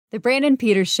The Brandon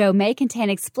Peters Show may contain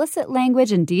explicit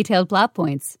language and detailed plot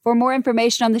points. For more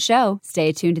information on the show,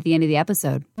 stay tuned to the end of the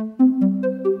episode.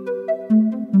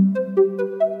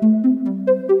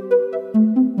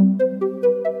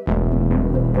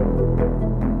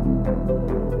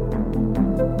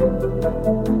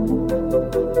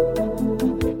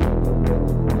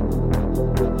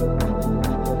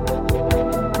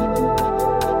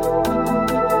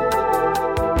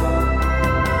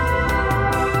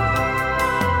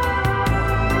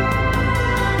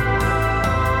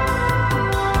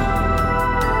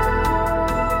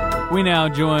 We now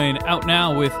join Out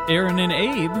Now with Aarron and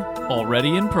Abe,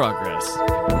 already in progress.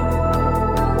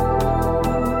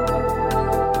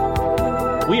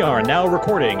 We are now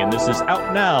recording, and this is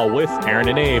Out Now with Aarron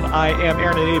and Abe. I am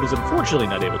Aarron, and Abe is unfortunately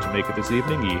not able to make it this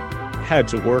evening. He had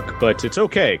to work, but it's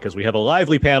okay, because we have a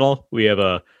lively panel. We have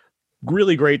a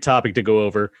really great topic to go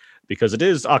over, because it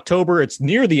is October. It's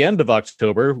near the end of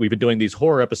October. We've been doing these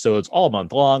horror episodes all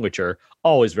month long, which are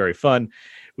always very fun.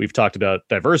 We've talked about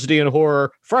diversity in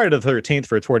horror, Friday the 13th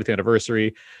for its 40th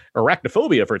anniversary,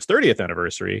 Arachnophobia for its 30th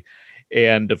anniversary,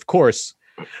 and, of course,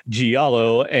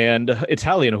 Giallo and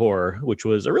Italian horror, which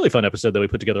was a really fun episode that we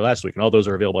put together last week, and all those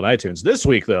are available on iTunes. This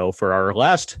week, though, for our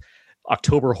last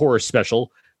October horror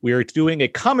special, we are doing a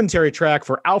commentary track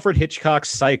for Alfred Hitchcock's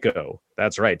Psycho.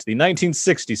 That's right, the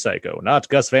 1960 Psycho, not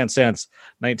Gus Van Sant's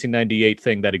 1998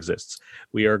 thing that exists.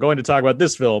 We are going to talk about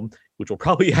this film, which will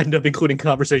probably end up including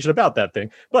conversation about that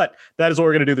thing. But that is what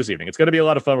we're going to do this evening. It's going to be a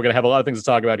lot of fun. We're going to have a lot of things to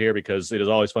talk about here because it is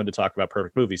always fun to talk about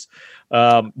perfect movies.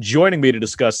 Joining me to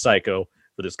discuss Psycho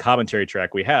for this commentary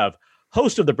track, we have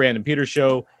host of the Brandon Peters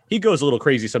Show. He goes a little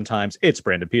crazy sometimes. It's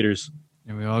Brandon Peters.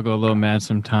 And we all go a little mad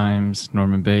sometimes.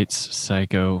 Norman Bates,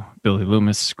 Psycho. Billy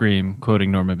Loomis, Scream,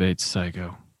 quoting Norman Bates,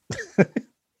 Psycho.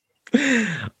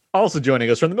 Also joining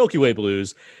us from the Milky Way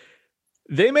Blues,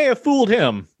 they may have fooled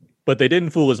him, but they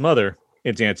didn't fool his mother.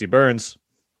 It's Yancy Berns.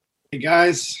 Hey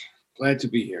guys, glad to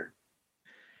be here.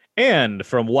 And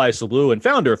from So Blu and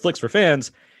founder of Flicks for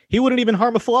Fans, he wouldn't even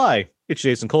harm a fly. It's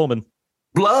Jason Coleman.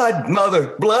 Blood,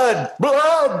 mother, blood,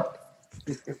 blood.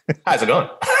 How's it going?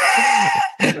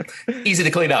 Easy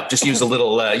to clean up. Just use a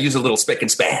little spick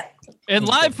and span. And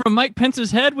live from Mike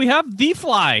Pence's head, we have The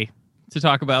Fly to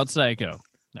talk about Psycho.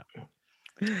 No.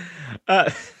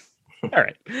 All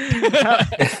right.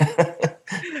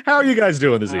 How are you guys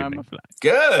doing this evening?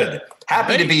 Good.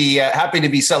 Happy to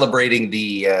be celebrating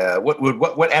the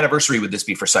what anniversary would this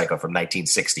be for Psycho from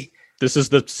 1960? This is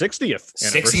the 60th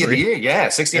 60th year, yeah,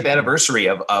 60th anniversary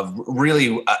of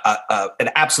really an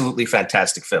absolutely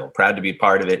fantastic film. Proud to be a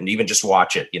part of it, and even just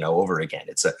watch it, over again.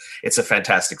 It's a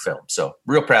fantastic film. So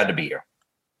real proud to be here.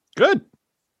 Good.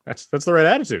 That's the right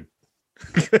attitude.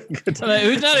 Good.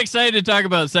 Who's not excited to talk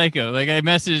about Psycho? Like I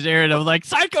messaged Aarron, I was like,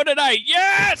 Psycho tonight,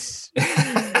 yes!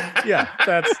 Yeah,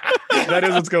 that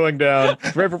is what's going down.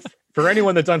 For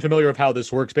anyone that's unfamiliar with how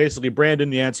this works, basically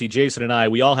Brandon, Yancy, Jason, and I,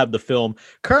 we all have the film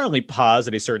currently paused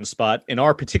at a certain spot. In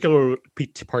our particular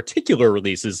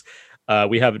releases,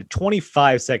 we have it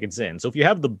 25 seconds in. So if you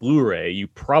have the Blu-ray, you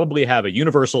probably have a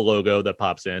Universal logo that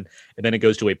pops in, and then it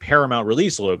goes to a Paramount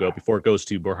release logo before it goes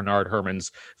to Bernard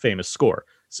Herrmann's famous score.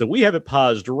 So we have it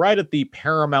paused right at the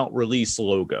Paramount release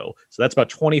logo. So that's about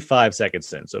 25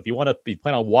 seconds in. So if you want to be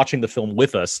planning on watching the film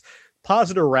with us,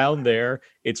 pause it around there.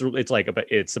 It's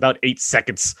about 8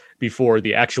 seconds before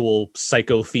the actual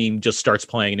Psycho theme just starts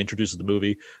playing and introduces the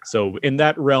movie. So in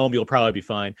that realm, you'll probably be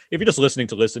fine. If you're just listening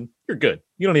to listen, you're good.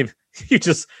 You don't even you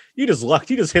just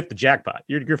hit the jackpot.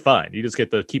 You're fine. You just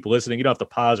get to keep listening. You don't have to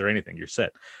pause or anything. You're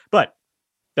set. But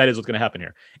that is what's going to happen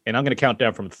here. And I'm going to count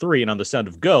down from 3, and on the sound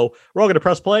of go, we're all going to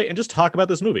press play and just talk about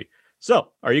this movie.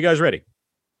 So, are you guys ready?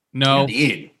 No.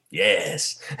 Indeed.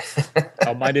 Yes.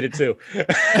 Oh, mine did it too. We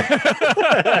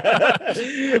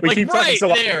like keep right talking so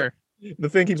there. The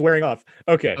thing keeps wearing off.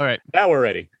 Okay. All right. Now we're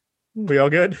ready. We all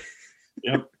good?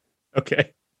 Yep.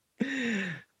 Okay.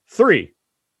 3,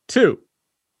 2,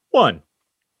 1,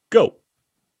 go.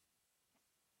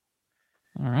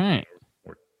 All right.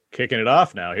 We're kicking it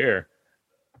off now here.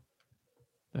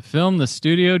 The film the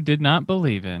studio did not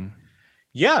believe in.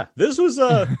 Yeah, this was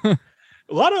a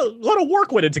lot of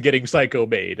work went into getting Psycho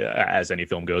made, as any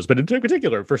film goes. But in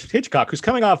particular, for Hitchcock, who's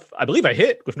coming off, I believe, a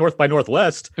hit with North by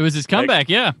Northwest. It was his comeback,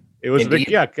 yeah. It was a big,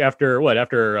 after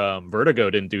Vertigo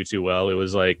didn't do too well. It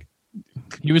was like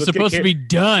he was supposed to be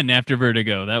done after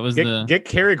Vertigo. That was get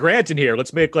Cary Grant in here.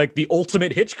 Let's make like the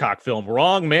ultimate Hitchcock film.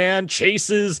 Wrong Man,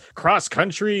 chases, cross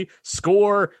country,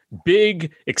 score,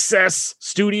 big, excess,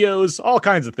 studios, all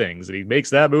kinds of things. And he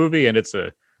makes that movie, and it's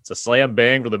a slam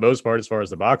bang for the most part as far as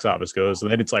the box office goes. And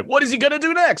then it's like, what is he gonna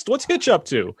do next? What's Hitch up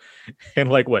to? And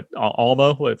like what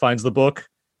Alma finds the book,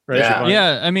 Right, Yeah. Siobhan?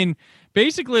 Yeah, I mean,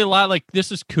 basically a lot like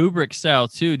this is Kubrick style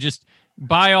too. Just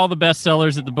buy all the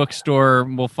bestsellers at the bookstore.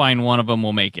 We'll find one of them.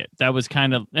 We'll make it. That was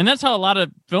kind of, and that's how a lot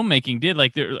of filmmaking did.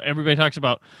 Like everybody talks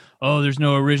about, oh, there's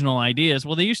no original ideas.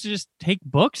 Well, they used to just take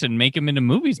books and make them into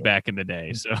movies back in the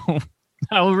day. So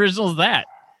how original is that?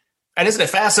 And isn't it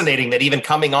fascinating that even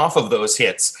coming off of those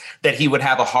hits, that he would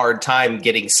have a hard time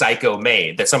getting Psycho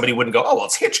made, that somebody wouldn't go, oh, well,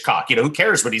 it's Hitchcock. Who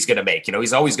cares what he's going to make?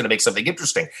 He's always going to make something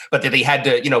interesting. But that he had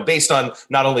to, based on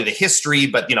not only the history,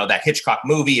 but, that Hitchcock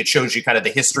movie, it shows you kind of the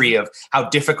history of how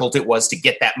difficult it was to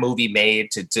get that movie made,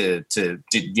 to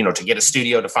get a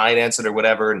studio to finance it or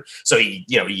whatever. And so he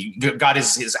got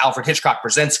his Alfred Hitchcock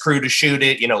Presents crew to shoot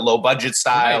it, low budget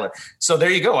style. Right. And so there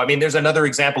you go. I mean, there's another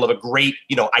example of a great,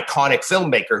 iconic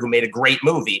filmmaker who made a great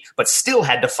movie, but still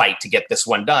had to fight to get this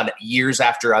one done years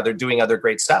after doing other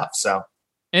great stuff. So,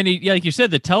 and like you said,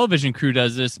 the television crew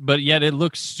does this, but yet it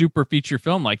looks super feature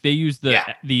film. Like they use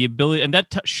the ability, and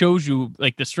that shows you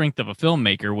like the strength of a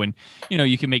filmmaker when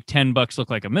you can make $10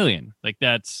 look like $1 million. Like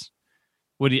that's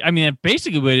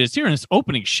basically what it is here in this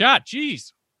opening shot.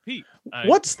 Jeez, Pete,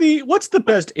 what's the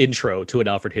best intro to an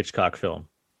Alfred Hitchcock film?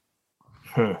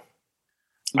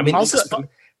 I mean,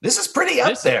 this is pretty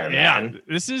up there, man.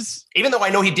 This is, even though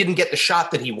I know he didn't get the shot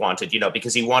that he wanted,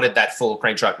 because he wanted that full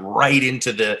crane shot right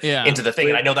into the thing,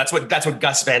 and I know that's what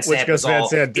Gus Van Sant was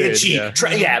all itchy.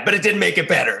 But it didn't make it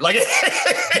better. Like,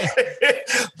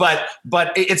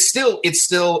 but it's still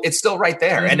right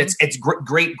there, and it's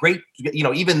great.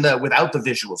 Even without the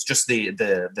visuals, just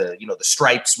the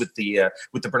stripes with the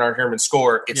Bernard Herrmann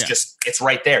score, it's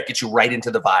right there. It gets you right into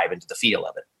the vibe, into the feel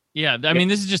of it. Yeah, I mean,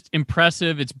 this is just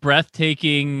impressive. It's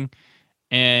breathtaking,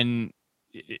 and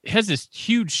it has this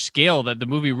huge scale that the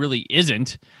movie really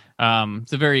isn't.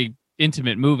 It's a very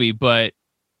intimate movie, but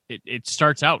it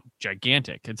starts out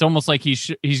gigantic. It's almost like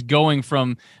he's going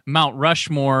from Mount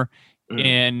Rushmore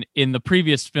and in the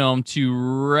previous film to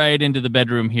right into the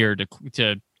bedroom here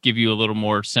to give you a little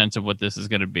more sense of what this is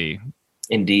going to be.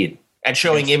 Indeed. And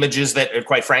showing images that,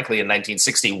 quite frankly, in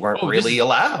 1960 weren't really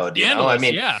allowed.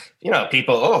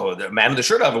 People, the man with the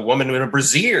shirt off, a woman in a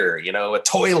brassiere, a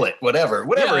toilet, whatever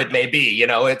it may be.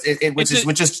 Which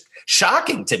is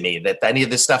shocking to me that any of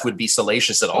this stuff would be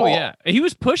salacious at all. Oh yeah, he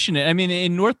was pushing it. I mean,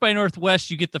 in North by Northwest,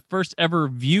 you get the first ever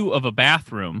view of a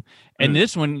bathroom, and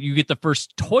this one you get the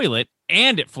first toilet.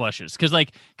 And it flushes because they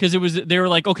were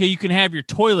like, okay, you can have your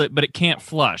toilet, but it can't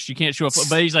flush. You can't show up.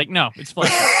 But he's like, no, it's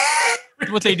flushing.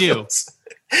 That's what they do.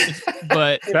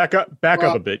 But back up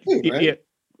a bit. Too, right? Yeah.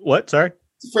 What? Sorry.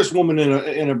 It's the first woman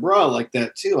in a bra like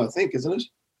that too, I think, isn't it?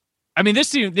 I mean,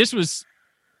 this was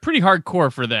pretty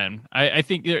hardcore for them. I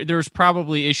think there's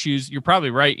probably issues. You're probably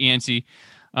right, Yancy.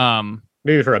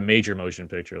 Maybe for a major motion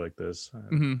picture like this.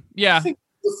 Mm-hmm. Yeah.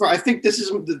 I think this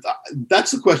is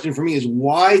that's the question for me: is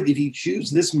why did he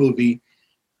choose this movie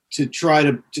to try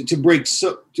to break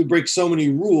so many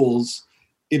rules?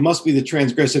 It must be the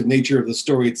transgressive nature of the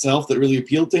story itself that really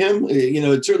appealed to him.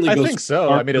 It certainly goes. I think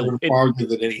so. I mean, farther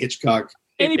than any Hitchcock.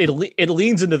 It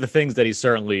leans into the things that he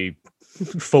certainly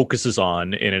focuses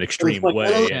on in an extreme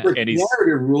way. And he's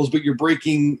narrative rules, but you're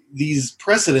breaking these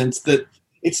precedents that.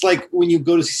 It's like when you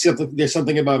go to see something, there's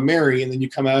something about Mary, and then you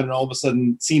come out and all of a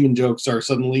sudden semen jokes are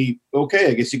suddenly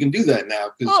okay. I guess you can do that now.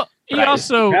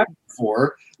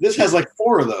 This has like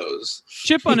 4 of those.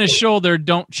 Chip on his shoulder,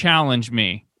 don't challenge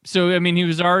me. So, I mean, he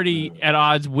was already at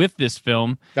odds with this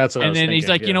film. That's what I was thinking, he's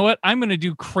like, you know what? I'm going to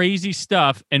do crazy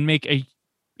stuff and make a,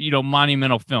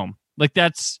 monumental film. Like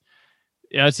that's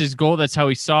his goal. That's how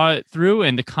he saw it through,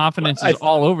 and the confidence is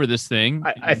all over this thing.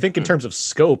 I think in terms of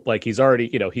scope, like he's already,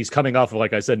 he's coming off of,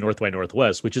 like I said, North by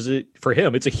Northwest, which is for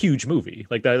him, it's a huge movie.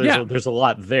 Like that, there's a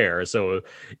lot there. So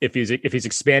if he's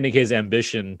expanding his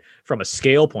ambition from a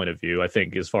scale point of view, I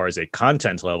think as far as a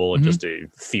content level and just a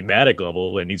thematic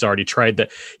level, and he's already tried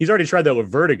that with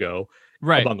Vertigo.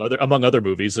 Right. Among other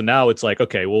movies. And now it's like,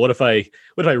 okay, well, what if I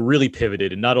really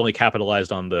pivoted and not only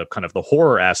capitalized on the kind of the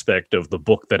horror aspect of the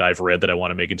book that I've read that I want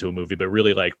to make into a movie, but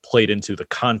really like played into the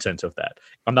content of that.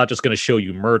 I'm not just going to show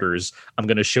you murders. I'm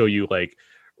going to show you like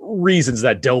reasons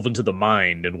that delve into the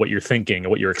mind and what you're thinking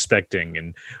and what you're expecting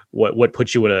and what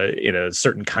puts you in a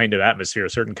certain kind of atmosphere,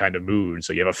 a certain kind of mood.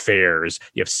 So you have affairs,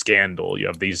 you have scandal, you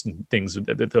have these things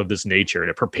of this nature, and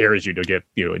it prepares you to get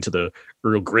into the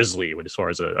real grisly as far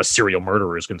as a serial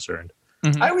murderer is concerned.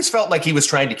 Mm-hmm. I always felt like he was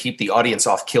trying to keep the audience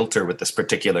off kilter with this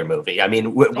particular movie. I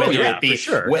mean, whether it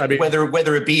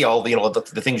be all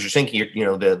the things you're thinking,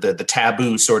 the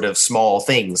taboo sort of small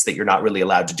things that you're not really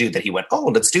allowed to do. That he went, oh,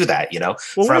 let's do that.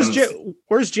 Well,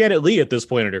 where's Janet Leigh at this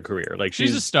point in her career? Like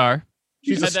she's a star.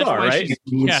 She's a star, right? She's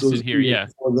casted here, yeah.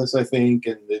 Before this, I think,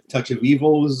 and the Touch of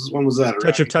Evil when was that?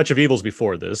 Touch of Evil's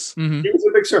before this. Mm-hmm. She was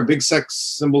a big star, big sex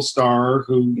symbol star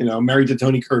who married to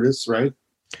Tony Curtis, right?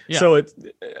 Yeah. So it's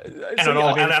and on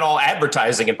all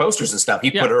advertising and posters and stuff,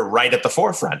 he put her right at the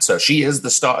forefront. So she is the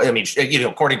star. I mean,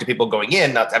 according to people going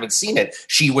in, not having seen it,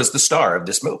 she was the star of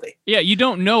this movie. Yeah, you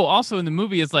don't know. Also, in the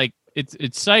movie, it's like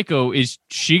it's Psycho. Is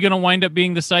she going to wind up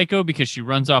being the Psycho because she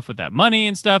runs off with that money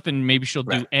and stuff, and maybe she'll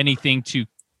do anything to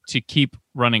keep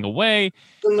running away?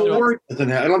 And the word doesn't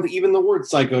have. I don't think even the word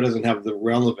Psycho doesn't have the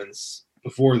relevance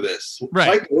before this.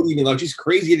 Right. Psycho, even though she's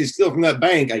crazy to steal from that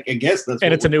bank, I guess that's.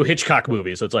 And it's a new Hitchcock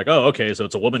movie, so it's like, oh, okay, so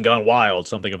it's a woman gone wild,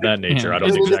 something of that nature. I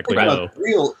don't exactly know.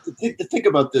 To think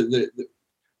about the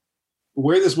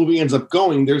where this movie ends up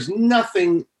going, there's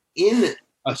nothing in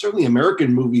certainly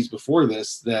American movies before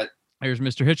this that. There's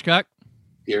Mr. Hitchcock.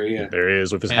 There he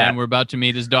is with his hat. And we're about to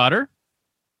meet his daughter,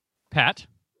 Pat.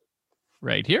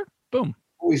 Right here. Boom.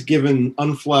 Always given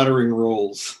unflattering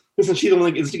roles. Isn't she the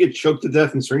one that get choked to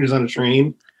death in Strangers on a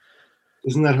Train?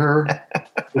 Isn't that her?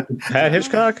 Pat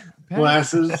Hitchcock?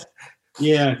 Glasses.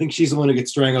 Yeah, I think she's the one who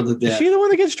gets strangled to death. Is she the one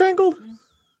that gets strangled?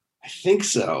 I think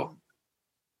so.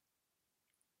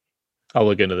 I'll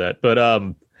look into that. But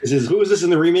who is this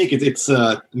in the remake? It's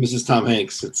Mrs. Tom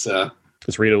Hanks. It's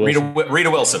Rita Wilson. Rita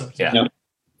Wilson. Yeah. Yep.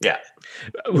 Yeah.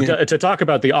 To talk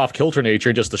about the off-kilter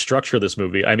nature, just the structure of this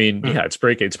movie, I mean, it's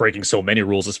breaking so many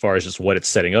rules as far as just what it's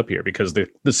setting up here, because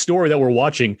the story that we're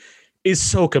watching is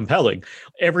so compelling.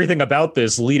 Everything about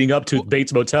this leading up to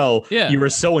Bates Motel, you were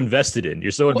so invested in.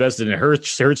 You're so invested in her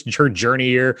journey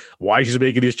here, why she's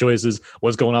making these choices,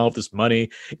 what's going on with this money.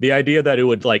 The idea that it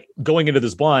would, like, going into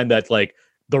this blind, that, like,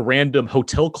 the random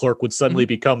hotel clerk would suddenly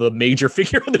become the major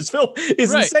figure in this film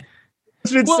is insane.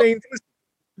 It's insane.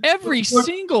 Every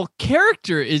single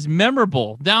character is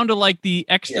memorable, down to like the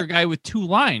extra guy with 2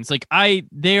 lines. Like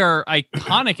they are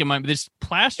iconic in my. This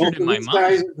plastered in my mind.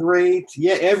 These guys are great.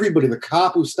 Yeah, everybody. The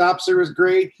cop who stops her is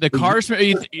great. The first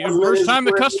time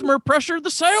the customer pressured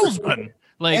the salesman.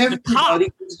 Like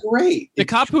everybody is great. The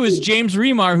cop who is James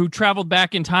Remar, who traveled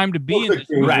back in time to be in this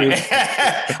movie. Right.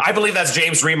 I believe that's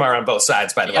James Remar on both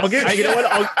sides, by the way. You know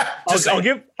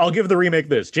what? I'll give the remake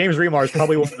this. James Remar is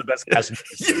probably one of the best cast.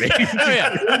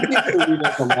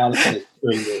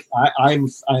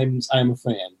 I'm a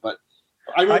fan, but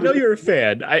I know you're a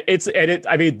fan.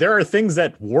 I mean, there are things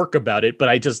that work about it, but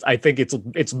I think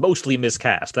it's mostly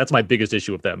miscast. That's my biggest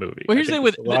issue with that movie. Well, here's the thing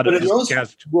with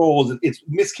those roles, it's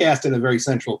miscast in a very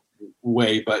central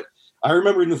way. But I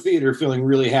remember in the theater feeling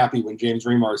really happy when James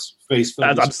Remar's face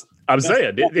filled. I'm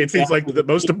saying it seems like one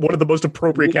of the most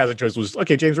appropriate casting choices was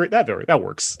James Remar. That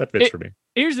works. That fits for me.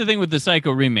 Here's the thing with the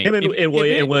Psycho remake. Him and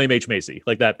William H. Macy,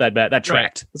 like that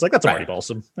tracked. It's like that's already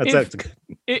awesome. That's good.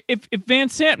 If Van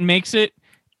Sant makes it,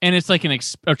 and it's like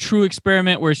a true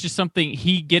experiment where it's just something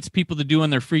he gets people to do in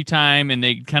their free time and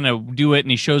they kind of do it and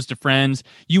he shows to friends,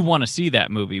 you want to see that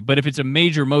movie. But if it's a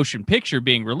major motion picture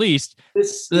being released,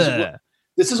 this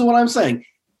is what I'm saying.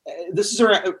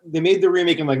 They made the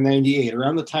remake in like 98,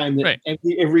 around the time that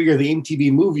every year the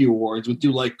MTV Movie Awards would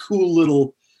do like cool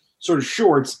little sort of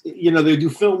shorts. They do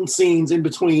film scenes in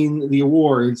between the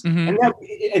awards,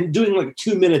 and doing like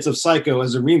 2 minutes of Psycho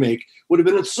as a remake would have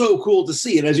been so cool to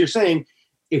see. And as you're saying,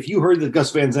 if you heard that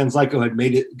Gus Van Sant Psycho had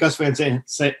made it, Gus Van Sant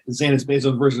is based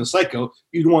on a version of Psycho,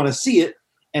 you'd want to see it.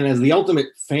 And as the ultimate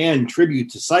fan tribute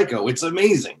to Psycho, it's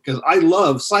amazing because I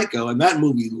love Psycho, and that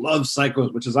movie loves Psycho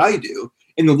as much as I do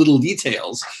in the little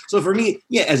details. So for me,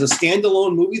 as a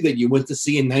standalone movie that you went to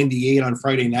see in 98 on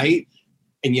Friday night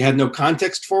and you had no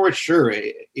context for it, sure,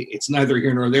 it's neither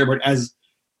here nor there. But as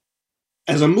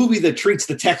a movie that treats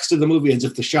the text of the movie as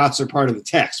if the shots are part of the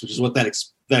text, which is what that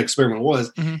experiment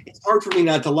was, it's hard for me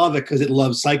not to love it because it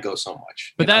loves Psycho so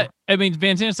much. But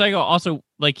Van Sant Psycho also,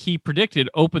 like he predicted,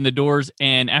 opened the doors,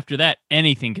 and after that,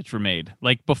 anything gets remade.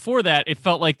 Like before that, it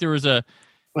felt like there was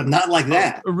but not like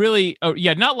that.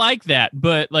 Not like that.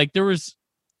 But like there was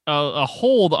a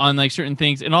hold on like certain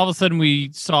things, and all of a sudden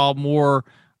we saw more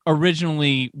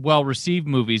originally well-received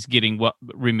movies getting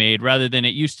remade rather than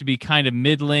it used to be kind of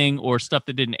middling or stuff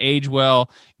that didn't age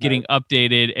well getting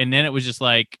updated. And then it was just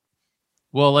like,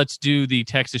 well, let's do the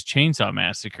Texas Chainsaw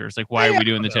Massacre. It's like, why are we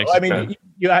doing the Texas? I mean,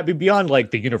 you have beyond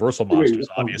like the Universal monsters,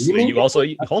 obviously. You also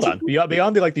hold on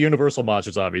beyond the Universal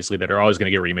monsters, obviously, that are always going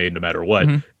to get remade no matter what,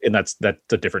 and that's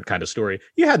a different kind of story.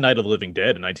 You had Night of the Living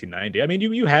Dead in 1990. I mean,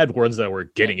 you had ones that were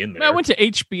getting in there. I went to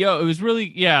HBO. It was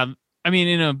really I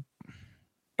mean,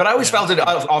 But I always felt it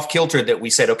off kilter that we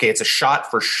said, okay, it's a shot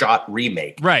for shot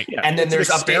remake, right? And then there's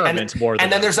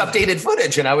updated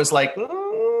footage, and I was like, I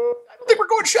don't think we're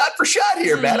going shot for shot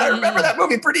here, man. I remember that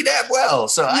movie pretty damn well.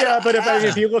 So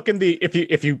if you look in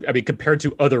compared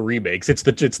to other remakes, it's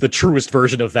the truest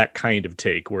version of that kind of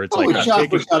take, where it's shot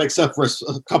for shot, except for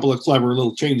a couple of clever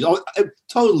little changes.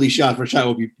 Totally shot for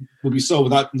shot would be so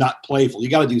not playful. You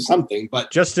got to do something,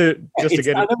 but just to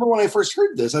get. I remember when I first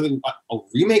heard this, I think a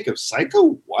remake of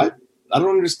Psycho. What? I don't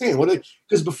understand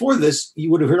because before this you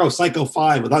would have heard Psycho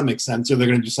 5, well, that makes sense. Or they're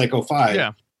going to do Psycho 5.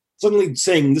 Yeah. Suddenly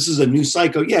saying this is a new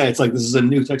Psycho. Yeah, it's like this is a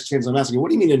new Texas Chainsaw Massacre.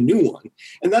 What do you mean a new one?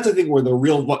 And that's I think where the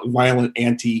real violent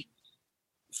anti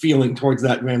feeling towards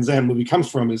that Van Zandt movie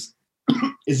comes from is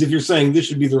if you're saying this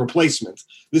should be the replacement.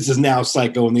 This is now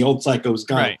Psycho and the old Psycho is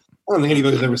gone. Right. I don't think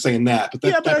anybody's ever saying that.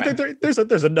 But I think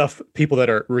there's enough people that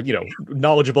are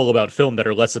knowledgeable about film that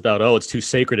are less about it's too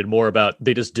sacred and more about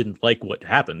they just didn't like what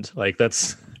happened. Like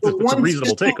that's a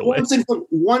reasonable takeaway.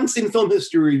 Once in film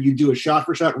history, you do a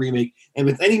shot-for-shot remake, and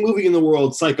with any movie in the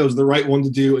world, Psycho's the right one to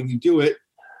do, and you do it.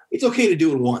 It's okay to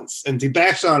do it once, and to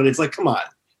bash on it, it's like, come on,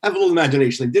 have a little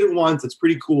imagination. They did it once; it's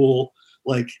pretty cool.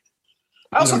 Like.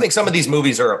 I also think some of these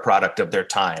movies are a product of their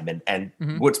time. And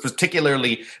what's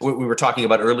particularly what we were talking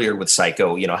about earlier with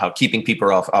Psycho, how keeping people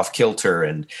off kilter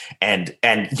and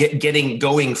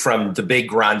going from the big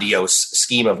grandiose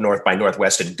scheme of North by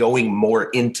Northwest and going more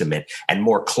intimate and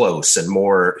more close and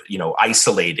more,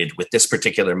 isolated with this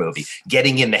particular movie,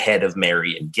 getting in the head of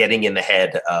Mary and getting in the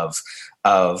head of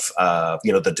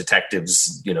the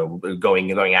detectives,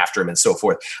 going after him and so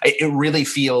forth. It really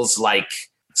feels like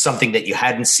something that you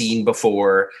hadn't seen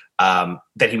before,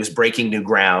 that he was breaking new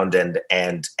ground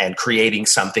and creating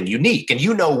something unique. And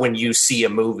when you see a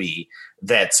movie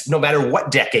that's no matter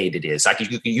what decade it is, like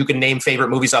you can name favorite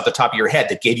movies off the top of your head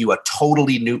that gave you a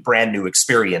totally brand new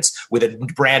experience with a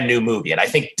brand new movie. And I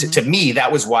think to me,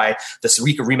 that was why this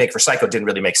remake for Psycho didn't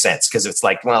really make sense. Cause it's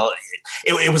like, well,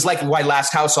 it was like why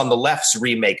Last House on the Left's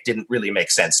remake didn't really make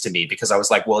sense to me, because I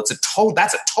was like, well, that's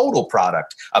a total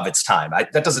product of its time.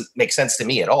 That doesn't make sense to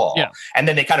me at all. Yeah. And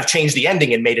then they kind of changed the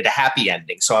ending and made it a happy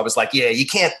ending. So I was like, yeah, you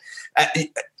can't,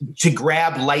 to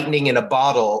grab lightning in a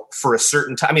bottle for a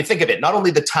certain time. I mean, think of it, not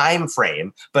only the time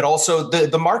frame, but also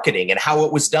the marketing and how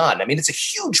it was done. I mean, it's a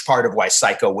huge part of why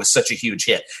Psycho was such a huge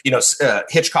hit.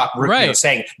 Hitchcock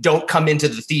saying, don't come into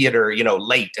the theater,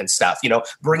 late and stuff,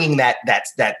 bringing that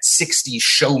 60s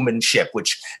showmanship,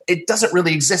 which it doesn't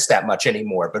really exist that much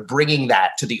anymore, but bringing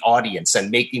that to the audience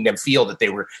and making them feel that they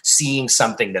were seeing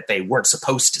something that they weren't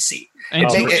supposed to see. And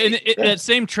that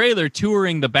same trailer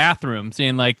touring the bathroom,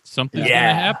 saying like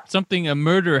a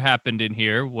murder happened in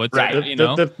here. What's right?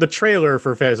 The trailer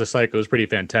for Fantasy Psycho is pretty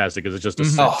fantastic because it's just a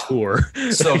set tour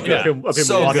so of him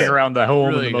walking around the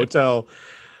home and the motel.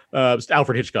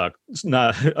 Alfred Hitchcock,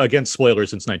 not against spoilers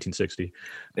since 1960.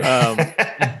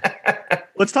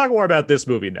 Let's talk more about this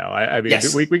movie now. I mean,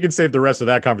 yes. we can save the rest of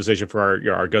that conversation for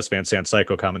our Gus Van Sant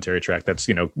Psycho commentary track that's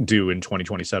due in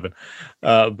 2027.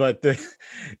 But so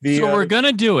we're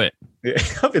gonna do it.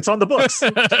 It's on the books.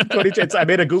 I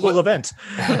made a Google event.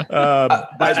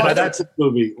 That's a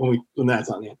movie when that's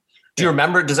on it. Do you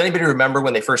remember? Does anybody remember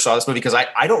when they first saw this movie? Because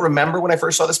I don't remember when I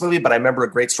first saw this movie, but I remember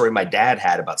a great story my dad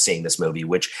had about seeing this movie,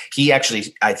 which he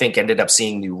actually, I think, ended up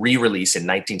seeing the re-release in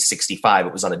 1965.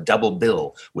 It was on a double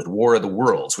bill with War of the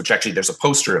Worlds, which actually there's a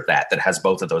poster of that has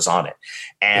both of those on it,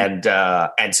 and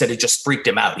said it just freaked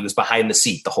him out. He was behind the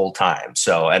seat the whole time.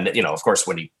 So, and of course,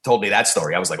 when he told me that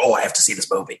story, I was like, oh, I have to see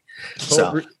this movie.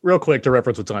 So, real quick to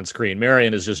reference what's on screen,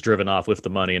 Marion is just driven off with the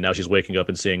money, and now she's waking up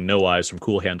and seeing No Eyes from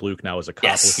Cool Hand Luke now as a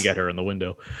cop looking at her in the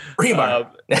window.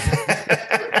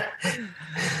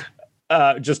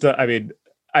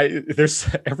 There's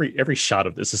every shot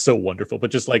of this is so wonderful,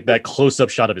 but just like that close-up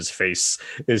shot of his face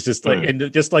is just like,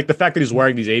 and just like the fact that he's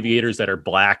wearing these aviators that are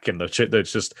black and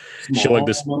that's just showing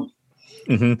this,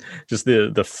 just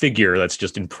the figure that's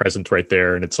just in present right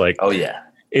there, and it's like, oh yeah.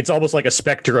 It's almost like a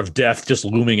specter of death just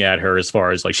looming at her, as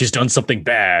far as like she's done something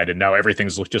bad and now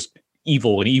everything's just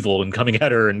evil and coming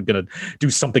at her and gonna do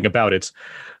something about it.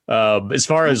 As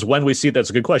far as when we see it, that's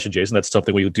a good question, Jason. That's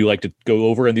something we do like to go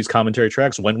over in these commentary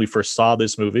tracks. When we first saw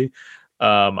this movie,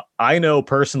 I know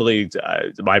personally,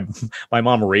 my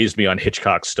mom raised me on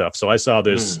Hitchcock stuff, so I saw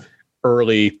this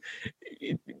early.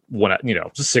 When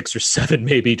 6 or 7,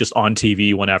 maybe, just on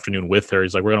TV one afternoon with her.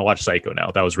 He's like, we're going to watch Psycho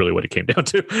now. That was really what it came down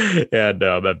to. And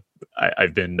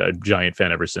I've been a giant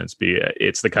fan ever since.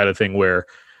 It's the kind of thing where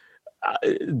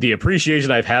the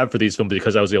appreciation I've had for these films,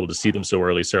 because I was able to see them so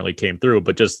early, certainly came through.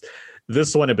 But just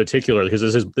this one in particular, because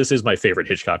this is my favorite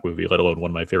Hitchcock movie, let alone one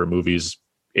of my favorite movies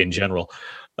in general.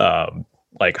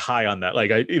 Like high on that,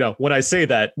 when I say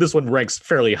that, this one ranks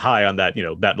fairly high on that,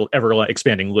 that ever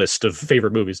expanding list of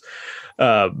favorite movies.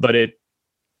 But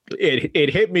it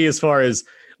hit me as far as,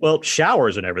 well,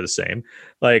 showers are never the same.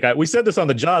 Like we said this on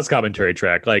the Jaws commentary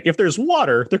track. Like if there's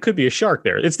water, there could be a shark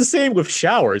there. It's the same with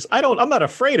showers. I'm not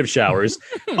afraid of showers,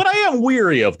 but I am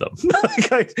weary of them.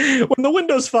 Like when the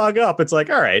windows fog up, it's like,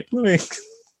 all right, let me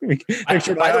make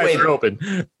sure my eyes are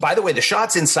open. By the way, the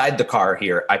shots inside the car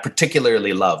here, I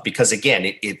particularly love because,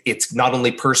 again, it's not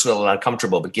only personal and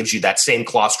uncomfortable, but gives you that same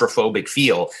claustrophobic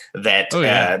feel that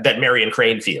that Marion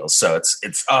Crane feels. So it's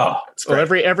great.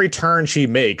 Well, every turn she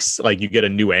makes, like you get a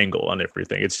new angle on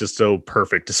everything. It's just so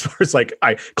perfect as far as like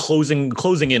closing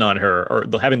in on her, or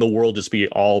having the world just be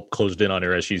all closed in on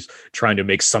her as she's trying to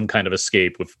make some kind of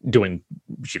escape with doing.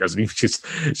 She doesn't even. She's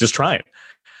just trying.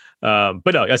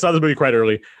 But no, I saw this movie quite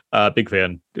early. Big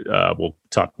fan. We'll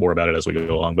talk more about it as we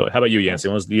go along. But how about you, Yancy?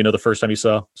 Do you know the first time you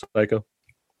saw Psycho?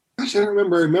 Gosh, I don't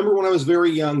remember. I remember when I was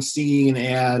very young seeing an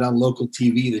ad on local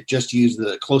TV that just used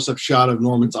the close-up shot of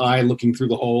Norman's eye looking through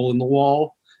the hole in the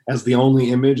wall as the only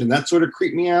image, and that sort of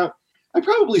creeped me out. I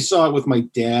probably saw it with my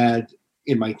dad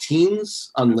in my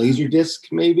teens on Laserdisc,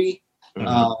 maybe.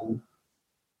 Mm-hmm.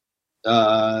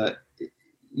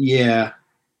 Yeah.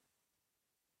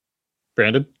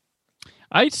 Brandon?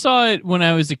 I saw it when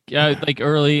I was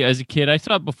early as a kid. I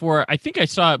saw it before. I think I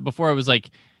saw it before I was like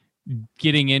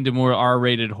getting into more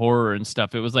R-rated horror and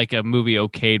stuff. It was like a movie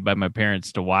okayed by my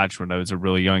parents to watch when I was a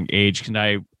really young age. And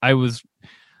I was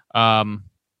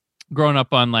growing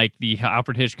up on like the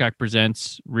Alfred Hitchcock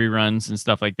Presents reruns and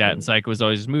stuff like that. And Psycho was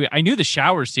always this movie. I knew the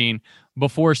shower scene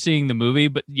before seeing the movie,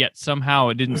 but yet somehow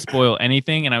it didn't spoil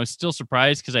anything. And I was still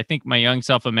surprised because I think my young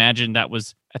self imagined that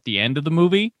was at the end of the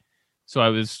movie. So I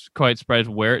was quite surprised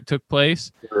where it took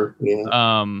place. Sure,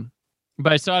 yeah.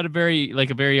 But I saw it at a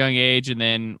very young age, and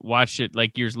then watched it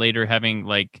like years later, having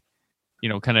like,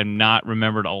 kind of not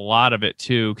remembered a lot of it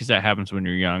too, because that happens when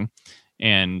you're young,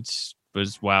 and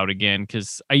was wowed again.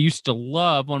 Because I used to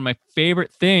love, one of my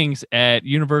favorite things at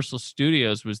Universal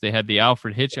Studios was they had the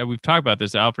Alfred Hitchcock. We've talked about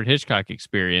this Alfred Hitchcock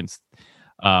experience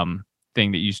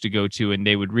thing that used to go to, and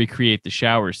they would recreate the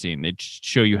shower scene. They'd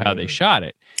show you how they shot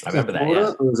it. I remember that.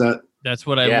 Yeah. Or was that? That's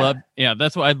what I love. Yeah,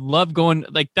 that's what I love going.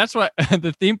 Like, that's why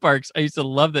the theme parks, I used to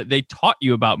love that they taught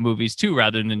you about movies too,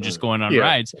 rather than just going on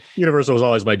rides. Universal was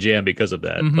always my jam because of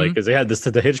that. Mm-hmm. Like, because they had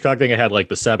the Hitchcock thing. It had like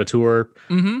the Saboteur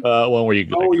one where you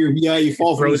you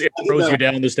fall from it throws you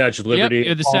down the Statue of Liberty.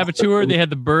 Yep, the Saboteur. They had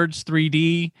the Birds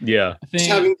 3D. Yeah,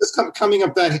 thing. Coming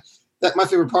up that my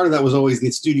favorite part of that was always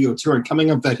the studio tour, and coming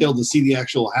up that hill to see the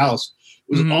actual house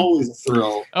was always a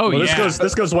thrill. Oh, well, yeah.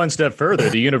 This goes one step further.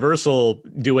 The Universal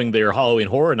doing their Halloween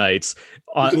Horror Nights,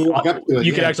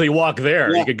 you could actually walk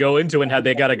there. Yeah. You could go into and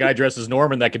they got a guy dressed as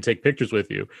Norman that can take pictures with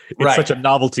you. It's such a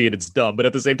novelty and it's dumb, but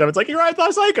at the same time, it's like you're at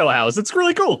the Psycho house. It's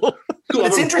really cool.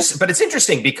 But it's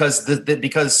interesting because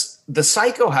the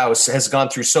Psycho house has gone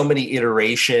through so many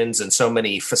iterations and so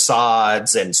many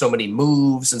facades and so many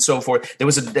moves and so forth. There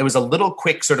was a little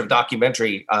quick sort of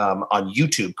documentary on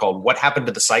YouTube called "What Happened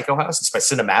to the Psycho House." It's by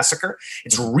Cinemassacre.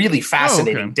 It's really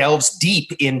fascinating. Oh, okay. Delves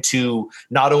deep into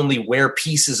not only where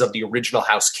pieces of the original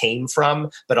house came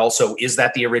from, but also, is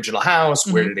that the original house?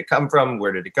 Where did it come from?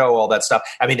 Where did it go? All that stuff.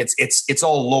 I mean, it's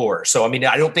all lore. So I mean,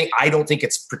 I don't think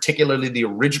it's particularly the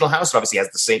original house. It obviously has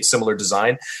the same similar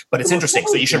design, but it's interesting.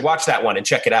 So you should watch that one and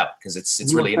check it out because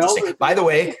it's really interesting. By the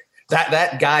way,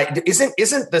 that guy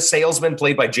isn't the salesman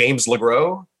played by James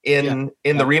LeGros in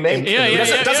the remake?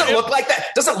 Doesn't look like that.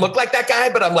 Doesn't look like that guy,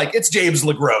 but I'm like, it's James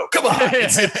LeGros. Come on,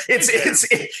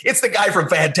 it's the guy from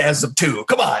Phantasm 2.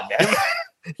 Come on, man.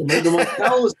 The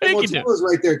motel is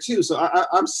right there too. So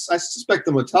I suspect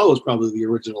the motel was probably the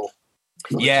original.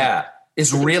 Yeah,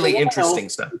 it's really interesting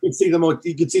stuff. You could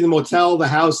see the motel, the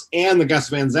house, and the Gus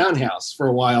Van Sant house for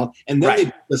a while, and then they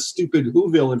put the stupid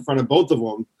Whoville in front of both of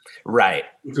them. Right,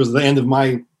 which was the end of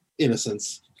my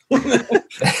innocence. So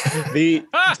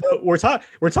we're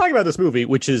talking about this movie,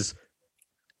 which is.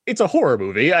 It's a horror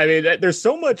movie. I mean, there's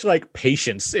so much like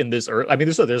patience in this. I mean,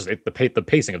 there's the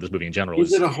pacing of this movie in general.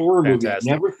 Is it a horror fantastic.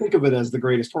 movie? I never think of it as the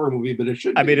greatest horror movie, but it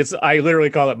should. I mean, I literally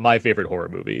call it my favorite horror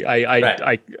movie. I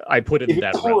put it in that.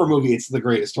 If it's a horror movie, it's the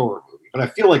greatest horror movie. But I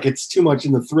feel like it's too much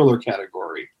in the thriller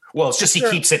category. Well, it's just he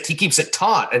keeps it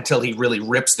taut until he really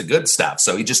rips the good stuff.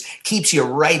 So he just keeps you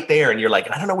right there, and you're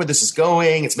like, I don't know where this is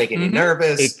going. It's making you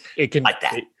nervous. It can like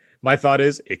that. My thought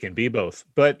is it can be both,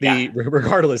 but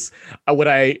regardless, what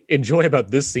I enjoy about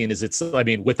this scene is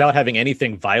without having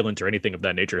anything violent or anything of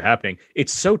that nature happening,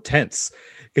 it's so tense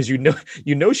because you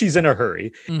know she's in a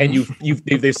hurry, and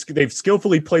they've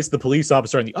skillfully placed the police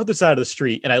officer on the other side of the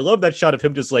street. And I love that shot of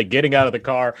him just like getting out of the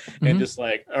car and just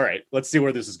like, all right, let's see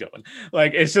where this is going.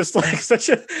 Like it's just like such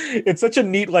a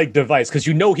neat like device, because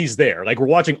you know he's there. Like we're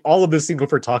watching all of this scene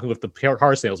with her talking with the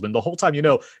car salesman the whole time. You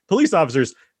know, police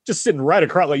officers just sitting right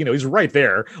across, like, you know, he's right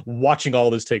there watching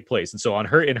all this take place. And so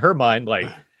in her mind, like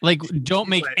don't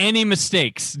make any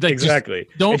mistakes. Like, exactly.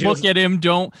 Don't look at him.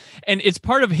 Don't. And it's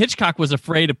part of Hitchcock was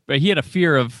afraid of, he had a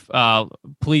fear of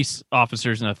police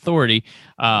officers and authority.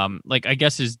 Like I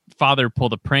guess his father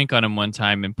pulled a prank on him one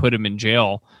time and put him in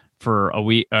jail for a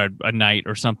week, a night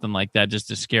or something like that, just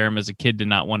to scare him as a kid to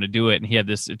not want to do it. And he had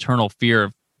this eternal fear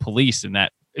of police, and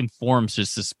that informs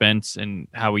his suspense and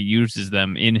how he uses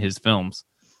them in his films.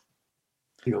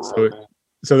 So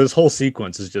this whole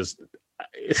sequence is just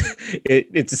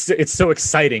it's so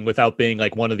exciting without being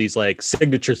like one of these like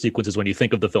signature sequences when you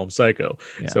think of the film Psycho.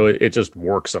 Yeah. So it just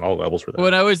works on all levels for that.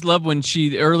 What I always love when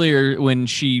she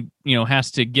you know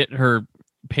has to get her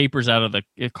papers out of the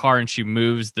car and she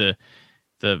moves the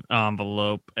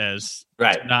envelope as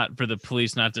not for the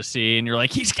police not to see, and you're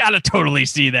like, he's got to totally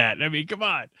see that. I mean, come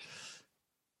on.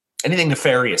 Anything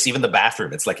nefarious, even the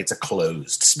bathroom, it's like it's a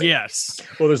closed space. Yes.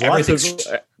 Well, there's lots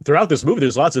of throughout this movie.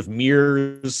 There's lots of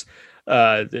mirrors.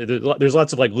 There's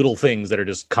lots of like little things that are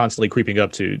just constantly creeping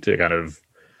up to kind of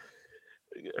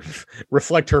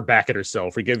reflect her back at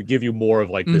herself, or give you more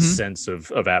of like this sense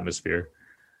of atmosphere.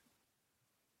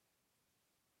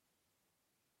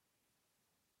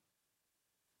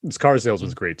 This car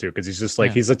salesman's great too, because he's just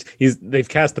like they've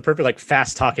cast the perfect like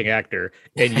fast talking actor,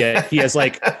 and yet he has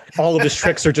like all of his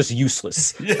tricks are just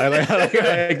useless. I like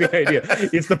the idea.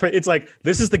 It's like,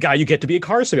 this is the guy you get to be a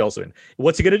car salesman.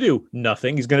 What's he gonna do?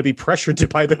 Nothing. He's gonna be pressured to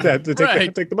buy to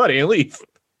take the money and leave.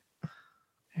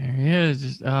 There he is.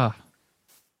 It's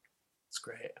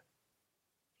great.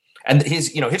 And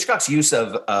his, you know, Hitchcock's use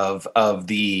of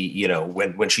the, you know,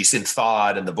 when she's in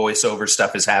thought and the voiceover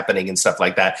stuff is happening and stuff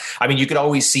like that. I mean, you could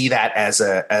always see that as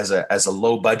a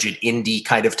low budget indie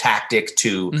kind of tactic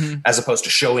as opposed to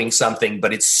showing something,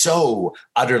 but it's so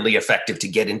utterly effective to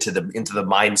get into the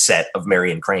mindset of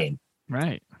Marion Crane.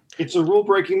 Right. It's a rule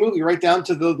breaking movie right down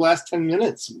to the last 10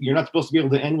 minutes. You're not supposed to be able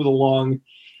to end with a long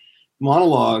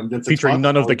monologue that's featuring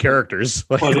none of the characters.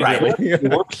 Right.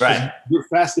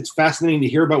 It's fascinating to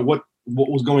hear about what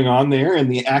was going on there,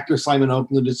 and the actor Simon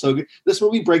Oakland is so good. This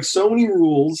movie breaks so many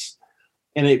rules,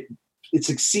 and it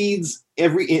succeeds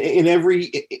in breaking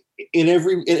every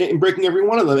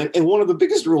one of them. And one of the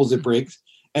biggest rules it breaks,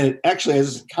 and it actually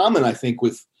has common, I think,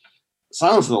 with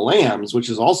Silence of the Lambs, which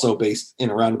is also based in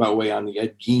a roundabout way on the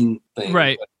Ed Gein thing,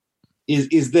 right?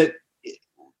 Is that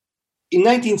in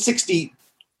 1960?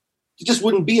 It just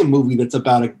wouldn't be a movie that's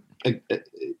about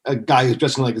a guy who's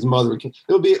dressing like his mother. It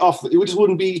would be off. It just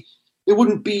wouldn't be. It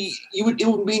wouldn't be. It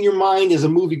wouldn't be in your mind as a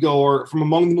moviegoer from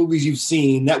among the movies you've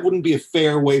seen. That wouldn't be a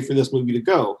fair way for this movie to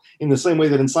go. In the same way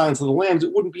that in Silence of the Lambs,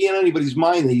 it wouldn't be in anybody's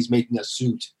mind that he's making a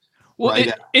suit. Well,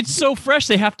 it's so fresh.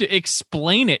 They have to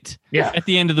explain it at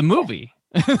the end of the movie.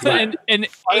 and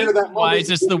wise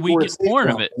is the weakest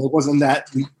point of it. It wasn't that.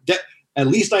 At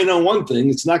least I know one thing.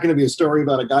 It's not going to be a story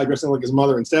about a guy dressing like his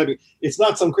mother and stabbing. It's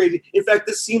not some crazy. In fact,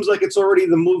 this seems like it's already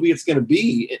the movie it's going to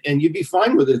be, and you'd be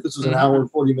fine with it if this was an hour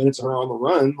and 40 minutes of her on the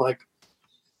run. Like,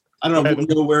 I don't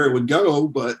know where it would go,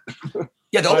 but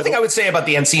yeah. The only thing I would say about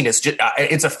the end scene is just,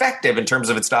 it's effective in terms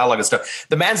of its dialogue and stuff.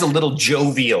 The man's a little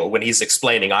jovial when he's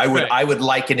explaining. I would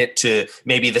liken it to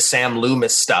maybe the Sam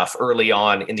Loomis stuff early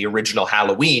on in the original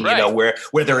Halloween, you know, where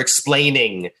they're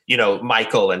explaining, you know,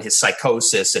 Michael and his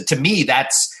psychosis. And to me,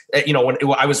 that's, you know, when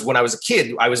I was a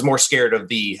kid, I was more scared of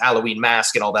the Halloween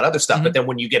mask and all that other stuff. But then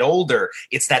when you get older,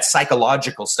 it's that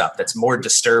psychological stuff that's more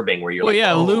disturbing, where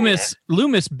you're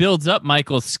Loomis builds up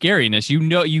Michael's scariness. You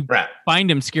know, you find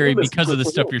him scary because of the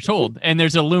stuff you're told. And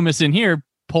there's a Loomis in here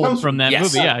pulled from that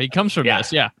movie. Yeah, he comes from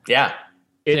this. Yeah.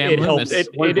 It helps. It's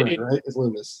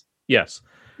Loomis. Yes.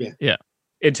 Yeah.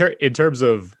 In terms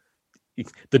of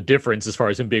the difference as far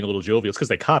as him being a little jovial, it's because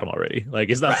they caught him already. Like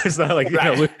it's not like you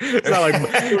know, it's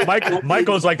not like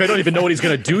Michael's like they don't even know what he's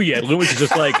gonna do yet. Loomis is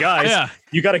just like, guys,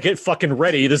 you got to get fucking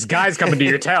ready. This guy's coming to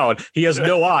your town. He has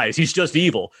no eyes. He's just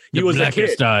evil. He was a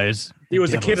kid. Eyes. He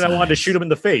was a kid, and I wanted to shoot him in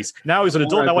the face. Now he's an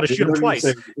adult, and I want to shoot him twice.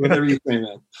 Whatever you say,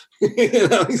 man.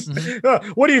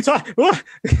 What are you talking?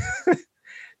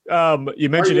 You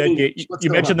mentioned Ed Gain. You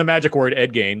mentioned the magic word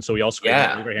Ed Gain, so we all screamed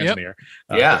our hands in the air.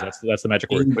 That's the magic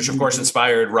word, which of course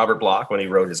inspired Robert Bloch when he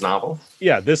wrote his novel.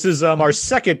 Yeah, this is our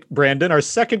second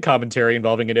commentary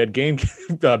involving an Ed Gain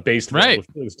based film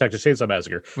with Texas Chainsaw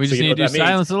Massacre. We just need to do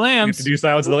Silence of the Lambs. We have to do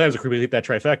Silence of the Lambs to complete that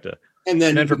trifecta, and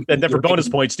then for bonus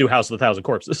points, do House of the Thousand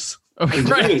Corpses.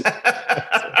 Right.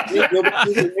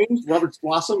 Robert's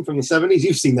Blossom from the 70s.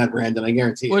 You've seen that, Brandon. I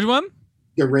guarantee. Which one?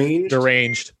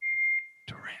 Deranged.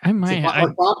 I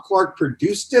might. Bob Clark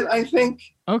produced it, I think.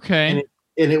 Okay. And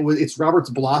it's Robert's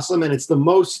Blossom, and it's the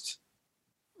most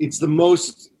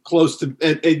close to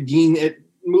Ed Gein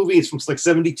movie. It's from like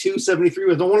 72, 73. It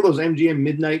was one of those MGM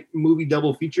midnight movie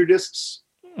double feature discs.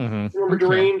 Mm-hmm. Remember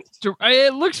Deranged?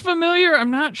 It looks familiar.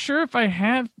 I'm not sure if I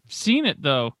have seen it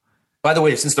though. By the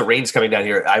way, since the rain's coming down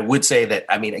here, I would say that,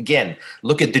 I mean, again,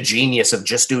 look at the genius of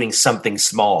just doing something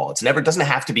small. It doesn't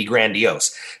have to be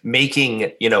grandiose.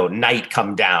 Making, night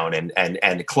come down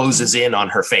and closes in on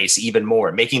her face even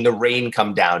more, making the rain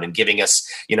come down and giving us,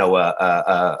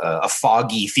 a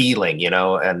foggy feeling,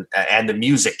 and the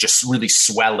music just really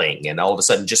swelling, and all of a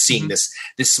sudden just seeing this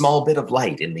small bit of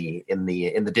light in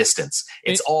the distance.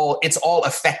 It's all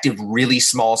effective, really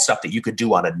small stuff that you could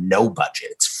do on a no budget.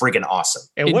 It's friggin' awesome.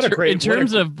 And what a great in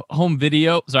terms of home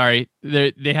video,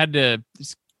 they had to,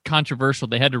 it's controversial.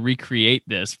 They had to recreate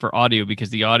this for audio because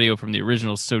the audio from the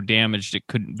original is so damaged it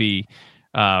couldn't be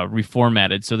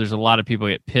reformatted. So there's a lot of people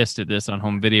get pissed at this on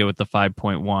home video with the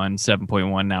 5.1,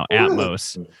 7.1 now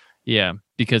Atmos. Yeah,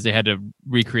 because they had to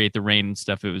recreate the rain and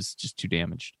stuff. It was just too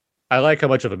damaged. I like how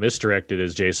much of a misdirect it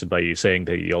is, Jason, by you saying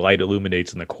that light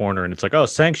illuminates in the corner and it's like, oh,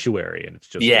 sanctuary, and it's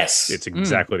just it's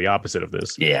exactly the opposite of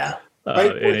this. Yeah.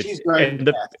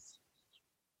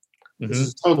 This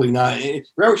is totally not. Right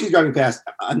where she's driving past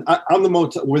on the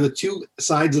motel, where the two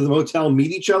sides of the motel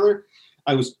meet each other.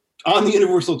 I was on the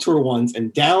Universal tour once,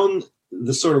 and down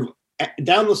the sort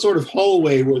of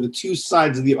hallway where the two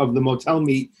sides of the motel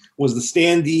meet was the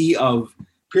standee of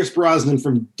Pierce Brosnan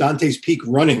from Dante's Peak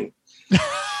running.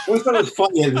 I always thought it was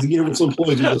funny that the Universal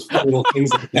employees do those funny little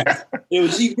things like that. It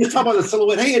was, you just talk about the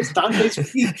silhouette. Hey, it's Dante's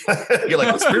Peak. You're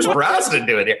like, what's Pierce Brosnan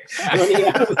doing here? Running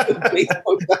out of the base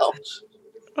hotel.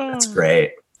 That's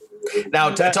great.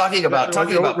 Now, talking about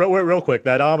real quick,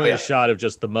 that ominous shot of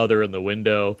just the mother in the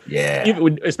window. Yeah.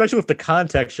 Especially with the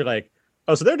context, you're like,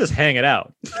 oh, so they're just hanging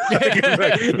out.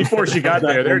 Before she got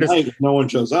there, they're just no one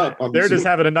shows up. They're just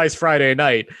having a nice Friday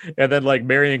night, and then like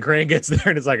Marion Crane gets there,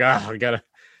 and it's like, we gotta.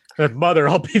 Mother,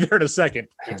 I'll be there in a second.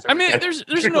 I mean, there's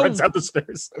no runs out the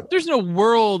stairs. There's no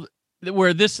world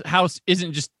where this house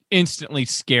isn't just instantly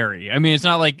scary. I mean, it's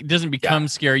not like it doesn't become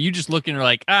scary. You just look and you're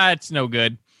like, it's no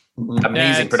good.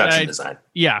 Amazing production design.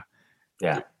 Yeah.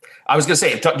 I was going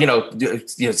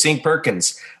to say, seeing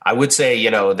Perkins, I would say,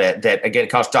 that again,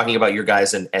 talking about your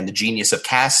guys and the genius of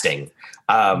casting,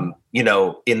 in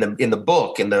the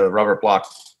book, in the Robert Bloch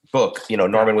book,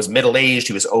 Norman was middle-aged,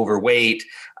 he was overweight,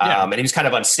 and he was kind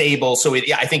of unstable. So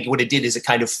I think what it did is it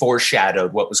kind of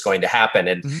foreshadowed what was going to happen.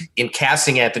 And in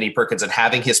casting Anthony Perkins and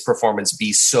having his performance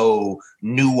be so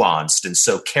nuanced and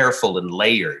so careful and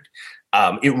layered,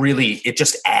 it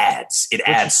just adds. It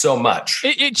adds so much.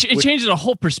 It changes the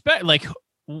whole perspective. Like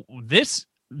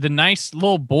the nice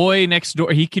little boy next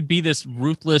door, he could be this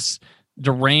ruthless,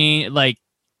 deranged, like,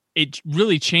 it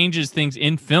really changes things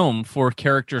in film for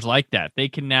characters like that.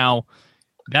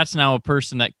 That's now a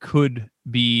person that could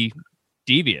be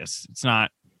devious. It's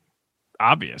not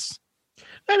obvious.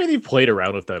 I mean, he played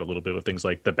around with that a little bit with things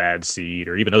like The Bad Seed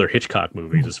or even other Hitchcock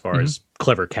movies as far as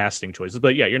clever casting choices.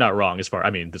 But yeah, you're not wrong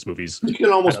this movie's... You can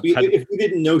almost if you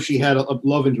didn't know she had a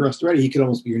love interest already, he could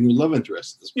almost be your new love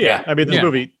interest. Yeah, I mean,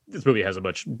 this movie has a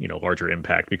much larger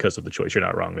impact because of the choice. You're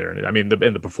not wrong there. And I mean,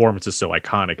 the performance is so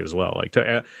iconic as well. Like,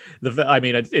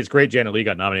 it's great Janet Leigh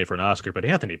got nominated for an Oscar, but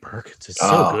Anthony Perkins is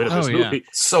so good in this movie.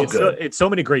 So good. It's so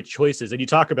many great choices. And you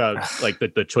talk about like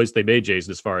the choice they made,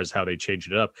 Jason, as far as how they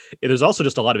changed it up. There's also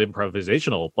just a lot of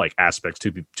improvisational like aspects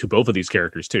to both of these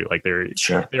characters too. Like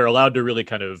they're allowed to really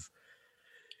kind of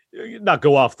not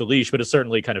go off the leash, but it's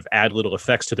certainly kind of add little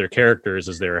effects to their characters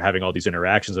as they're having all these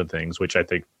interactions and things, which I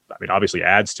think, obviously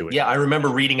adds to it. Yeah, I remember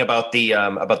reading about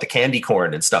the candy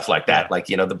corn and stuff like that, like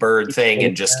the bird thing,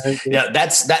 and just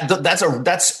that's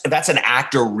an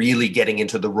actor really getting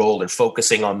into the role and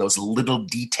focusing on those little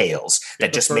details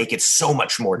that just make it so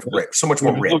much more rich.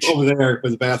 Over there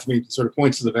with the bathroom, he sort of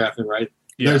points to the bathroom, right?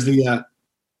 Yeah. There's the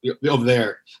over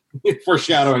there,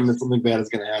 foreshadowing that something bad is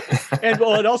going to happen.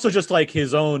 And also just like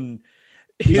his own,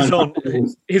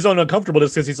 his own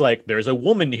uncomfortableness because he's like, there's a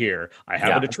woman here. I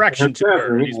have an attraction to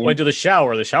her. He's going to the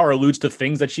shower. The shower alludes to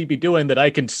things that she'd be doing that I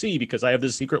can see because I have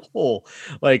this secret hole.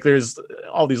 Like there's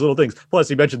all these little things. Plus,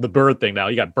 he mentioned the bird thing. Now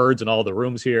you got birds in all the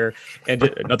rooms here, and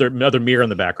another mirror in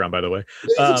the background, by the way.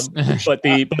 But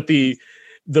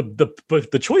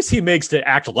the choice he makes to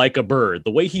act like a bird,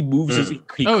 the way he moves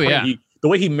the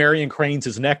way he Marion cranes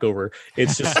his neck over,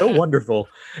 it's just so wonderful.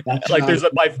 Like there's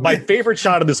my favorite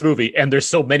shot of this movie, and there's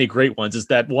so many great ones.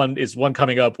 Is one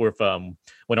coming up with when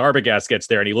Arbogast gets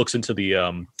there and he looks into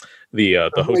the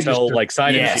hotel like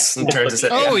side. Yes,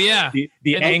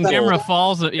 the camera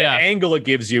falls. The angle it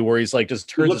gives you where he's like just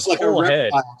turns his whole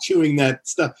head, chewing that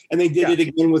stuff. And they did it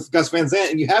again with Gus Van Sant,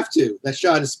 and you have to. That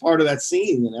shot is part of that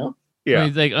scene, you know. Yeah,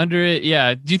 he's like under it.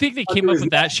 Yeah. Do you think they came up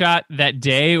with that shot that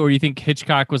day, or you think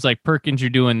Hitchcock was like, Perkins, you're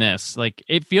doing this? Like,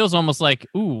 it feels almost like,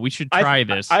 ooh, we should try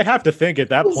this. I'd have to think at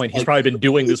that point he's probably been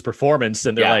doing this performance,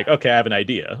 and they're like, okay, I have an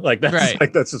idea. Like that's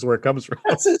right. That's just where it comes from.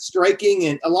 That's it. Striking,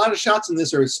 and a lot of shots in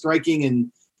this are striking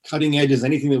and cutting edges.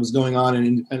 Anything that was going on in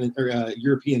independent or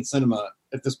European cinema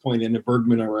at this point in a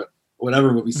Bergman or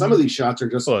whatever movie. Some of these shots are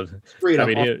just straight up.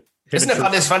 Isn't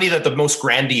it funny that the most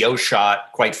grandiose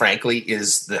shot, quite frankly,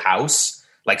 is the house?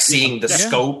 Like seeing the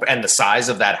scope and the size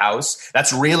of that house.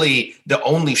 That's really the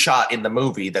only shot in the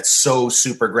movie that's so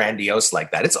super grandiose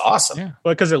like that. It's awesome. Yeah.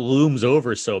 Well, because it looms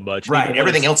over so much. Right.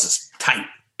 Everything else is tight.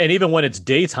 And even when it's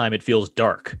daytime, it feels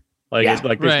dark. Like it's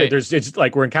like it's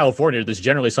like we're in California. There's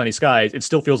generally sunny skies. It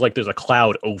still feels like there's a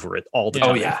cloud over it all the time.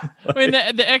 Oh yeah. I mean,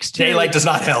 the exterior daylight does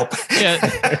not help.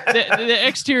 the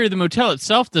exterior of the motel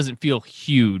itself doesn't feel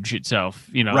huge itself.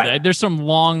 You know, there's some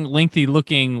long, lengthy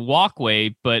looking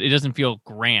walkway, but it doesn't feel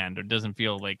grand. It doesn't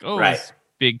feel like it's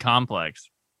big complex.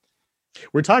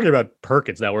 We're talking about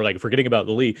Perkins now. We're like forgetting about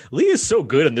Lee. Lee is so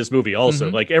good in this movie.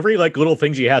 Also, like every little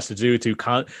thing she has to do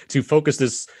to focus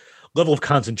this level of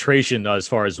concentration as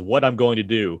far as what I'm going to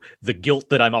do, the guilt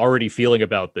that I'm already feeling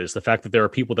about this, the fact that there are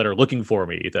people that are looking for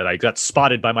me, that I got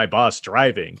spotted by my boss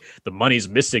driving, the money's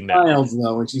missing now.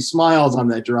 Though, when she smiles on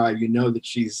that drive, you know that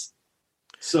she's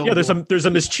so there's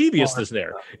a mischievousness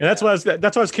there, and that's why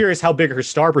I was curious how big her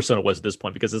star persona was at this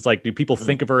point, because it's like, do people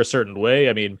think of her a certain way?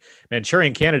 I mean,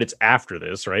 Manchurian Candidate's after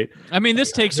this, right? I mean,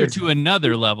 this takes her to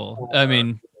another level. I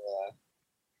mean.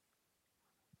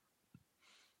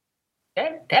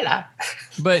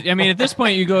 But I mean, at this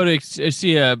point, you go to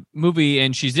see a movie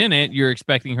and she's in it, you're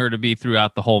expecting her to be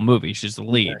throughout the whole movie. She's the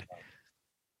lead.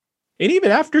 And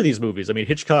even after these movies, I mean,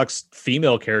 Hitchcock's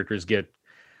female characters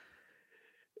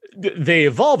they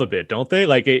evolve a bit, don't they?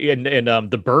 Like in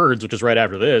The Birds, which is right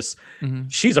after this,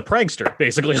 she's a prankster,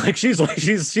 basically. Like she's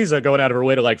going out of her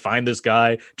way to like find this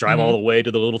guy, drive all the way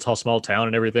to the little small town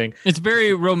and everything. It's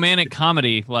very romantic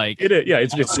comedy, like it is. Yeah,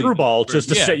 it's screwball just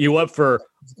to set you up for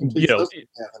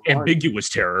ambiguous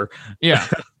terror. Yeah.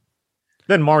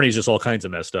 Then Marnie's just all kinds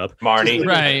of messed up. Marnie's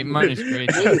great.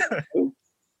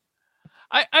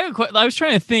 I was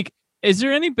trying to think, is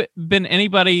there been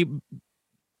anybody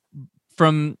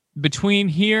from between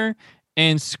here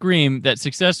and Scream that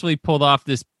successfully pulled off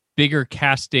this bigger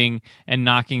casting and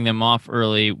knocking them off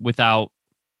early without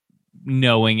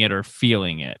knowing it or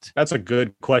feeling it? That's a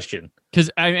good question. Because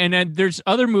there's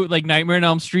other movies like Nightmare on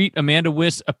Elm Street. Amanda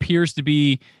Wyss appears to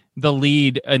be the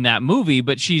lead in that movie,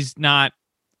 but she's not.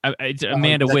 It's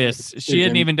Amanda Wyss. She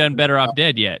hadn't even done Better Off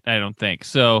Dead yet, I don't think.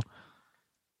 So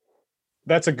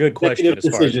that's a good question.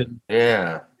 Executive decision.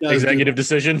 Yeah.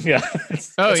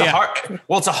 It's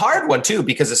a hard one too,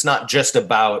 because it's not just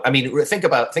about, I mean, think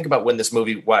about when this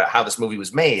movie, how this movie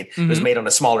was made. It was made on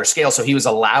a smaller scale. So he was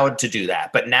allowed to do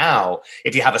that. But now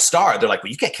if you have a star, they're like,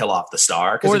 well, you can't kill off the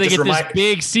star. Or they get this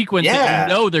big sequence that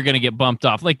you know they're going to get bumped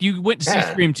off. Like you went to see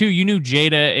Scream 2, you knew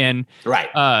Jada and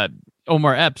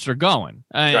Omar Epps are going.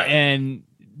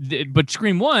 But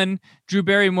Scream 1, Drew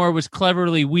Barrymore was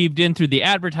cleverly weaved in through the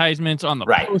advertisements on the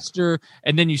poster,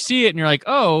 and then you see it and you're like,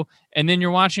 oh, and then you're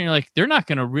watching, you're like, they're not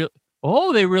going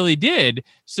to they really did.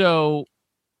 So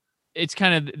it's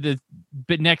kind of the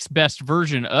next best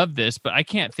version of this, but I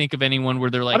can't think of anyone where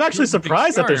they're like, I'm actually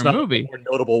surprised that there's not a more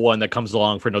notable one that comes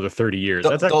along for another 30 years.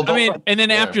 And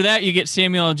then after that, you get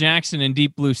Samuel L. Jackson in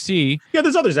Deep Blue Sea. Yeah,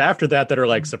 there's others after that are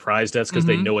like surprised us because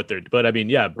they know what they're. But I mean,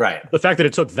 the fact that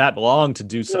it took that long to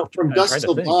do something from Dusk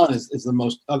Till Dawn is the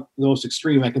most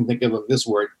extreme I can think of this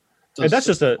word. And that's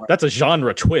a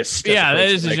genre twist. Yeah, that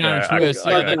is a genre twist.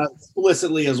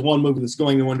 Explicitly as one movie that's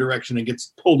going in one direction and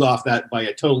gets pulled off that by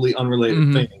a totally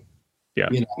unrelated thing. Yeah.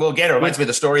 You know? Well, again, it reminds me of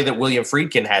the story that William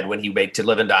Friedkin had when he went to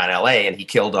Live and Die in L.A. and he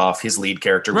killed off his lead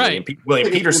character, Right. William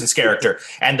Peterson's character.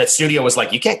 And the studio was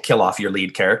like, "You can't kill off your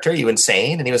lead character. Are you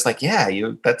insane?" And he was like, "Yeah,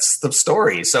 that's the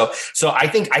story." So I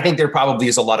think there probably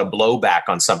is a lot of blowback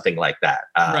on something like that.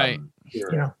 Right.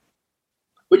 You know.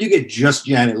 But you get just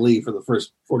Janet Leigh for the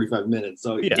first 45 minutes,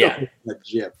 so Yeah. that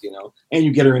gypped, you know, and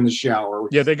you get her in the shower.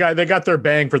 Yeah, they got their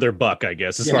bang for their buck, I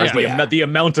guess, as far as the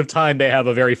amount of time they have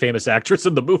a very famous actress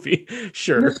in the movie.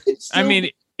 Sure. I mean,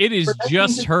 it is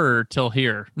just her till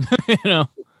here. You know,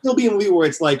 It'll be a movie where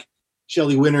it's like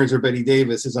Shelley Winters or Betty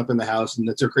Davis is up in the house and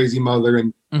it's her crazy mother,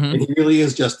 and he really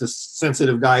is just a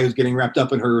sensitive guy who's getting wrapped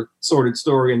up in her sordid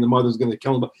story, and the mother's going to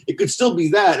kill him. But it could still be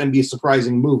that and be a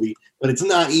surprising movie, but it's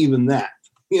not even that.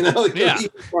 You know,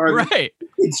 right.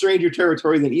 In stranger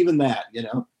territory than even that, you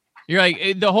know. You're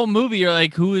like, the whole movie, you're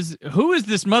like, who is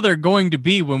this mother going to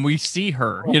be when we see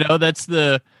her? You know, that's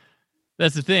the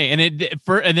thing. And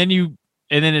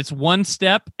then it's one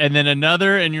step and then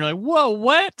another, and you're like, whoa,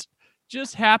 what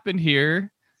just happened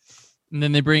here? And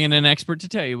then they bring in an expert to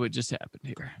tell you what just happened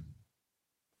here.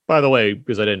 By the way,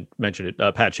 because I didn't mention it,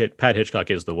 Pat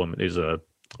Hitchcock is a woman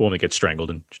that gets strangled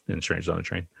in Strangers on a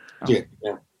Train. Yeah.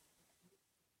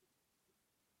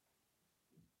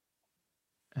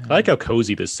 I like how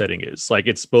cozy this setting is. Like,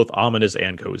 it's both ominous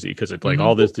and cozy because it's like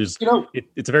all this is,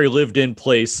 it's a very lived in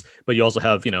place, but you also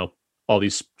have, you know, all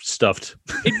these stuffed.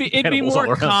 It'd be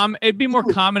more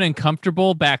common and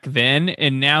comfortable back then,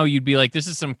 and now you'd be like, this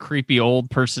is some creepy old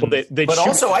person. Well, but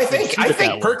also, I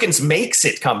think Perkins makes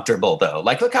it comfortable though.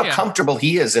 Like, look how comfortable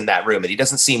he is in that room, and he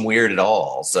doesn't seem weird at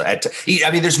all. So,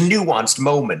 there's nuanced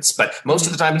moments, but most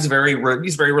of the time he's very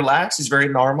relaxed. He's very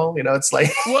normal. You know, it's like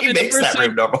he makes that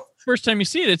room normal. First time you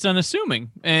see it, it's unnassuming,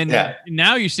 and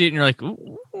now you see it, and you're like,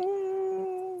 ooh.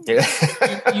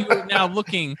 You're now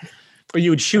looking. Or you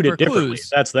would shoot it differently.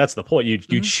 Clues. That's the point.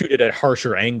 You'd shoot it at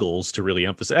harsher angles to really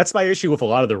emphasize. That's my issue with a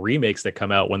lot of the remakes that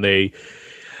come out when they.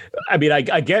 I mean,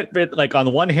 I get it. Like, on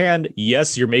the one hand,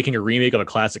 yes, you're making a remake of a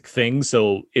classic thing,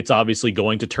 so it's obviously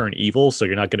going to turn evil. So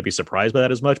you're not going to be surprised by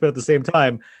that as much. But at the same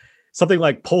time, something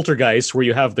like Poltergeist, where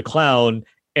you have the clown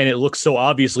and it looks so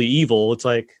obviously evil, it's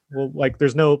like, well, like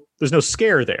there's no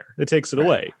scare there. It takes it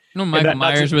away. No, Michael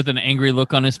Myers with an angry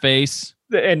look on his face.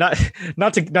 And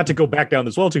not to go back down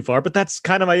this well too far, but that's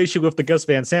kind of my issue with the Gus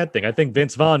Van Sant thing. I think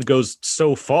Vince Vaughn goes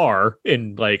so far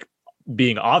in like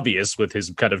being obvious with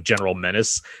his kind of general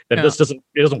menace that it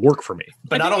doesn't work for me.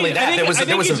 But not only that, there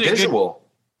was a visual.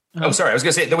 Oh, sorry, I was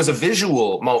going to say there was a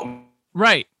visual moment.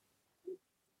 Right.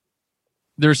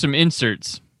 There's some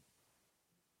inserts.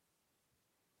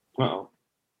 Uh-oh.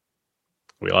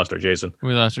 We lost our Jason. I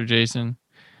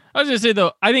was going to say,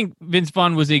 though, I think Vince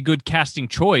Vaughn was a good casting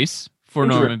choice for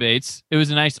Norman Bates. It was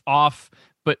a nice off,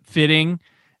 but fitting.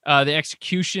 The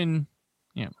execution,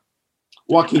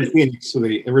 Joaquin Phoenix, who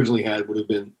they originally had, would have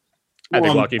been. I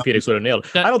think Joaquin Phoenix would have nailed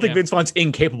it. I don't think Vince Vaughn's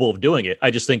incapable of doing it.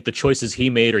 I just think the choices he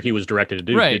made or he was directed to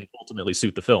do didn't ultimately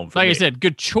suit the film. Like I said,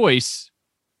 good choice.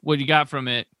 What you got from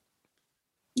it?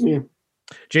 Yeah.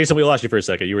 Jason, we lost you for a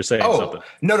second. You were saying something.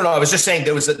 No. I was just saying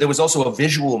there was also a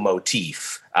visual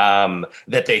motif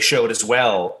that they showed as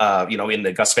well, in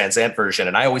the Gus Van Sant version.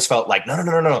 And I always felt like,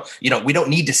 no. We don't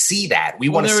need to see that. We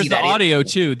want to see that audio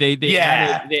too. They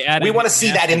added. We want to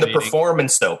see that in the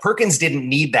performance, though. Perkins didn't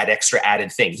need that extra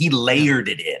added thing. He layered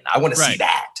it in. I want to see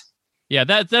that. Yeah,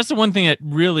 that's the one thing that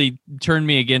really turned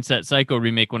me against that Psycho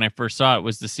remake when I first saw it,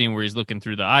 was the scene where he's looking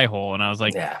through the eye hole, and I was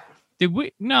like,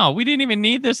 we didn't even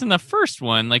need this in the first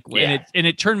one. Like, and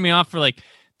it turned me off for like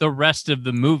the rest of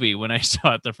the movie when I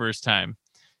saw it the first time.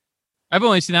 I've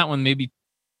only seen that one maybe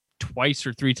twice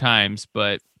or three times,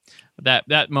 but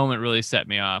that moment really set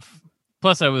me off.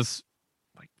 Plus, I was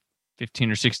like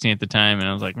 15 or 16 at the time, and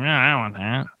I was like, I don't want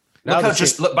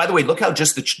that. By the way, look how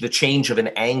just the change of an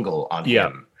angle on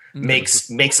him makes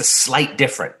a slight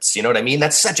difference. You know what I mean?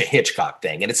 That's such a Hitchcock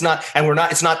thing. And it's not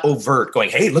overt going,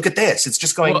 hey, look at this. It's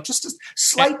just going just a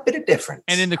slight bit of difference.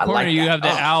 And in the corner, you have the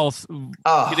owl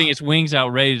getting its wings out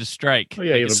ready to strike. Oh,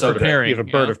 yeah, you have a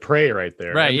bird of prey right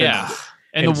there. Right, yeah.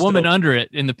 And the woman under it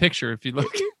in the picture, if you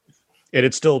look. And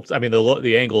it's still, I mean,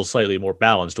 the angle is slightly more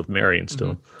balanced with Marion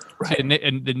still. Right.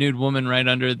 And the nude woman right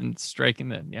under it and striking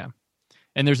the,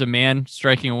 And there's a man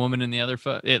striking a woman in the other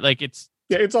foot.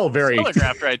 It's all very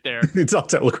telegraphed right there. It's all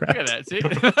telegraphed. Look at that. See?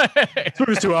 It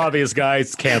was too obvious,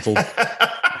 guys. Canceled.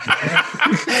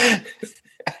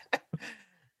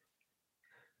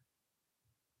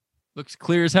 Looks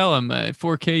clear as hell on my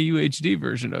 4K UHD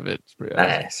version of it. It's pretty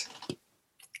nice.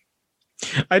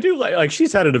 I do like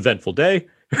she's had an eventful day.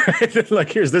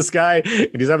 Like, here's this guy,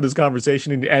 and he's having this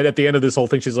conversation, and at the end of this whole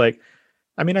thing, she's like,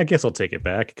 I mean, I guess I'll take it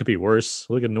back. It could be worse.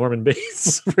 Look at Norman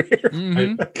Bates over here.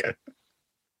 Mhm. Okay.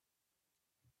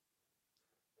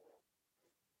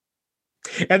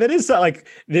 And that is like,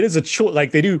 it is a choice.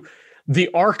 Like they do, the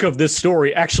arc of this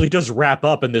story actually does wrap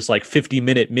up in this like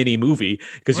 50-minute mini movie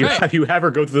because you have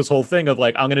her go through this whole thing of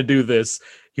like, I'm going to do this.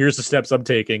 Here's the steps I'm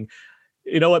taking.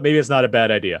 You know what? Maybe it's not a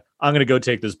bad idea. I'm going to go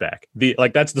take this back.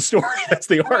 That's the story. That's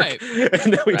the arc. Right.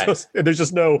 And then and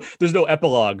there's no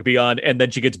epilogue beyond. And then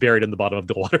she gets buried in the bottom of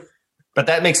the water. But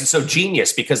that makes it so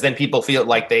genius because then people feel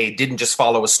like they didn't just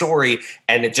follow a story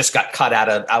and it just got cut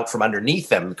out from underneath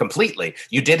them completely.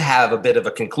 You did have a bit of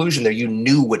a conclusion there. You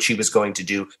knew what she was going to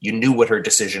do. You knew what her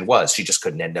decision was. She just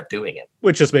couldn't end up doing it.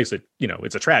 Which just makes it,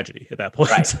 it's a tragedy at that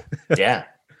point. Right. Yeah.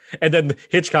 And then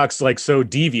Hitchcock's like so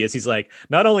devious. He's like,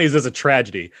 not only is this a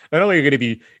tragedy, not only are you going to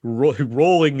be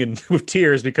rolling with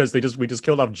tears because we just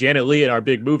killed off Janet Leigh in our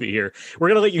big movie here. We're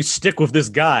going to let you stick with this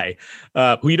guy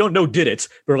who you don't know did it.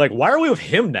 But we're like, why are we with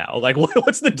him now? Like,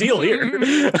 what's the deal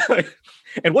here?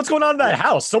 And what's going on in that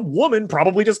house? Some woman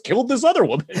probably just killed this other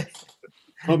woman.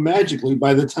 But magically,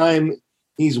 by the time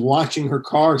he's watching her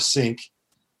car sink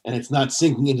and it's not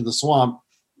sinking into the swamp,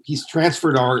 he's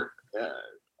transferred our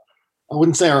I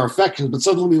wouldn't say our affections, but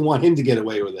suddenly we want him to get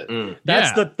away with it.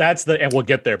 That's the, and we'll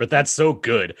get there, but that's so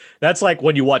good. That's like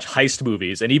when you watch heist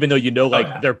movies, and even though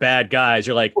they're bad guys,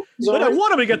 you're like, but I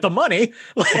want him to get the money.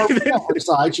 Like, on her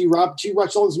side, she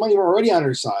watched all this money. We're already on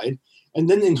her side, and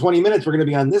then in 20 minutes we're going to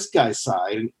be on this guy's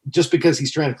side, just because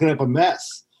he's trying to clean up a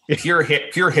mess. Pure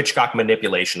Hitchcock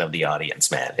manipulation of the audience,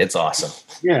 man. It's awesome.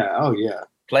 Yeah. Oh yeah.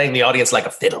 Playing the audience like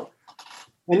a fiddle.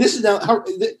 And this is now how.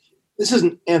 This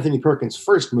isn't Anthony Perkins'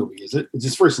 first movie, is it? It's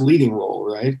his first leading role,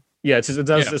 right? Yeah, it's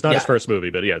not his first movie,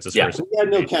 but it's his first. He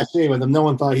had no cachet with him. No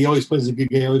one thought he always plays a good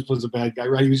guy, always plays a bad guy,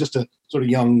 right? He was just a sort of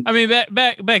young. I mean,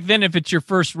 back then, if it's your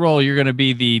first role, you're going to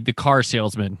be the car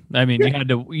salesman. I mean,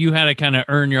 you had to kind of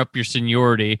earn up your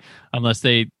seniority, unless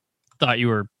they thought you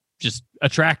were just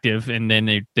attractive, and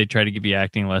then they try to give you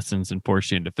acting lessons and force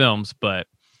you into films. But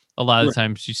a lot of the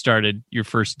times, you started your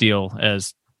first deal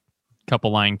as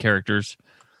couple line characters.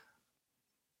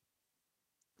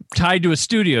 Tied to a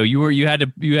studio, you had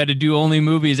to do only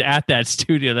movies at that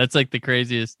studio. That's like the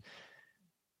craziest.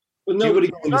 But nobody.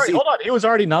 Hold on, he was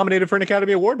already nominated for an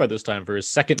Academy Award by this time for his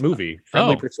second movie,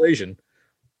 Friendly Persuasion.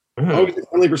 Oh,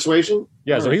 Friendly Persuasion.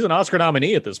 Yeah, so he's an Oscar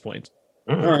nominee at this point.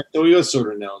 All right, so he was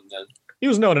sort of known then. He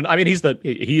was known, and I mean, he is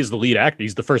the lead actor.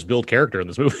 He's the first billed character in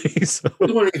this movie. So. I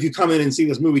was wondering if you come in and see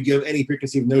this movie, do you have any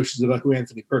preconceived notions about who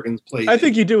Anthony Perkins plays? I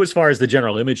think you do, as far as the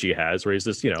general image he has, where he's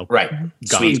this, right,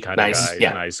 sweet kind of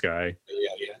guy, nice guy.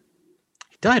 Yeah.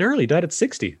 He died early. Died at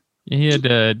 60. He had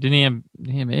didn't he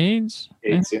have AIDS?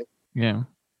 AIDS, yeah.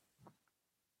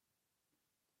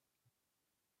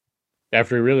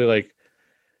 After he really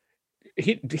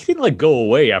he didn't go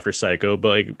away after Psycho,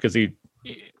 but because he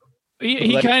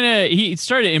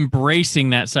started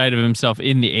embracing that side of himself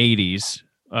in the 80s.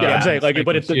 I'm saying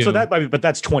but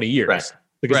that's 20 years. Right.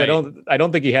 Because I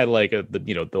don't think he had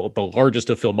the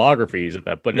largest of filmographies at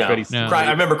that. But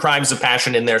I remember Crimes of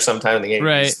Passion in there sometime in the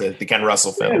 80s, the Ken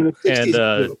Russell film.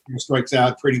 And Strikes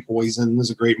Out, Pretty Poison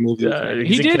is a great movie.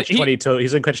 He's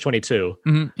in Catch 22.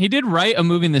 Mm-hmm. He did write a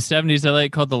movie in the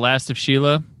 70s called The Last of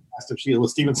Sheila. Last of Sheila with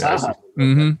Steven Saha.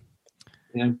 Mm-hmm.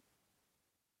 Yeah.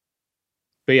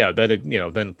 But yeah,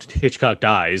 then Hitchcock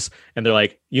dies, and they're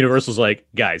like, Universal's like,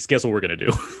 guys, guess what we're gonna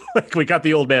do? We got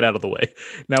the old man out of the way.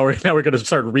 Now we're gonna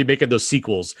start remaking those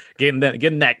sequels, getting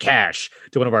that cash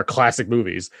to one of our classic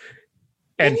movies.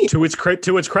 And to its credit,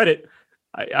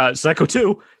 Psycho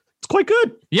 2, it's quite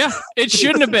good. Yeah, it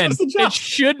shouldn't have been. It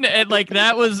shouldn't.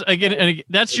 That was again.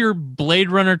 That's your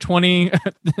Blade Runner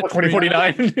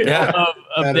 2049.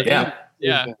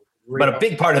 Yeah. But a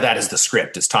big part of that is the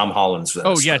script. Is Tom Holland's.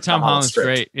 Tom Holland's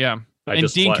great. Yeah,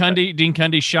 and Dean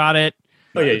Cundy shot it.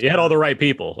 Oh yeah, you had all the right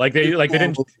people. They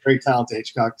didn't. Very talented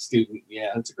Hitchcock student.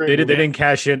 Yeah, it's a great. They didn't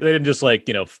cash in. They didn't just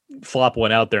flop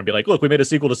one out there and be like, look, we made a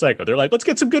sequel to Psycho. They're like, let's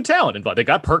get some good talent involved. They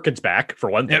got Perkins back for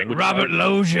one thing. Robert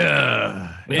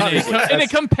Loggia in a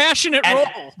compassionate role,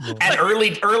 and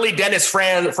early Dennis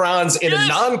Franz in a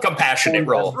non-compassionate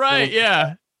role. Right?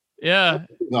 Yeah. Yeah.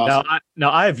 Awesome.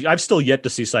 Now I've still yet to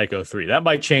see Psycho 3. That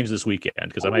might change this weekend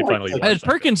because I might finally.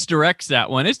 Perkins directs that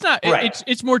one. It's not. Right.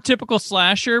 It's more typical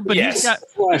slasher, but he's got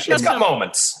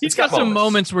moments. He's got some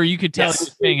moments where you could tell he's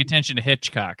paying attention to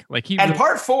Hitchcock.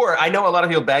 Part 4. I know a lot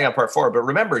of people bang on part 4, but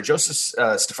remember Joseph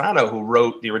Stefano, who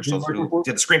wrote the original, who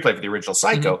did the screenplay for the original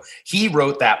Psycho, he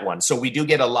wrote that one. So we do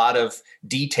get a lot of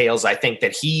details. I think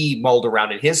that he mulled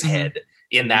around in his head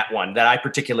in that one that I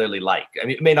particularly like. I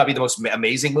mean, it may not be the most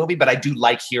amazing movie, but I do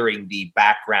like hearing the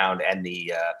background and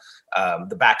the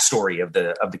backstory of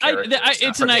the character.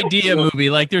 It's an idea movie.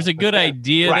 Like there's a good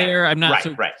idea there. I'm not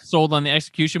sold on the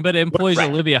execution, but it employs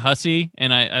Olivia Hussey,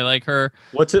 and I like her.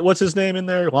 What's his name in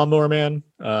there? Lawnmower Man.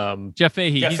 Jeff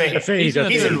Fahey. He's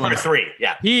in part 3.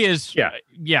 Yeah, he is. Yeah.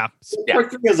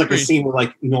 Part 3 has like a scene where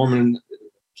like Norman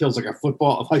kills like a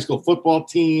high school football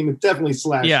team. It's definitely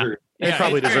slasher. Yeah. They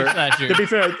probably deserved. To be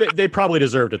fair, they probably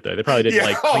deserved it though. They probably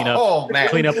didn't clean up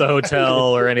the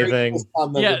hotel or anything.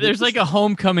 Yeah, there's like a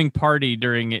homecoming party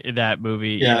during that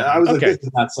movie. Yeah, I was like, this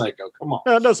is not Psycho. Come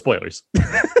on. No spoilers. I'm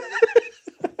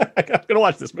gonna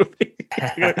watch this movie.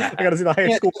 I gotta see the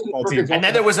high school football team. And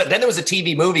then there was a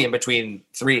TV movie in between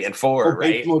 3 and 4,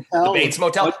 right? The Bates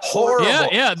Motel. Horrible.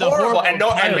 Yeah, horrible. And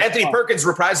Anthony Perkins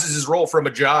reprises his role from a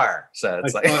jar. So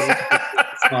it's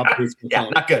not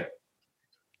good.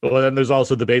 Well, then there's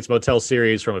also the Bates Motel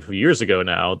series from a few years ago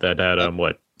now that had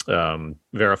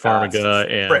Vera Farmiga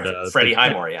and Freddie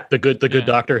Highmore, the good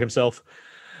doctor himself.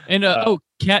 And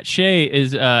Kat Shea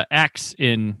is Axe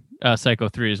in Psycho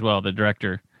 3 as well, the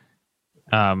director.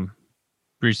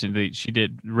 Recently she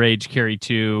did Rage, Carrie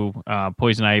 2,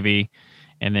 Poison Ivy,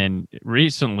 and then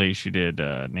recently she did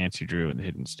Nancy Drew and the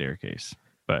Hidden Staircase.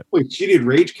 But wait, she did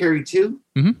Rage, Carrie 2?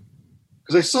 Mm-hmm.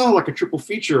 Because I saw like a triple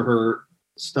feature of her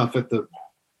stuff at the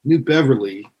New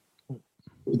Beverly,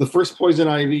 the first Poison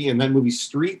Ivy and that movie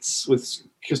Streets with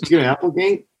Christina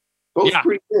Applegate, both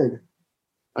pretty good.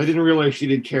 I didn't realize she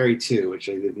did Carrie 2, which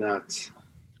I did not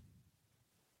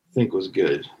think was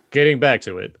good. Getting back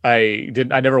to it, I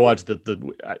never watched I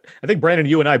think Brandon,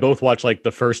 you and I both watched like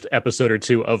the first episode or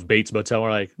 2 of Bates Motel. We're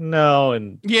like, no,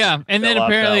 and and then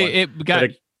apparently it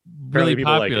got really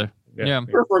popular. Like Yeah.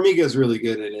 Farmiga is really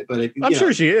good in it, but I'm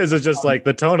sure she is. It's just like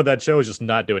the tone of that show is just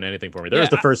not doing anything for me. There's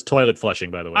the first toilet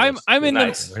flushing, by the way. I'm in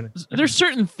nice. There's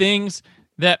certain things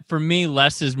that for me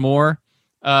less is more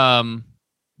that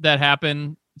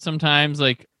happen sometimes.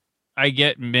 Like I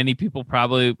get many people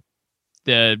probably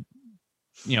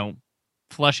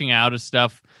flushing out of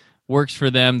stuff works for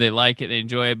them. They like it, they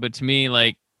enjoy it. But to me,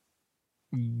 like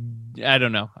I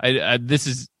don't know. I this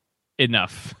is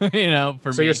enough, for me.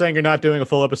 So you're saying you're not doing a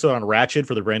full episode on Ratched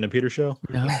for the Brandon Peters show?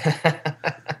 No. I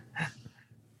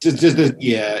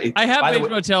have Bates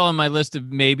Motel on my list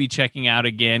of maybe checking out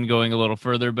again, going a little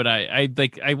further, but I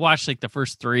watched like the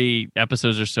first 3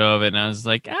 episodes or so of it, and I was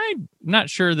like, I'm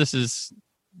not sure this is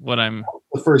what I'm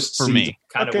the first for season. me.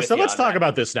 Okay, so let's talk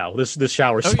about this now. This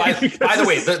shower scene. By the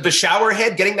way, the shower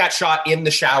head, getting that shot in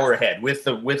the shower head with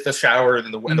the shower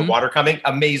and the water coming,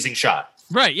 amazing shot.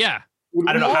 Right? Yeah.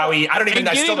 I don't know how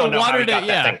I still don't know how he got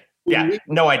that thing. Yeah,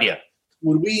 no idea.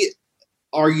 Would we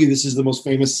argue this is the most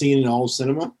famous scene in all of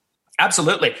cinema?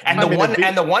 Absolutely. And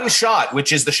the one shot,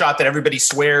 which is the shot that everybody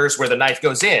swears where the knife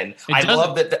goes in. I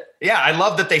love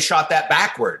that they shot that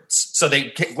backwards. So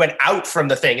they went out from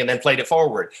the thing and then played it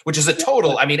forward, which is a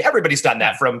total, I mean, everybody's done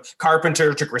that from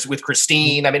Carpenter to with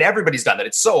Christine. I mean, everybody's done that.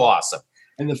 It's so awesome.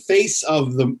 And the face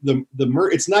of the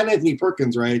it's not Anthony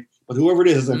Perkins, right? But whoever it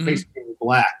is a face in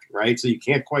black, right? So you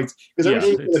can't quite, because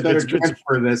everything is a better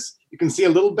transfer of this. You can see a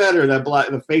little better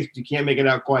the face, but you can't make it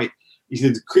out quite. You see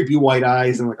the creepy white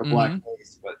eyes and like a black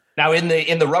face. But now in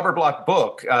the Rubber Block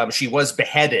book, she was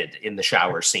beheaded in the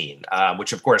shower scene,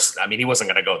 which of course, I mean, he wasn't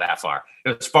going to go that far.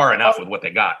 It was far enough with what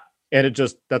they got. And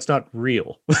that's not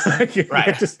real. You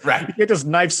right. can't just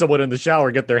knife someone in the shower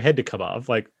and get their head to come off.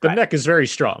 Like the neck is very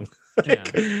strong.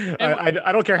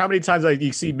 I don't care how many times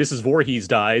you see Mrs. Voorhees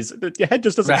dies. The head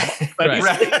just doesn't come off.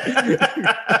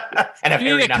 And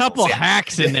you need a couple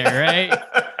hacks in there, right?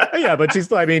 Yeah, but he's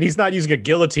not using a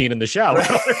guilloutine in the shower.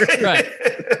 Right.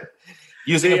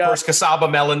 Using, of course, cassava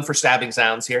melon for stabbing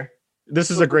sounds here.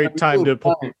 This is a great time to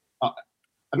put...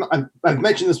 I've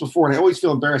mentioned this before, and I always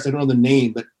feel embarrassed. I don't know the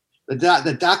name, but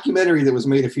the documentary that was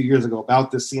made a few years ago about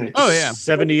this scene.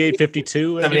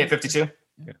 7852. 7852.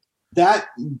 That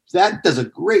does a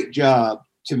great job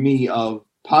to me of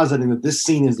positing that this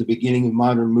scene is the beginning of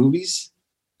modern movies.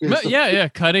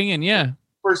 Cutting and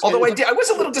Although I was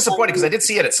a little disappointed because I did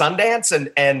see it at Sundance,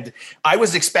 and I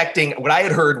was expecting, what I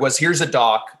had heard was, here's a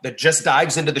doc that just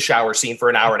dives into the shower scene for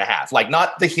an hour and a half. Like,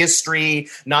 not the history,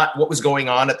 not what was going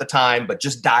on at the time, but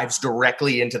just dives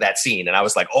directly into that scene. And I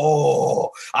was like, oh,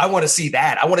 I want to see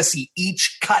that. I want to see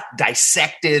each cut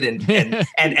dissected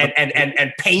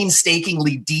and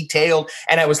painstakingly detailed.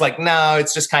 And I was like, no,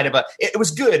 it's just kind of it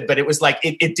was good, but it was like,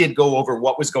 it did go over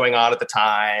what was going on at the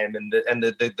time and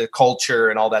the culture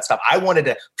and all that stuff. I wanted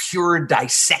a pure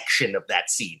dissection of that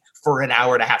scene for an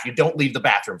hour and a half. You don't leave the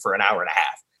bathroom for an hour and a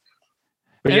half.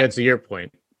 But yeah, to your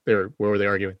point, where were they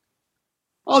arguing?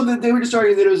 Oh, they were just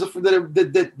arguing that it was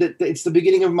that it's the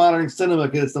beginning of modern cinema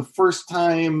because it's the first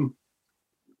time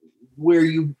where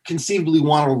you conceivably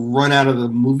want to run out of the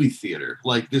movie theater.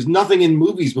 Like, there's nothing in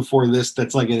movies before this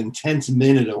that's like an intense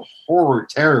minute of horror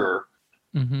terror,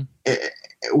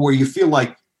 where you feel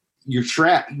like you're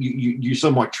trapped. You're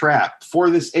somewhat trapped. For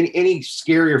this, any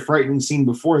scary or frightening scene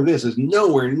before this is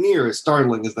nowhere near as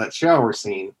startling as that shower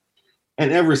scene.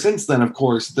 And ever since then, of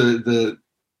course, the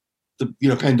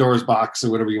Pandora's box or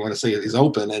whatever you want to say is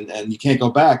open, and you can't go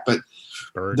back. But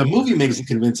the movie makes it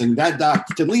convincing. That doc,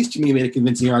 at least to me, made a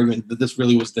convincing argument that this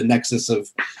really was the nexus of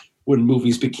when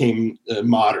movies became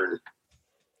modern.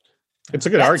 It's a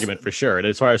good argument for sure. And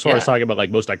as far as talking about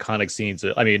like most iconic scenes,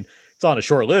 I mean, it's on a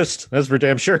short list. That's for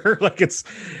damn sure. Like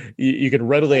you can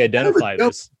readily identify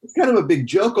this. It's kind of a big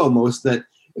joke almost that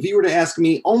if you were to ask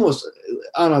me almost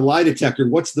on a lie detector,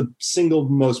 what's the single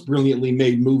most brilliantly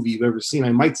made movie you've ever seen?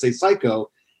 I might say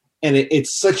Psycho. And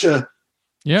it's such a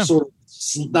sort of,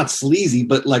 not sleazy,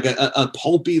 but like a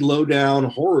pulpy, low down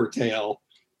horror tale.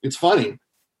 It's funny.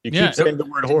 You keep saying the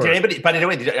word horror. But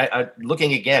anyway,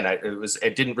 looking again,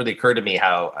 it didn't really occur to me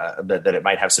how that it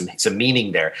might have some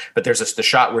meaning there. But there's the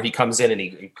shot where he comes in and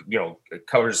he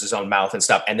covers his own mouth and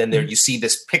stuff, and then there you see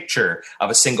this picture of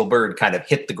a single bird kind of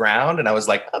hit the ground, and I was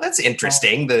like, oh, that's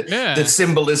interesting. The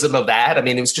symbolism of that. I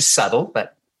mean, it was just subtle,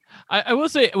 but. I will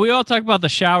say we all talk about the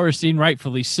shower scene,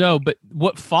 rightfully so, but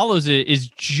what follows it is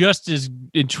just as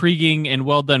intriguing and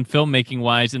well done filmmaking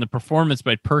wise, and the performance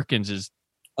by Perkins is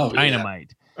dynamite.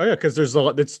 Yeah. Oh yeah, because there's a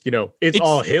lot. It's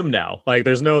all him now. Like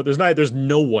there's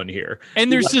no one here, and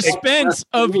there's suspense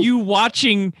of you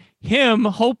watching him,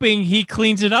 hoping he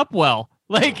cleans it up well.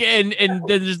 Like and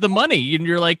there's the money, and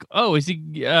you're like, oh, is he?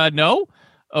 No.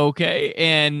 Okay,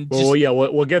 and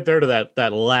we'll get there to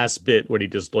that last bit when he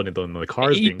just when the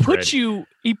cars being bred.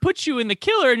 He puts you in the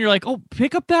killer, and you're like, oh,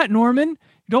 pick up that, Norman.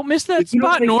 Don't miss that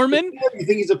spot, Norman. You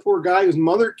think he's a poor guy whose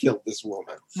mother killed this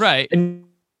woman, right?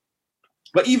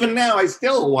 But even now, I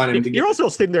still want him to. You're also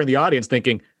sitting there in the audience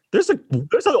thinking, "There's an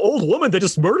old woman that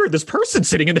just murdered this person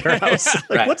sitting in their house.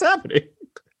 Like, what's happening?"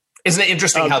 Isn't it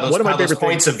interesting how those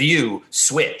points of view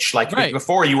switch? Like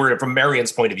before, you were from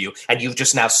Marion's point of view, and you've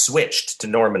just now switched to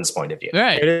Norman's point of view.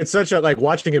 Right, and it's such a like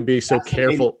watching him be so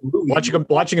careful,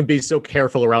 watching him be so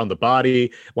careful around the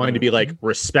body, wanting to be like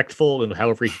respectful and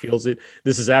however he feels it.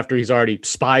 This is after he's already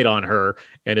spied on her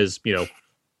and is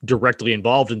directly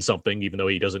involved in something, even though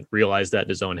he doesn't realize that in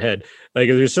his own head. Like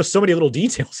there's just so many little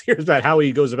details here about how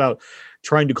he goes about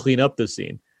trying to clean up this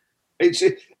scene. I'm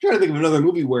trying to think of another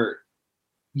movie where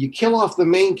you kill off the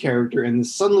main character and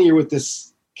suddenly you're with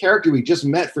this character we just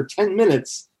met for 10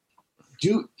 minutes,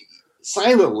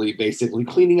 silently, basically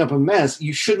cleaning up a mess.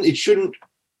 It shouldn't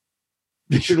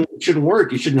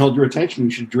work. You shouldn't hold your attention. You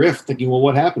should drift thinking, well,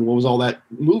 what happened? What was all that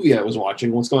movie I was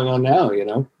watching? What's going on now?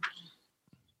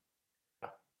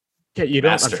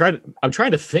 Yeah, I'm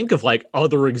trying to think of like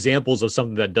other examples of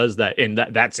something that does that, and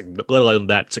that's let alone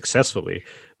that successessly.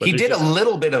 But he did a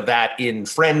little bit of that in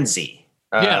Frenzy.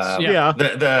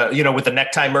 The with the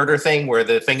necktie murder thing, where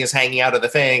the thing is hanging out of the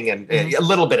thing, and a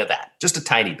little bit of that, just a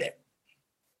tiny bit.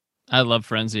 I love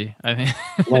Frenzy. I think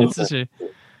it's such a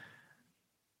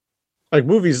like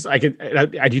movies.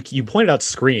 You pointed out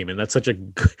Scream, and that's such a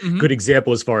good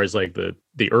example as far as like the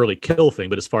early kill thing.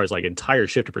 But as far as like entire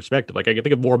shift of perspective, like I can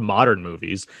think of more modern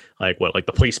movies, like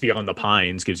The Place Beyond the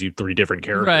Pines gives you 3 different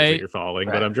characters that you're following.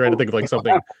 Right. But I'm trying to think of like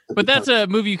something. But that's a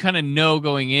movie you kind of know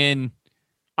going in.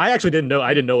 I actually didn't know.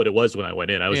 I didn't know what it was when I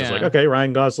went in. I was just like, okay,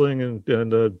 Ryan Gosling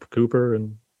and Cooper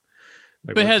and.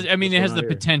 Like, but it has the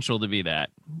potential to be that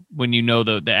when you know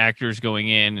the actors going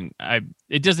in, and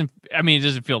it doesn't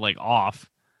feel like off.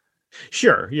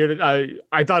 Sure,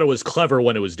 I thought it was clever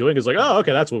when it was doing. It's like, oh,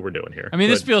 okay, that's what we're doing here. I mean,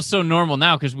 this feels so normal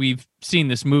now because we've seen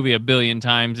this movie a billion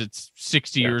times. It's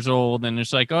 60 years old, and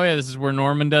it's like, oh yeah, this is where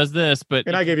Norman does this. But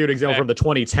I gave you an example from the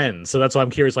 2010s, so that's why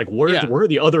I'm curious. Like, where are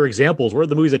the other examples? Where are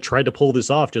the movies that tried to pull this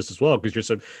off just as well? Because you're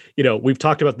so, we've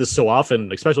talked about this so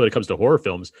often, especially when it comes to horror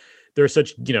films. There's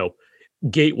such,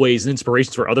 gateways and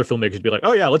inspirations for other filmmakers to be like,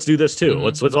 oh yeah, let's do this too.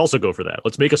 Let's also go for that.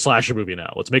 Let's make a slasher movie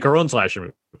now. Let's make our own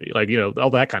slasher movie. Like,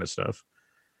 all that kind of stuff.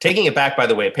 Taking it back, by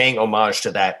the way, paying homage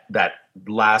to that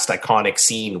last iconic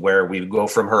scene where we go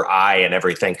from her eye and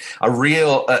everything. A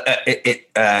real,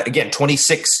 again,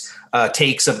 26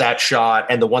 takes of that shot,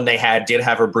 and the one they did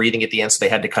have her breathing at the end, so they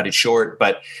had to cut it short.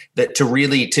 But to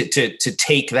really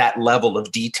take that level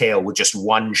of detail with just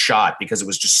one shot, because it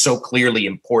was just so clearly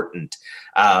important.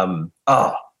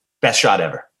 Best shot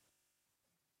ever.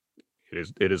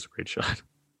 It is a great shot.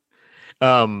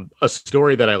 A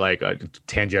story that I like,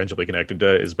 tangentially connected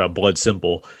to, is about Blood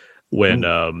Simple. When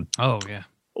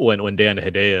when Dan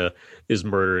Hedaya is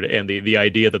murdered, and the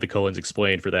idea that the Coens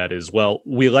explained for that is, well,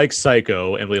 we like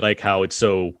Psycho and we like how it's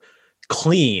so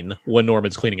clean when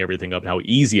Norman's cleaning everything up and how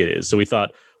easy it is. So we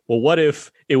thought, well, what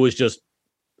if it was just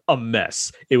a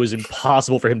mess? It was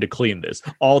impossible for him to clean this.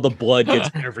 All the blood gets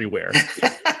everywhere.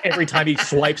 Every time he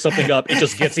swipes something up, it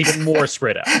just gets even more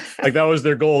spread out. Like that was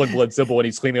their goal in Blood Simple when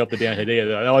he's cleaning up the Dan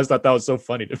Hedaya. I always thought that was so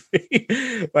funny to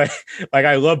me. like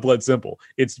I love Blood Simple.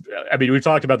 I mean, we've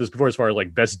talked about this before as far as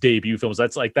like best debut films.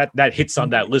 That's like that hits on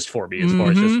that list for me as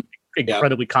far as just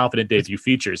incredibly confident debut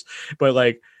features. But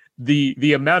like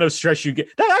the amount of stress you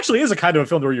get, that actually is a kind of a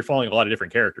film where you're following a lot of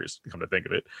different characters, come to think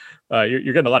of it.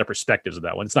 You're getting a lot of perspectives of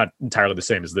that one. It's not entirely the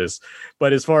same as this,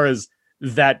 but as far as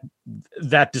that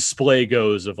display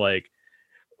goes of like,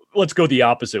 let's go the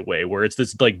opposite way, where it's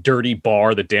this like dirty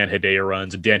bar that Dan Hedaya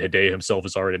runs, and Dan Hedaya himself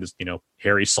is already this,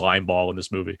 hairy slime ball in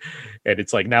this movie. And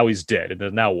it's like, now he's dead. And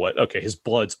then now what? Okay, his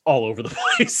blood's all over the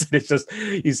place. And it's just,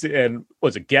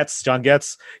 John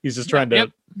Getz? He's just trying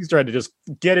to, he's trying to just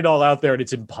get it all out there, and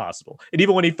it's impossible. And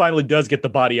even when he finally does get the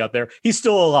body out there, he's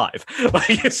still alive.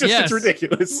 Like, it's just, it's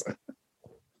ridiculous.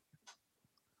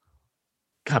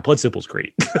 God, Blood Simple's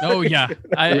great. Oh yeah,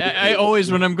 I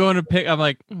always, when I'm going to pick, I'm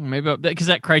like, maybe because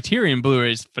that Criterion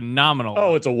Blu-ray is phenomenal.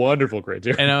 Oh, it's a wonderful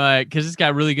Criterion. And I'm like, because it's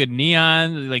got really good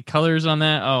neon like colors on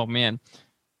that. Oh man,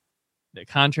 the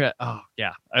contrast. Oh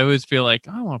yeah, I always feel like,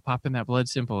 I want to pop in that Blood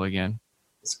Simple again.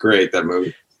 It's great, that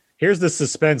movie. Here's the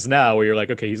suspense now, where you're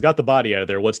like, okay, he's got the body out of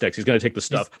there. What's next? He's going to take the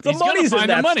stuff. The money's in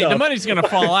that stuff. The money's going to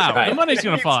fall out. The money's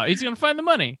going to fall out. He's going to find the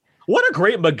money. What a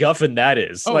great MacGuffin that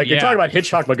is. You're talking about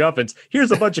Hitchcock MacGuffins.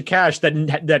 Here's a bunch of cash that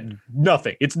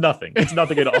nothing. It's nothing. It's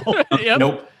nothing at all. Yep.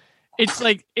 Nope. It's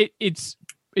like it's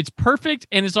perfect,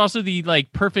 and it's also the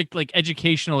like perfect like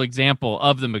educational example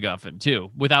of the MacGuffin too,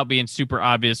 without being super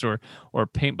obvious or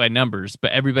paint by numbers.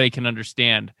 But everybody can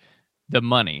understand the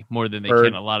money more than they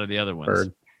can a lot of the other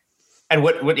ones. And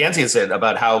what Yancy said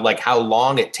about how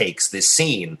long it takes this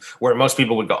scene, where most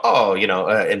people would go, oh, in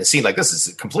a scene like this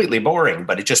is completely boring,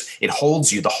 but it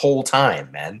holds you the whole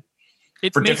time, man.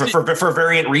 For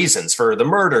variant reasons, for the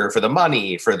murder, for the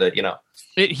money, for the,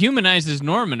 It humanizes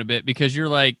Norman a bit, because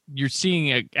you're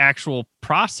seeing an actual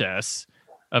process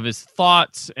of his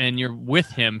thoughts, and you're with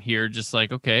him here, just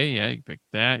like, okay, yeah, you picked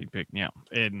that,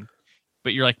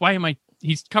 but you're like,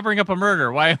 he's covering up a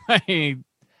murder. Why am I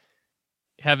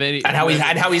he's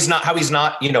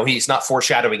not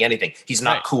foreshadowing anything. He's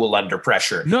not cool under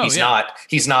pressure. No, he's not,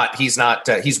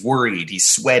 he's worried, he's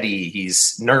sweaty,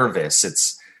 he's nervous.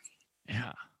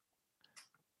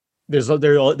 There's a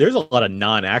lot of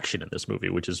non-action in this movie,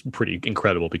 which is pretty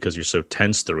incredible, because you're so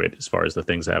tense through it as far as the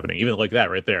things happening. Even like that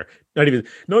right there, not even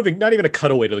a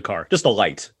cutaway to the car, just a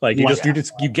light. Like you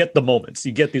get the moments,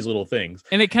 you get these little things,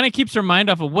 and it kind of keeps your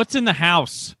mind off of what's in the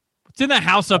house. What's in the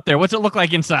house up there? What's it look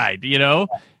like inside? Yeah.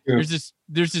 There's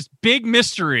this big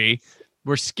mystery.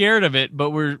 We're scared of it, but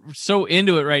we're so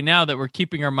into it right now that we're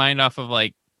keeping our mind off of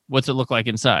like, what's it look like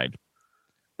inside?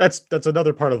 That's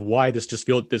another part of why this just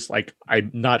feels this like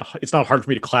it's not hard for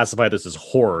me to classify this as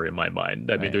horror in my mind.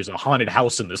 I mean, there's a haunted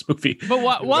house in this movie. But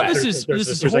while this is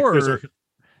horror,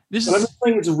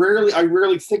 I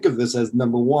rarely think of this as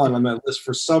number one on that list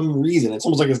for some reason. It's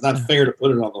almost like it's not fair to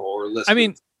put it on the horror list. I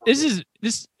mean, this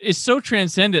is so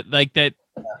transcendent, like that.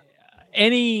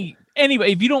 Anybody,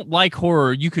 if you don't like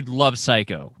horror, you could love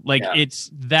Psycho. It's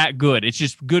that good. It's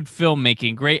just good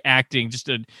filmmaking, great acting, just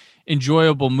an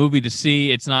enjoyable movie to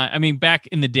see. It's not, I mean, back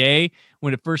in the day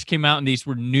when it first came out and these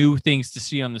were new things to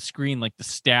see on the screen, like the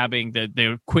stabbing,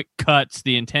 the quick cuts,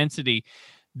 the intensity,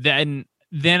 then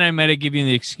I might have given you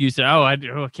the excuse that, I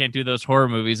can't do those horror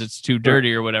movies, it's too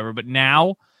dirty or whatever. But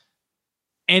now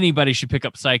anybody should pick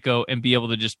up Psycho and be able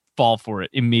to just fall for it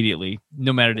immediately,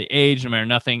 no matter the age, no matter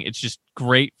nothing. It's just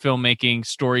great filmmaking,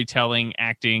 storytelling,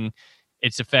 acting.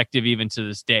 It's effective even to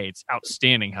this day. It's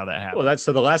outstanding how that happened. Well,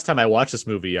 so the last time I watched this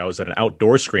movie, I was at an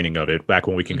outdoor screening of it, back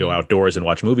when we can go outdoors and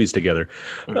watch movies together,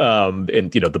 in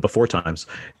the before times.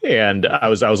 And I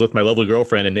was with my lovely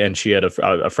girlfriend, and she had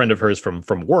a friend of hers from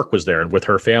work was there, and with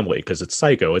her family, because it's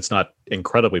Psycho. It's not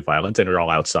incredibly violent, and we're all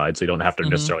outside, so you don't have to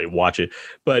necessarily watch it.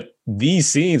 But these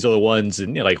scenes are the ones,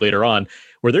 and like later on,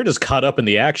 where they're just caught up in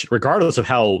the action, regardless of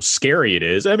how scary it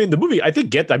is. I mean, the movie,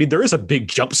 there is a big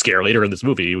jump scare later in this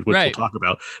movie, which we'll talk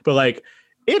about, but like,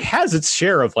 it has its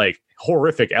share of like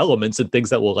horrific elements and things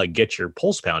that will like get your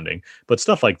pulse pounding. But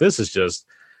stuff like this is just,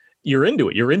 you're into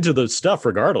it. You're into the stuff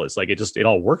regardless. Like it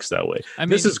all works that way.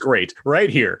 This is great right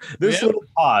here. This little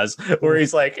pause where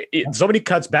he's like, somebody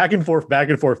cuts back and forth,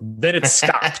 then it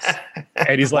stops.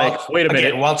 And he's like, wait a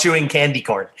minute. While chewing candy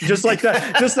corn. Just like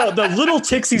that. Just the little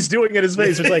ticks he's doing in his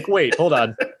face. It's like, wait, hold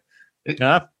on.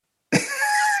 Huh?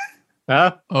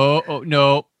 Huh? Oh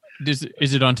no. Is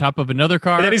it on top of another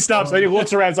car? And then he stops. Then he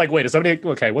looks around. It's like, wait, is somebody?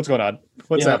 Okay, what's going on?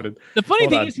 What's happening? The funny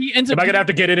Hold thing on. is, he ends up. Am I gonna have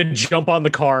to get in and jump on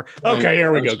the car? Okay,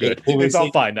 here we go. Good. It's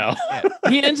all fine now.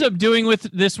 He ends up doing with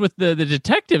the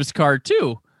detective's car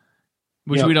too,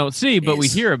 which we don't see, but we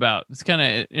hear about. It's kind of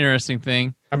an interesting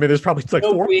thing. I mean, there's probably like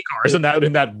 4 cars in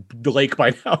that lake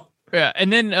by now. Yeah,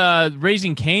 and then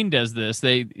Raising Cain does this.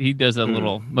 He does a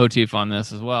little motif on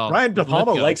this as well. Brian De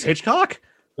Palma likes Hitchcock.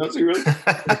 Does he really?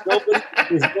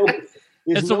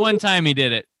 It's the one time he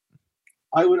did it.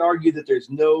 I would argue that there's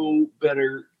no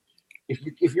better.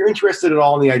 If you're interested at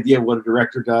all in the idea of what a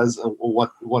director does or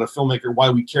what a filmmaker, why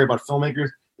we care about filmmakers,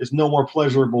 there's no more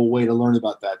pleasurable way to learn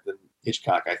about that than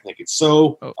Hitchcock. I think it's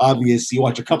so obvious. You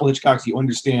watch a couple Hitchcocks, you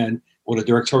understand what a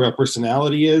directorial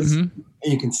personality is, and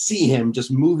you can see him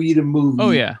just movie to movie.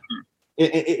 Oh yeah.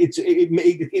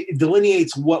 It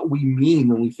delineates what we mean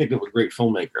when we think of a great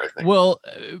filmmaker, I think. Well,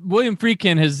 William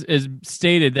Friedkin has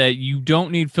stated that you don't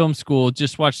need film school.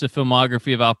 Just watch the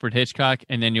filmography of Alfred Hitchcock,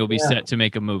 and then you'll be set to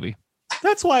make a movie.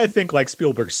 That's why I think like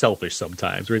Spielberg's selfish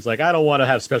sometimes, where he's like, I don't want to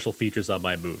have special features on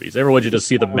my movies. Everyone should just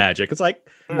see the magic. It's like,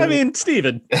 I mean,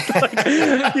 Steven, like,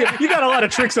 you got a lot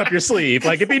of tricks up your sleeve.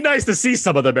 Like, it'd be nice to see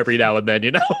some of them every now and then,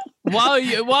 you know?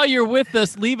 While you're with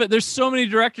us, leave it. There's so many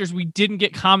directors we didn't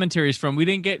get commentaries from. We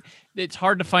didn't get. It's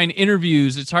hard to find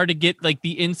interviews. It's hard to get like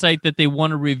the insight that they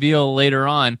want to reveal later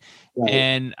on,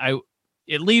 and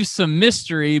it leaves some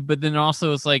mystery. But then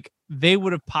also, it's like they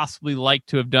would have possibly liked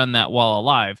to have done that while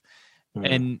alive.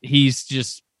 And he's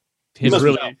just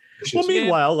really. Well,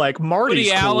 meanwhile, like Marty's Woody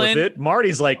cool Allen. with it.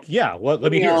 Marty's like, yeah, well,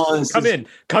 let me hear.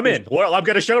 Come in. Well, I'm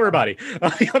going to show everybody.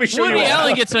 Let me show you. Woody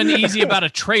Allen gets uneasy about a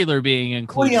trailer being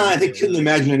included. Woody Allen, I think, couldn't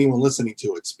imagine anyone listening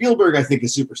to it. Spielberg, I think,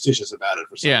 is superstitious about it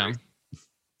for some reason.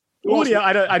 Well,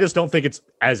 yeah, I just don't think it's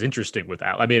as interesting with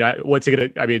Al. I mean, what's he gonna?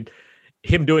 I mean,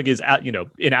 him doing his,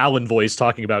 in Allen voice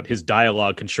talking about his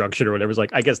dialogue construction or whatever is like,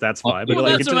 I guess that's fine. But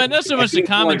not so much the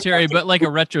commentary, but like a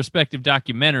retrospective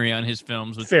documentary on his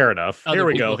films. With fair enough. Here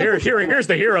we go. Here's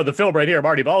the hero of the film right here,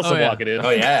 Marty Balsam walking in.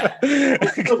 Oh yeah.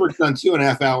 Spielberg's done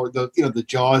 2.5 hours. The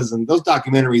Jaws and those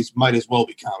documentaries might as well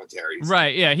be commentaries.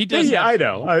 Right? Yeah, he does. Yeah, I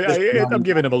know. I'm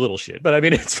giving him a little shit, but I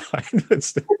mean, it's fine.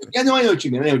 Yeah, no, I know what you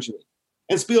mean.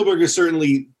 And Spielberg is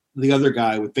certainly the other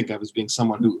guy I would think of as being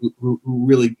someone who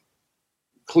really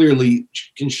clearly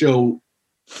can show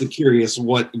the curious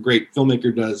what a great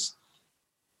filmmaker does,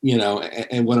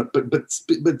 and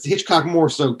but Hitchcock more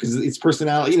so because it's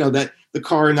personality, that the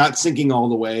car not sinking all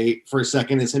the way for a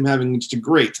second is him having just a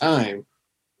great time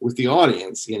with the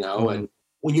audience, and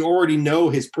when you already know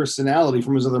his personality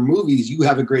from his other movies, you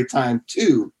have a great time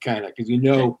too, kind of, because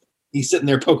he's sitting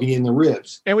there poking you in the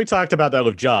ribs. And we talked about that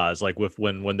with Jaws, like with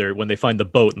when they find the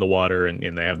boat in the water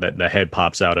and they have that the head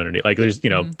pops out underneath. Like there's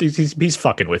he's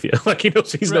fucking with you. Like he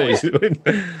knows what he's doing.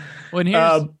 When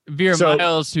here's Vera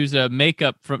Miles, who's a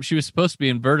makeup from. She was supposed to be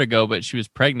in Vertigo, but she was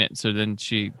pregnant. So then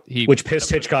which pissed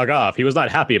Hitchcock off. He was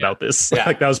not happy about this. Yeah.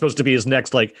 Like that was supposed to be his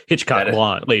next like Hitchcock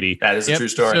blonde lady. That is a true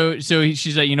story. So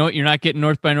she's like, you know what? You're not getting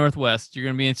North by Northwest. You're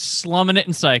going to be slumming it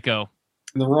in Psycho.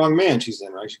 The Wrong Man she's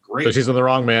in, right? She's great. So she's in The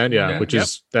Wrong Man, which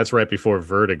is that's right before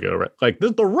Vertigo, right? Like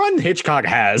the run Hitchcock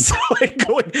has,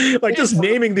 just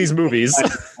naming these movies.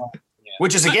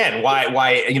 Which is again why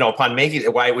upon making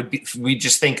it, why it would be, we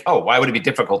just think, why would it be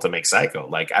difficult to make Psycho?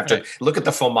 Like look at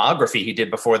the filmography he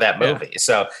did before that movie. Yeah.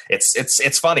 So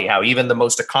it's funny how even the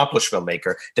most accomplished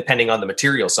filmmaker, depending on the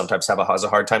material, sometimes has a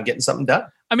hard time getting something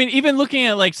done. I mean, even looking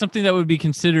at like something that would be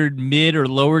considered mid or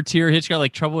lower tier Hitchcock,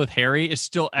 like Trouble with Harry, is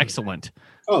still excellent.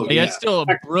 Oh, yeah. It's still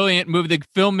a brilliant movie. The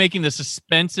filmmaking, the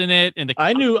suspense in it, and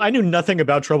I knew nothing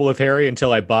about Trouble with Harry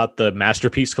until I bought the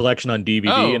Masterpiece collection on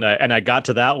DVD, and I got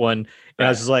to that one, and I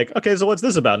was just like, okay, so what's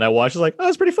this about? And I watched, like, oh,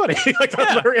 it's pretty funny. Like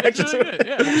that was my reaction to it.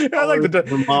 Yeah. I like the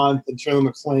Vermont and Shirley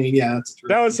MacLaine. Yeah, that's true.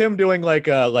 That was him doing like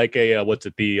a what's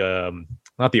it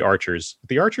not the Archers.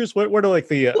 The Archers. What are like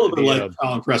the a little bit like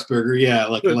Colin Pressburger? Yeah,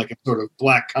 like a sort of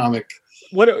black comic.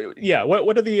 What are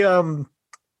the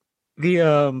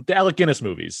Alec Guinness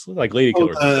movies, like Lady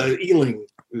Killers. Ealing.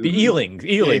 The Ealings.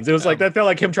 It was like that felt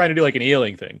like him trying to do like an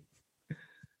Ealing thing.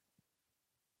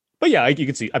 But yeah, you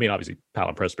can see. I mean, obviously, Powell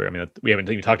and Pressburger. I mean, we haven't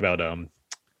even talked about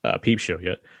Peep Show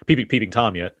yet. Peeping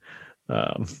Tom yet.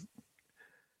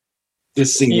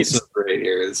 This scene is so great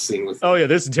here. This scene with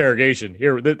this interrogation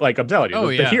here. Like I'm telling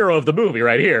you, the hero of the movie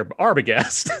right here,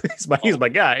 Arbogast. He's my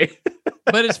guy.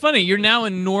 But it's funny. You're now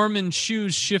in Norman's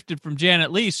shoes, shifted from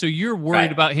Janet Leigh, so you're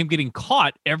worried about him getting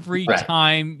caught every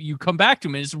time you come back to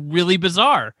him. And it's really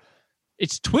bizarre.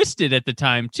 It's twisted at the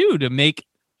time too to make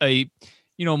a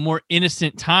more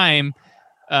innocent time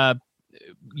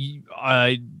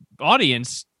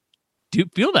audience do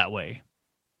feel that way.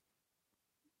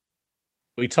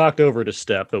 We talked over to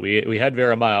Step, but we had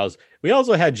Vera Miles. We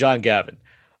also had John Gavin.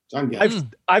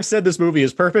 I've said this movie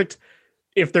is perfect.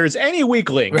 If there's any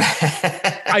weakling,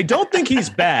 I don't think he's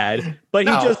bad, but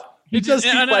he just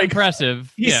seems like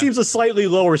impressive. He seems a slightly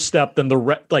lower step than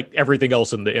like everything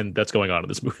else in that's going on in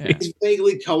this movie. He's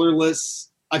vaguely colorless.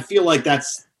 I feel like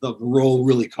that's the role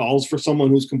really calls for someone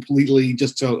who's completely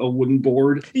just a wooden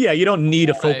board. Yeah, you don't need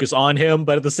to focus on him,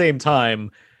 but at the same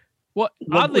time, we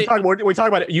talk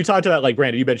about it. You talked about, like,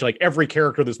 Brandon, you mentioned like every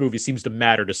character in this movie seems to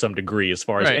matter to some degree as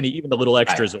far as even the little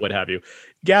extras and what have you.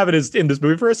 Gavin is in this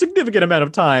movie for a significant amount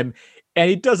of time, and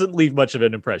he doesn't leave much of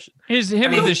an impression.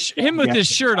 Him with his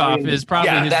shirt off is probably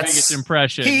his biggest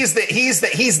impression. He's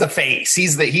the face.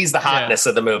 He's the hotness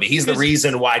of the movie. He's the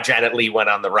reason why Janet Leigh went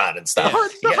on the run and stuff.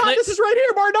 The hotness is right here.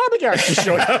 Martin Obligar just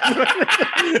showed up.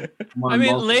 I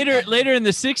mean, later in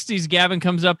the '60s, Gavin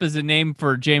comes up as a name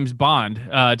for James Bond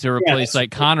to replace like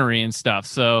Connery and stuff.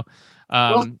 So,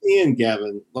 and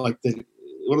Gavin, like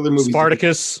what other movies?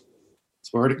 Spartacus.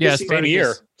 Yeah, same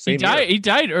year. He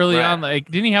died early on. Like,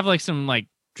 didn't he have like some like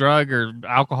drug or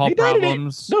alcohol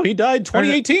problems? No, he died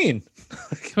 2018.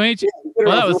 2018.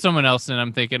 Well, that was someone else, and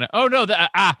I'm thinking, oh no,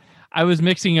 I was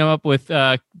mixing him up with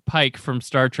Pike from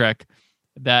Star Trek.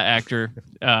 That actor,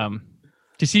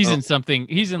 because he's in something.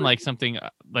 He's in like something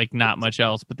like not much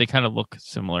else, but they kind of look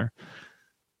similar.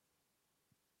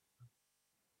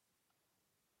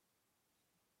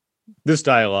 This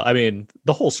dialogue, I mean,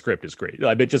 the whole script is great.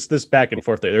 I mean, just this back and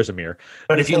forth. There's a mirror.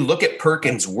 But if you look at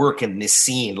Perkins' work in this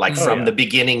scene, like from the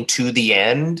beginning to the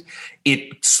end,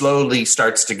 it slowly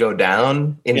starts to go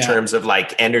down in terms of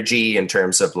like energy, in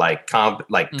terms of like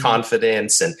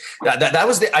confidence, and that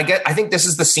was I think this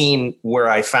is the scene where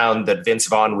I found that Vince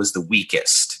Vaughn was the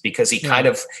weakest, because he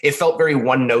it felt very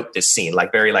one note, this scene,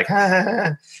 like very like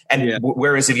and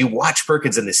whereas if you watch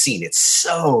Perkins in the scene, it's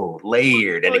so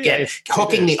layered, and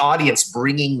hooking the audience,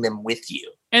 bringing them with you.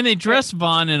 And they dress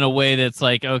Vaughn in a way that's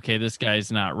like, okay, this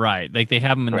guy's not right. Like they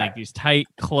have him in like these tight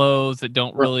clothes that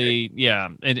don't really,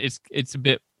 and it's a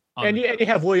bit. And you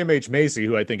have William H. Macy,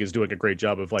 who I think is doing a great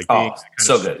job of like being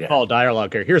so good. All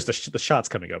dialogue here. Here's the shots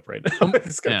coming up right now.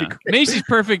 It's gonna be great. Macy's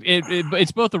perfect.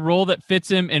 It's both a role that fits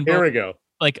him and here we go.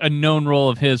 Like a known role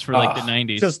of his for like the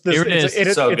 90s.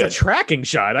 It's a tracking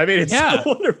shot. I mean, it's so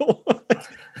wonderful.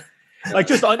 Like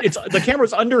the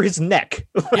camera's under his neck.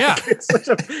 It's such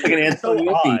like an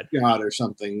Antonio shot or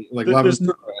something. Like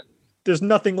there's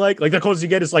nothing like the closest you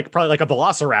get is like probably like a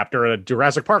velociraptor in a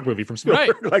Jurassic Park movie from Spielberg.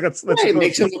 Right. Like that's it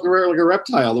makes him look like a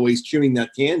reptile the way he's chewing that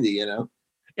candy, you know.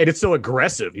 And it's so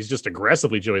aggressive. He's just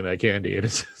aggressively chewing that candy, and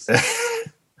it's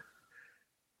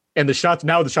and the shots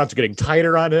are getting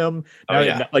tighter on him.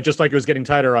 Like just like it was getting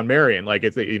tighter on Marion. Like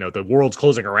it's the world's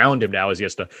closing around him now as he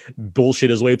has to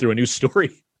bullshit his way through a new story.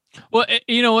 Well,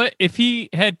 you know what? If he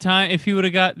had time, if he would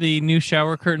have got the new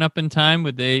shower curtain up in time,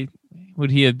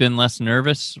 would he have been less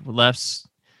nervous? Less,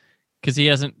 because he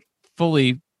hasn't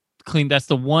fully cleaned. That's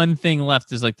the one thing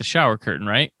left is like the shower curtain,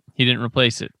 right? He didn't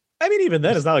replace it. I mean, even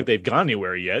then, it's not like they've gone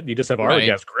anywhere yet. You just have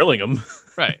Arbogast grilling him,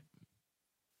 right?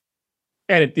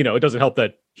 And it doesn't help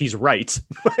that he's right.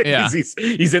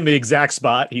 He's in the exact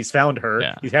spot. He's found her.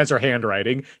 Yeah. He has her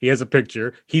handwriting. He has a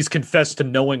picture. He's confessed to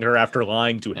knowing her after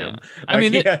lying to him. I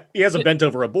mean, he has a bent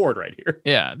over a board right here.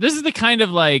 Yeah, this is the kind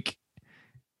of like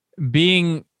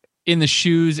being in the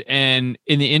shoes and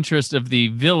in the interest of the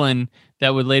villain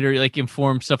that would later like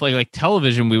inform stuff like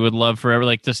television we would love forever,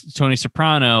 like this Tony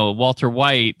Soprano, Walter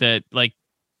White. That like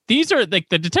these are like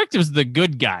the detective's the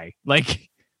good guy. Like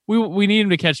we need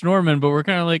him to catch Norman, but we're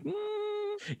kind of like.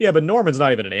 Yeah, but Norman's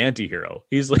not even an anti-hero.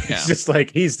 He's like,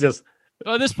 he's just.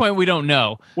 Well, at this point, we don't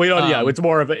know. We don't. It's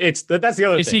more of a. That's the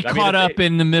other thing. Is he caught up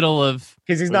in the middle of?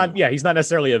 Because he's not. Yeah, he's not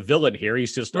necessarily a villain here.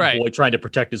 He's just a boy trying to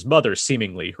protect his mother,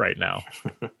 seemingly right now.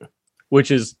 Which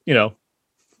is,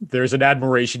 there's an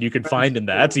admiration you can find in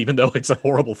that, even though it's a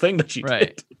horrible thing that she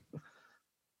did.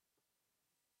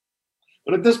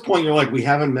 But at this point, you're like, we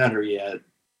haven't met her yet.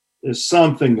 There's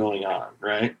something going on,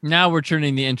 right? Now we're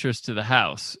turning the interest to the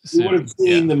house. You would have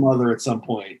seen the mother at some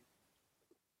point.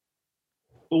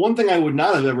 But one thing I would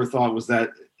not have ever thought was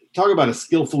that, talk about a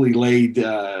skillfully laid,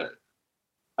 I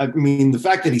mean, the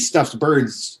fact that he stuffs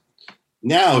birds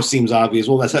now seems obvious.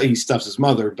 Well, that's how he stuffs his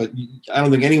mother, but I don't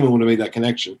think anyone would have made that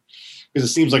connection because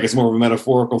it seems like it's more of a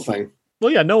metaphorical thing.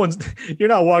 Well, yeah, you're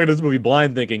not walking this movie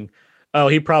blind thinking, Oh,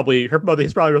 he's probably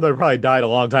died a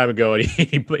long time ago, and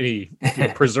he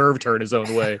preserved her in his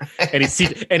own way,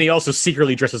 and he also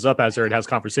secretly dresses up as her and has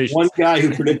conversations. One guy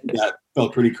who predicted that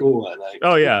felt pretty cool that night.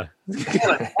 Oh yeah,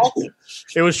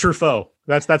 it was Truffaut.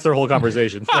 That's their whole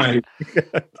conversation. Right.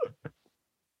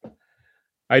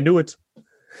 I knew it.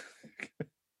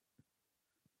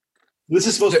 This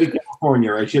is supposed to be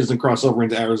California, right? She doesn't cross over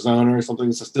into Arizona or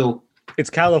something. It's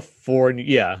California.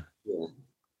 Yeah.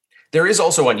 There is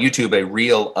also on YouTube a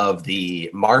reel of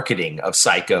the marketing of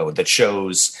Psycho that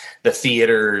shows the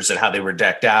theaters and how they were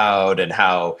decked out, and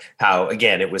how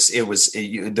again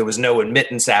there was no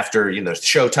admittance after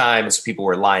showtime, so people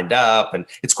were lined up, and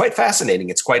it's quite fascinating.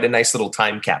 It's quite a nice little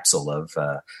time capsule of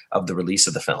the release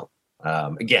of the film.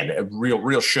 Again, a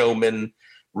real showman.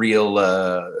 Real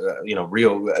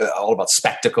all about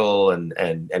spectacle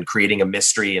and creating a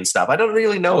mystery and stuff. I don't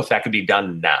really know if that could be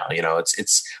done now.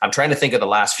 I'm trying to think of the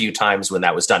last few times when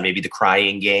that was done. Maybe The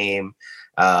Crying Game,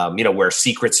 where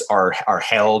secrets are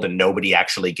held and nobody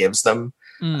actually gives them.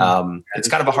 It's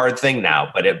kind of a hard thing now,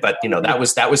 but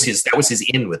that was his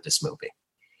in with this movie.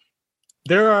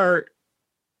 There are,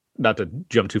 not to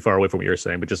jump too far away from what you're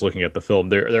saying, but just looking at the film,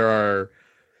 I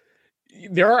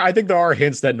think there are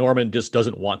hints that Norman just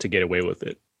doesn't want to get away with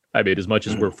it. I mean, as much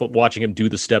as we're watching him do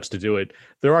the steps to do it,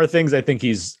 there are things I think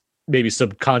he's maybe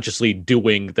subconsciously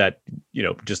doing that,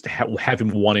 just have him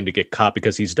wanting to get caught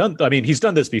because he's done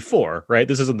this before, right?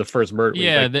 This isn't the first murder.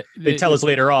 Yeah. They tell us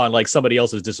later on, like somebody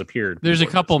else has disappeared. There's a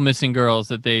couple missing girls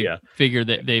that they figure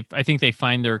that I think they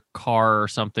find their car or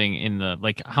something in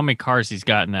how many cars he's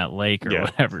got in that lake or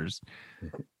whatever's.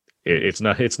 It's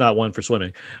not one for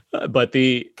swimming, but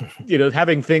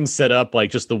having things set up, like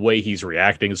just the way he's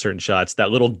reacting to certain shots, that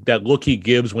look he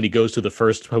gives when he goes to the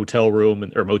first hotel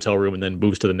room or motel room and then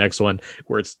moves to the next one,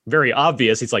 where it's very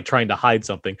obvious he's like trying to hide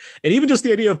something. And even just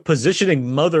the idea of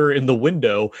positioning Mother in the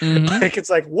window, like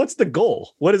it's like, what's the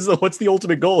goal? What's the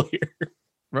ultimate goal here?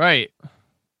 Right.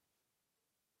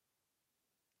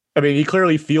 I mean, he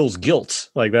clearly feels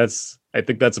guilt. I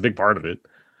think that's a big part of it.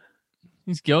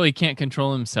 He's guilty. He can't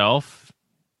control himself.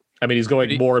 I mean, he's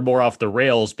going more and more off the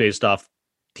rails based off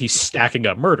he's stacking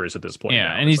up murders at this point. Yeah,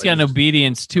 now. and he's got an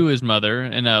obedience to his mother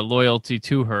and a loyalty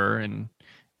to her, and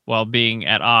while being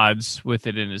at odds with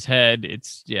it in his head,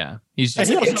 he's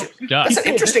just that's an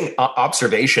interesting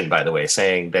observation, by the way,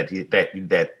 saying that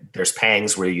there's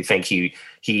pangs where you think he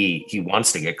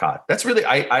wants to get caught. That's really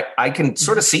I can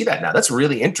sort of see that now. That's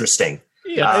really interesting.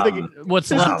 Yeah, I think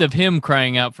what's left of him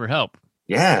crying out for help.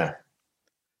 Yeah.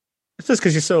 It's just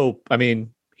because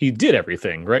he did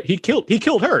everything, right? He killed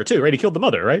her too, right? He killed the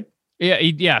mother, right?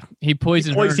 Yeah, he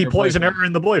poisoned her. He poisoned her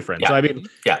and the boyfriend. Yeah.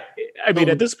 So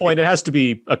at this point, it has to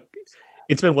be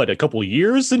it's been a couple of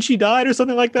years since she died or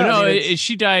something like that. No,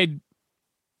 she died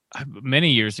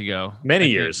many years ago. Many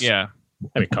years, yeah.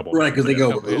 Couple. Right, because they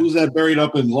go, who's that buried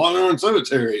up in Long Island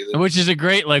Cemetery? Which is a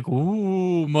great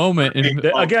ooh moment. And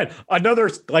again,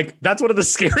 another that's one of the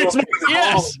scariest movies.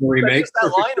 Yes, remakes.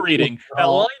 That line reading. That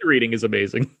line reading is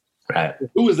amazing. Right.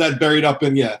 Who is that buried up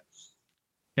in? Yeah.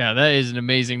 Yeah, that is an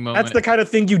amazing moment. That's the kind of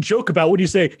thing you joke about when you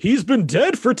say he's been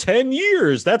dead for 10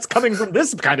 years. That's coming from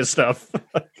this kind of stuff.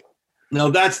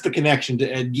 No, that's the connection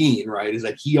to Ed Gein, right? Is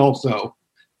that he also,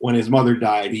 when his mother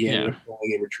died, he ended up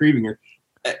going and retrieving her.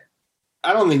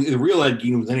 I don't think the real Ed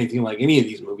Gein was anything like any of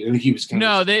these movies. I think he was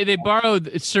they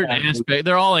borrowed certain aspects.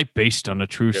 They're all based on a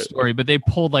true story, but they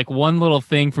pulled one little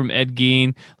thing from Ed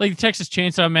Gein, like the Texas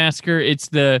Chainsaw Massacre. It's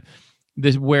the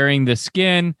wearing the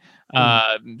skin,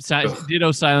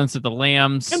 ditto Silence of the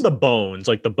Lambs, and the bones.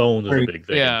 The bones is a big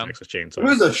thing in Texas Chainsaw. It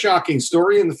was a shocking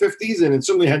story in the 50s, and it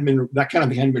certainly hadn't been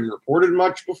reported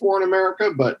much before in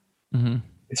America. But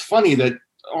it's funny that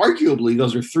arguably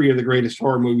those are three of the greatest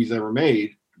horror movies ever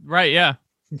made. Right, yeah.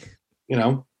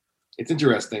 It's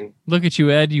interesting. Look at you,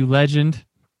 Ed, you legend.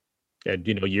 And,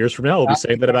 years from now, we'll be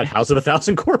saying that about House of a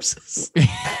Thousand Corpses. The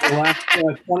last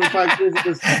 25 years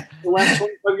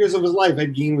of his life,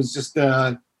 Ed Gein was just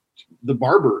the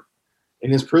barber in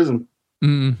his prison.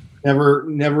 Mm.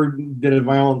 Never did a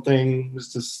violent thing.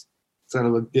 Was just sort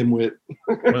of a dimwit.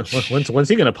 When's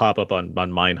he going to pop up on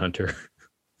Mindhunter?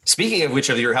 Speaking of which,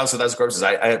 of your House of a Thousand Corpses,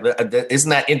 isn't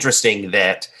that interesting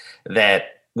that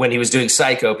when he was doing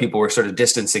Psycho, people were sort of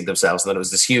distancing themselves, and then it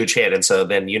was this huge hit, and so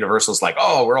then Universal's like,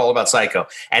 "Oh, we're all about Psycho."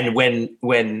 And when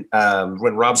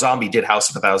Rob Zombie did House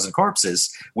of a Thousand Corpses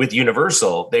with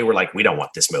Universal, they were like, "We don't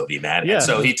want this movie, man." Yeah. And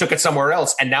so he took it somewhere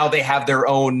else, and now they have their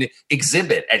own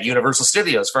exhibit at Universal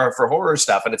Studios for horror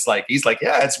stuff. And he's like,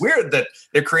 "Yeah, it's weird that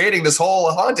they're creating this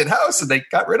whole haunted house, and they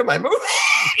got rid of my movie."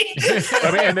 they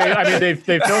filmed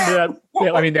that.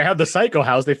 Yeah, I mean, they have the Psycho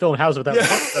house. They film House Without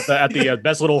at the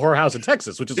best little whorehouse in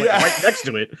Texas, which is like right next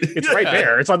to it. It's right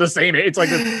there. It's on the same. It's like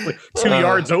 2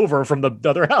 yards over from the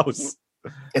other house.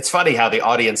 It's funny how the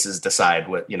audiences decide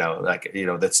what,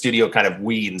 the studio kind of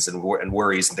weans and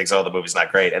worries and thinks, oh, the movie's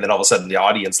not great. And then all of a sudden the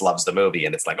audience loves the movie.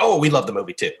 And it's like, oh, we love the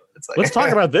movie too. It's like, let's talk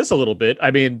about this a little bit.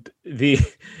 I mean, the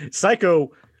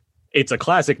Psycho, it's a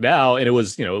classic now. And it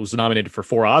was nominated for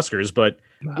 4 Oscars, but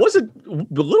wasn't a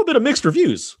little bit of mixed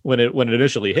reviews when it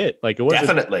initially hit. Like it wasn't,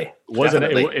 definitely.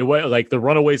 It was like the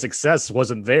runaway success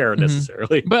wasn't there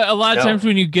necessarily. But a lot of times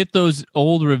when you get those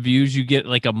old reviews, you get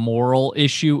like a moral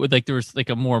issue with like there was like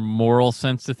a more moral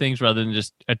sense to things rather than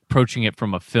just approaching it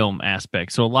from a film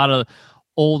aspect. So a lot of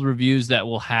old reviews that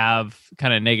will have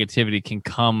kind of negativity can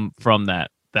come from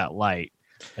that light.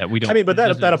 That we don't. I mean, but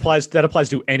that applies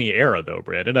to any era, though,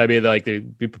 Brandon. I mean, like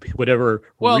whatever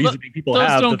reasoning people those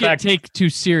have, don't take too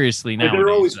seriously now. There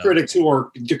are always critics who are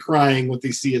decrying what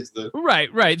they see as the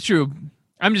right. True.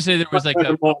 I'm just saying there was like in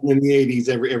the 80s.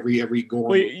 Every gore.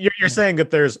 Well, you're saying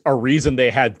that there's a reason they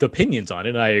had opinions on it,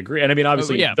 and I agree. And I mean,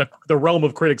 obviously, the realm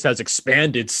of critics has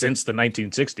expanded since the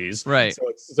 1960s. Right.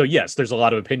 So yes, there's a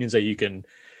lot of opinions that you can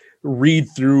feed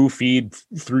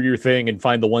through your thing and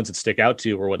find the ones that stick out to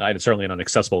you or whatnot. It's certainly on an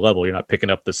accessible level. You're not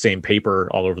picking up the same paper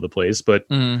all over the place, but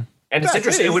and it's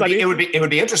interesting. It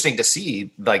would be interesting to see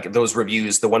like those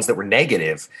reviews, the ones that were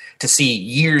negative, to see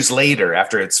years later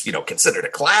after it's considered a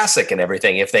classic and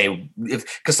everything.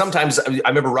 Because sometimes I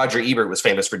remember Roger Ebert was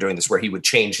famous for doing this, where he would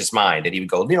change his mind and he would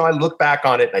go, I look back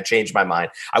on it and I changed my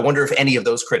mind. I wonder if any of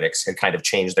those critics had kind of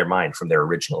changed their mind from their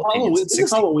original opinions.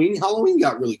 Halloween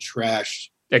got really trashed.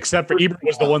 Except for Ebert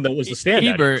was the one that was the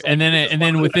standout. Ebert, and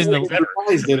then within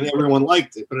everyone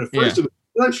liked it. But at first,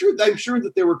 I'm sure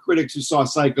that there were critics who saw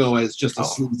Psycho as just a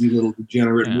sleazy little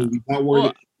degenerate movie. Not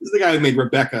worried. This is the guy who made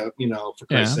Rebecca. For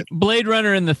Christ's sake. Blade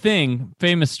Runner and The Thing,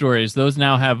 famous stories. Those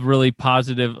now have really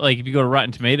positive. Like if you go to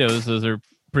Rotten Tomatoes, those are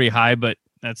pretty high, but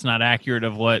that's not accurate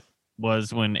of what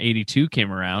was when 82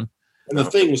 came around. And The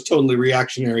Thing was totally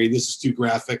reactionary. This is too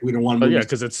graphic. We don't want to.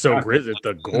 Because it's so gritty.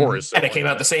 The gore is. And it came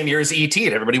out the same year as E.T.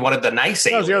 and everybody wanted the nice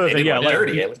alien. That was the other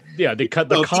thing.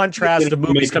 The contrast of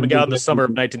movies coming out in the summer of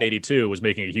 1982 was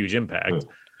making a huge impact.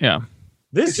 Yeah,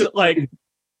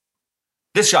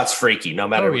 This shot's freaky, no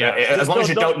matter as long as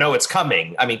you don't know it's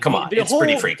coming. I mean, come on, it's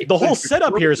pretty freaky. The whole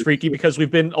setup here is freaky because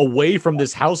we've been away from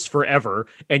this house forever,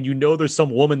 and there's some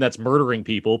woman that's murdering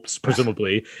people,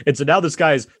 presumably. And so now this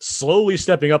guy's slowly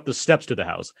stepping up the steps to the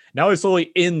house. Now he's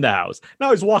slowly in the house.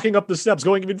 Now he's walking up the steps,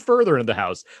 going even further into the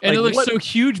house. And it looks so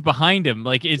huge behind him.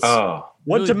 Like it's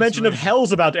what really dimension of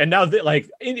hell's about to, and now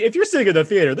if you're sitting in the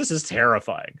theater, this is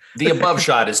terrifying. The above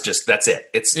shot is just that's it.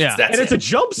 It's a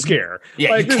jump scare.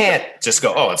 Yeah, you can't just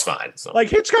go, oh, it's fine. So. Like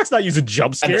Hitchcock's not using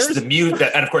jump scares. And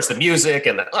and of course the music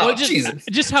and Jesus.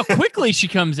 Just how quickly she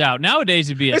comes out. Nowadays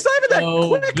it'd be it's not even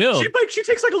that quick. Build. She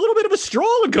takes like a little bit of a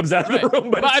stroll and comes out of the room.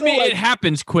 But I mean, it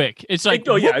happens quick. It's like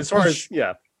as far as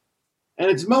and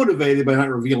it's motivated by not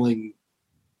revealing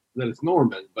that it's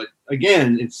Norman. But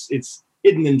again, it's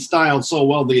hidden and styled so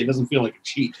well that it doesn't feel like a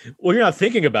cheat. Well, you're not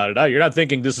thinking about it. You're not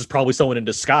thinking this is probably someone in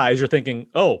disguise. You're thinking,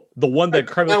 oh, the one that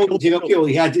killed.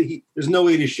 There's no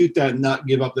way to shoot that and not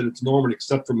give up that it's Norman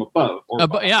except from above.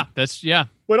 But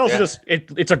also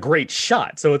it's a great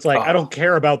shot. So it's like I don't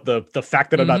care about the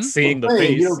fact that I'm not seeing the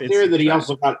face. You don't care that he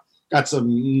also got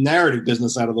some narrative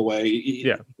business out of the way.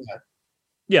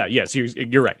 Yes,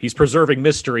 you're right. He's preserving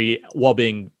mystery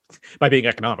by being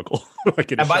economical.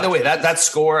 And by the way, that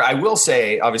score, I will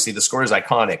say, obviously the score is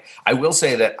iconic. I will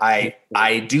say that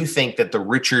I do think that the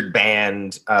Richard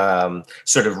Band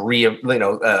sort of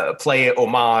play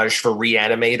homage for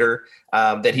Reanimator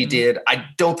that he did, I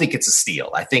don't think it's a steal.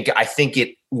 I think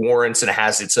it warrants and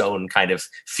has its own kind of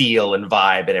feel and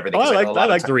vibe and everything. I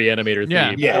like the Reanimator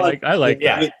theme. Yeah, I like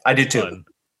that. Yeah, I did too.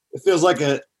 It feels like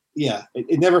it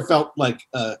never felt like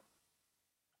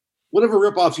whatever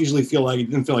ripoffs usually feel like. It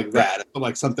didn't feel like that. It felt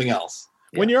like something else.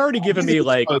 When you're already giving me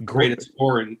like the greatest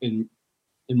score in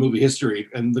movie history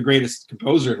and the greatest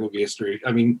composer in movie history.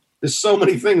 I mean, there's so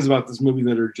many things about this movie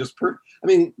that are just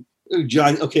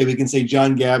John. Okay, we can say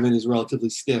John Gavin is relatively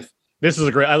stiff. This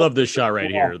is I love this shot right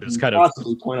here. This kind of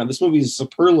possibly point out this movie is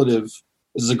superlative.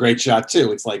 This is a great shot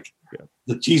too. It's like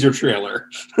the teaser trailer.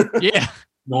 Yeah,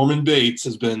 Norman Bates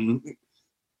has been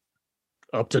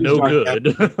up to no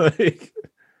good.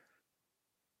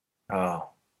 Oh,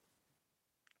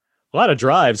 a lot of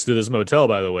drives to this motel,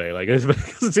 by the way. Like it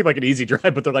doesn't seem like an easy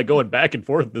drive, but they're like going back and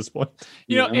forth at this point.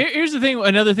 Here's the thing.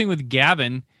 Another thing with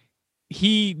Gavin,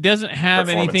 he doesn't have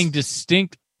anything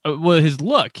distinct. His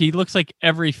look, he looks like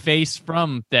every face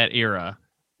from that era.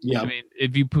 Yeah, I mean,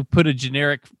 if you put a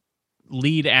generic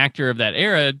lead actor of that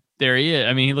era, there he is.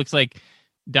 I mean, he looks like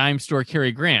dime store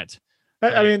Cary Grant.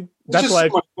 I mean, There's that's just why.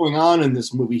 so much going on in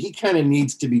this movie. He kind of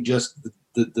needs to be just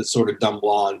the sort of dumb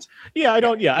blonde. Yeah, I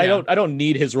don't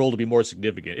need his role to be more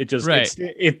significant. It just Right.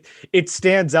 it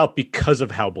stands out because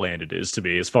of how bland it is to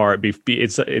me. As far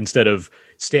it's instead of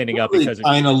standing out because It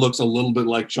kind of looks a little bit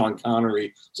like Sean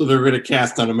Connery, so they're going to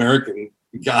cast an American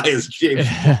guy as James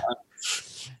Bond.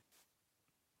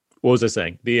 What was I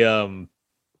saying? The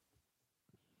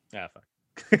fuck.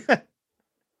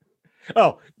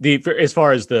 As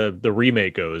far as the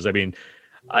remake goes, I mean,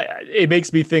 it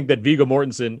makes me think that Viggo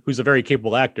Mortensen, who's a very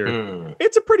capable actor,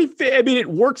 it's a pretty. I mean,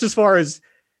 it works as far as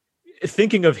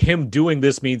thinking of him doing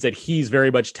this means that he's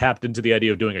very much tapped into the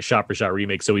idea of doing a shot-for-shot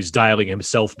remake, so he's dialing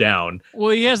himself down.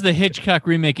 Well, he has the Hitchcock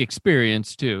remake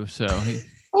experience too, so.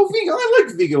 Viggo, I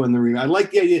like Viggo in the remake. I like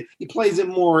the idea he plays it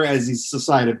more as he's a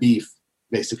side of beef.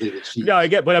 Basically, no, I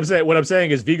get what I'm saying. What I'm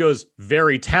saying is Viggo's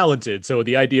very talented. So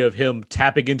the idea of him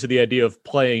tapping into the idea of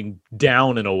playing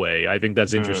down in a way, I think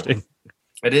that's interesting.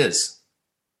 It is.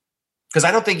 Because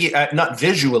I don't think not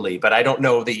visually, but I don't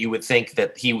know that you would think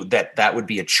that that would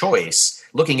be a choice.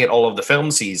 Looking at all of the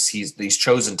films he's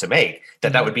chosen to make,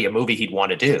 that would be a movie he'd want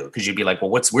to do. Because you'd be like, well,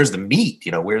 where's the meat?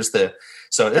 Where's the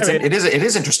it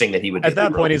is interesting that he would. At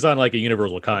that point, he's on like a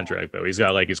universal contract though. He's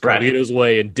got like his Carlito's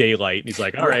Way and Daylight, and he's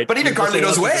like, all right. But even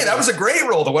Carlito's Way, that was a great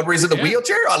role. The one where he's in the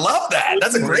wheelchair, I love that.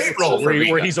 That's a great role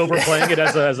where he's overplaying it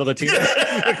as a Latino.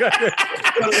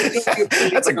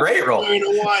 That's a great role.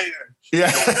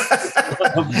 Yeah.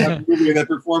 That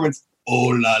performance,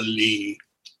 Ola Lee.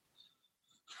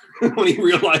 When he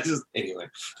realizes, anyway.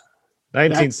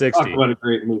 1960. What a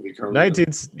great movie,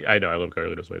 Carlito. I know, I love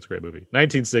Carlito's Way. It's a great movie.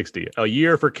 1960, a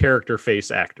year for character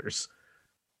face actors.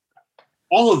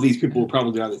 All of these people were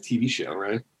probably on the TV show,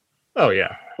 right? Oh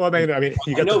yeah. Well, I mean,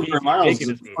 you got Vera Miles.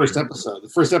 The first episode. The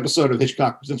first episode of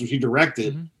Hitchcock Presents, which she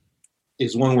directed,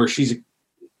 is one where she's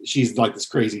like this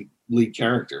crazy lead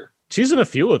character. She's in a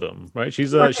few of them, right?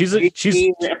 She's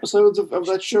 18 episodes of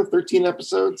that show, 13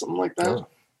 episodes, something like that. Oh.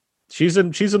 She's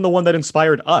in the one that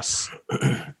inspired Us.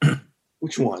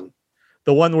 Which one?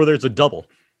 The one where there's a double.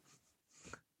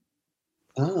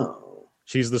 Oh.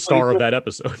 She's the star of that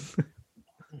episode.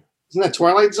 Isn't that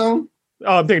Twilight Zone?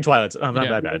 Oh, I'm thinking Twilight Zone. Not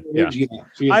that bad. Yeah.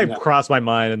 I that. crossed my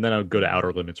mind, and then I would go to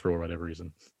Outer Limits for whatever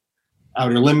reason.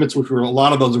 Outer Limits, which were a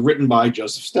lot of those written by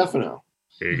Joseph Stefano.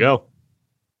 There you go.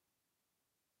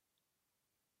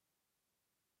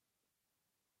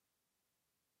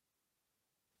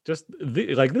 Just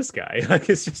like this guy, like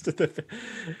it's just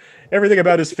everything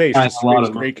about his face. A lot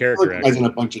of great character. He's in a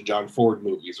bunch of John Ford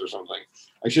movies or something.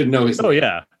 I should know his. Oh name.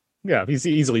 Yeah. He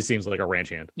easily seems like a ranch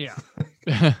hand. Yeah.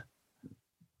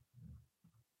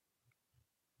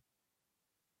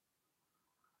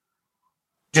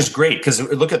 Just great, because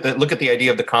look at the idea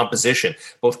of the composition,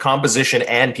 both composition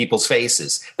and people's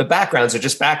faces. The backgrounds are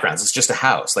just backgrounds. It's just a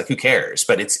house. Like, who cares?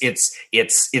 But it's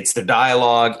the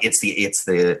dialogue, it's the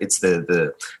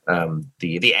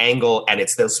angle, and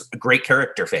it's those great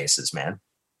character faces, man.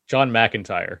 John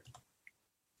McIntyre.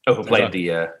 Oh, who played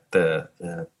the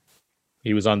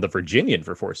He was on The Virginian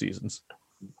for 4 seasons.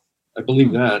 I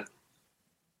believe that.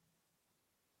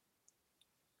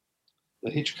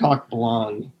 The Hitchcock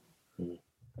blonde.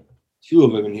 2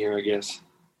 of them in here, I guess.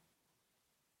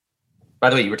 By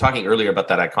the way, you were talking earlier about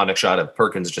that iconic shot of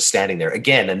Perkins just standing there.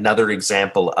 Again, another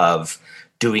example of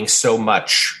doing so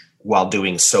much while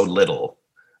doing so little.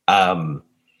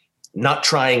 Not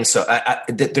trying so.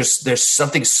 There's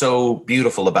something so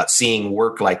beautiful about seeing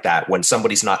work like that when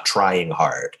somebody's not trying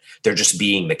hard. They're just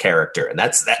being the character, and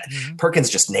that's that. Mm-hmm. Perkins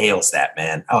just nails that,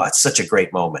 man. Oh, it's such a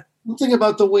great moment. Something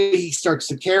about the way he starts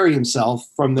to carry himself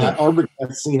from that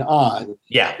Arbogast scene on.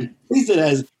 Yeah, he sees it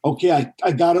as, okay,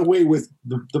 I got away with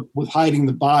with hiding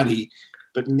the body,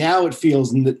 but now it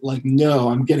feels like, no,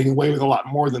 I'm getting away with a lot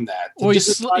more than that. Well,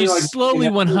 he's slowly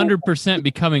 100%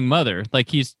 becoming Mother. Like,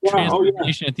 he's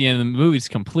transformation at the end of the movie is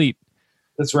complete.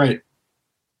 That's right.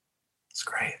 It's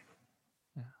great.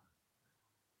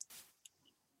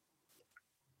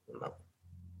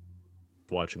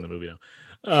 Watching the movie now.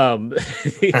 Even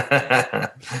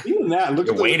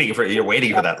that, you're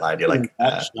waiting for that line. You're like,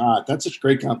 that shot. That's such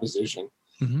great composition.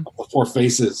 Mm-hmm. The 4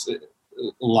 faces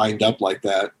lined up like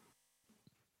that.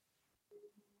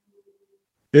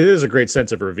 It is a great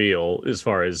sense of reveal as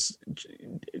far as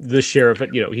the sheriff.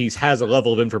 He has a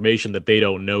level of information that they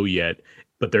don't know yet,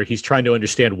 but he's trying to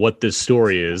understand what this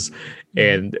story is,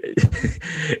 and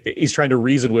he's trying to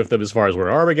reason with them as far as where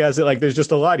Arbogast is. Like, there's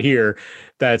just a lot here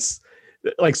that's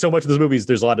like so much of this movies,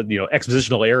 there's a lot of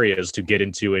expositional areas to get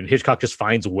into, and Hitchcock just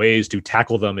finds ways to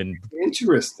tackle them in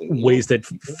interesting ways that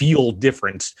feel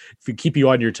different, keep you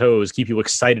on your toes, keep you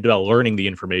excited about learning the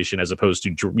information, as opposed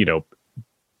to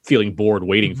feeling bored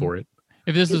waiting for it.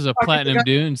 If this was a Platinum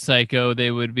Dune psycho,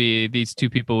 these two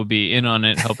people would be in on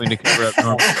it, helping to cover up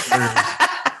normal murders.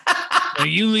 Like,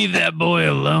 you leave that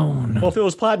boy alone. Well, if it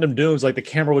was Platinum Dunes, like the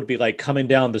camera would be like coming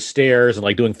down the stairs and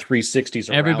like doing 360s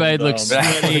around. Everybody looks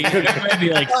sweaty. Everybody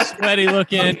be like sweaty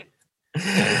looking.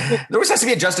 There always has to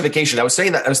be a justification. I was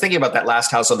thinking about that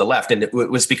last house on the left, and it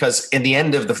was because in the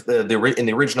end of in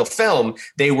the original film,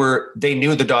 they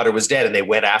knew the daughter was dead, and they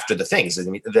went after the things,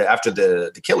 after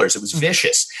the killers. It was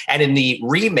vicious. And in the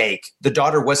remake, the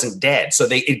daughter wasn't dead, so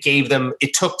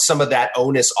it took some of that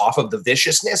onus off of the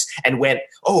viciousness and went,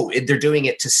 oh, they're doing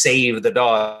it to save the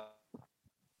daughter.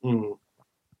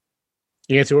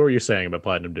 Yancy, what were you saying about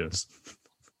Platinum Dunes?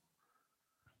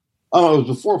 Oh, it was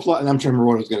before Platinum. I'm trying to remember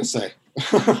what I was going to say.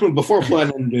 Before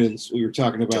Platinum Dunes, we were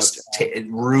talking about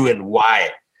ruin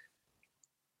Wyatt.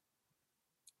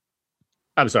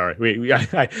 I'm sorry,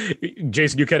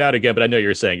 Jason, you cut out again, but I know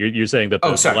you're saying that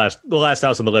the last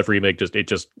house on the left remake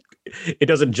it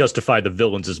doesn't justify the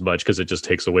villains as much because it just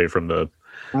takes away from the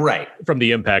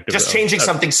impact of changing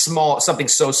something small, something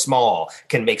so small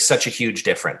can make such a huge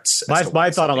difference.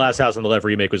 My thought on Last House on the Left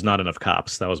remake was not enough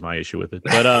cops. That was my issue with it,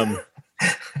 but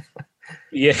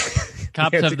yeah.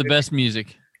 Cops have the best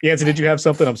music. Yancy, did you have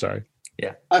something? I'm sorry.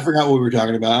 Yeah. I forgot what we were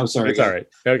talking about. I'm sorry. It's all right.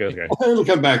 Okay. It'll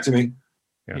come back to me.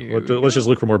 Yeah. Let's just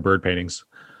look for more bird paintings.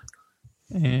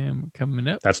 And we're coming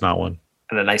up. That's not one.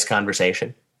 And a nice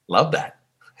conversation. Love that.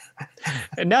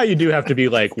 And now you do have to be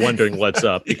like wondering what's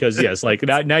up, because yes, like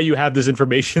now you have this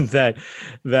information that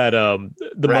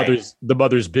the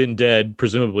mother's been dead,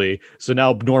 presumably. So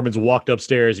now Norman's walked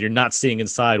upstairs and you're not seeing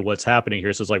inside what's happening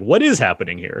here. So it's like, what is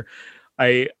happening here?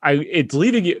 It's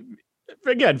leaving you,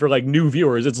 again, for like new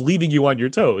viewers, it's leaving you on your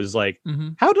toes. Like,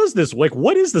 how does this, like,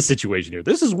 what is the situation here?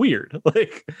 This is weird.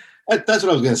 Like, that's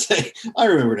what I was going to say. I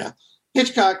remember now.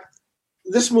 Hitchcock,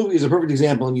 this movie is a perfect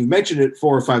example, and you've mentioned it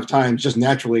 4 or 5 times just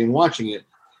naturally in watching it.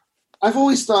 I've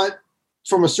always thought,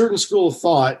 from a certain school of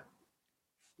thought,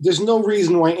 there's no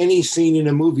reason why any scene in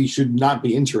a movie should not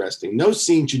be interesting. No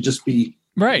scene should just be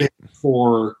right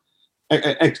for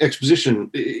exposition,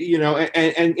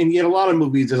 and yet a lot of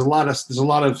movies, there's a lot of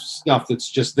stuff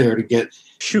that's just there to get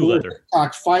shoe leather.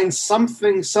 Find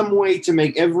something, some way to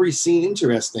make every scene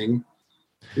interesting,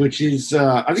 which is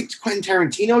I think Quentin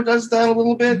Tarantino does that a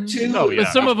little bit too. Oh, yeah.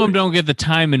 But some of them don't get the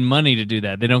time and money to do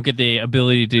that. They don't get the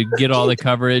ability to get all the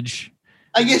coverage.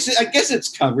 I guess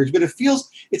it's coverage, but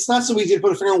it's not so easy to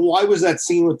put a finger on why was that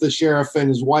scene with the sheriff and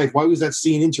his wife, why was that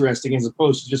scene interesting as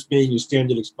opposed to just being your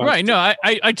standard exposure. Right. No, I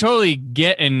totally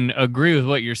get and agree with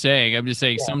what you're saying. I'm just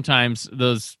saying sometimes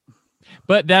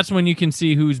but that's when you can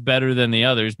see who's better than the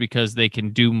others, because they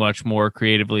can do much more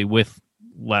creatively with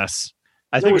less.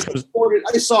 I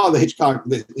saw the Hitchcock,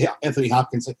 Anthony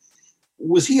Hopkins.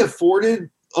 Was he afforded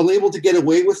a label to get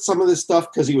away with some of this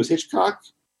stuff because he was Hitchcock?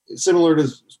 Similar to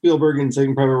Spielberg and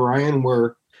Saving Private Ryan,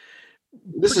 where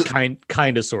this is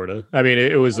kind of, sort of. I mean,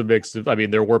 it was a mix of. I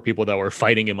mean, there were people that were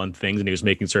fighting him on things, and he was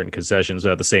making certain concessions.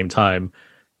 But at the same time,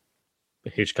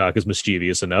 Hitchcock is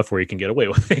mischievous enough where he can get away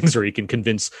with things, or he can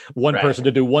convince one person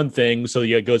to do one thing, so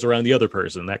it goes around the other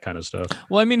person. That kind of stuff.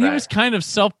 Well, I mean, he was kind of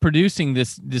self-producing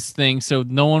this thing, so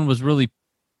no one was really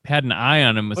had an eye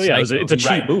on him. With it's a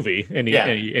cheap movie, and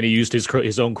he used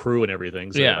his own crew and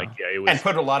everything. So it was, and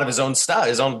put a lot of his own stuff,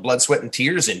 his own blood, sweat, and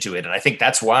tears into it. And I think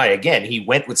that's why, again, he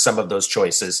went with some of those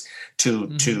choices to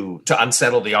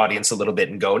unsettle the audience a little bit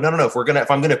and go, no.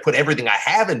 If I'm gonna put everything I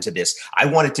have into this, I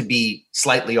want it to be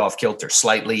slightly off kilter,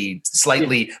 slightly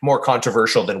more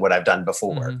controversial than what I've done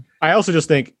before. I also just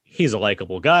think he's a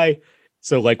likable guy.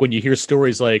 So, like, when you hear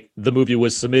stories like the movie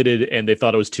was submitted and they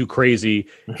thought it was too crazy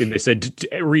and they said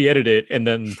re-edit it, and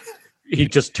then he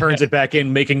just turns it back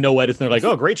in, making no edits, and they're like,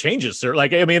 "Oh, great changes, sir!"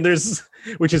 Like, I mean,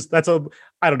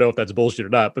 I don't know if that's bullshit or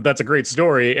not, but that's a great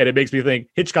story, and it makes me think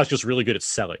Hitchcock's just really good at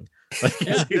selling. Like,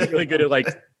 he's really good at like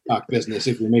business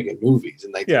if you're making movies.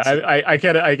 And I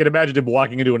can imagine him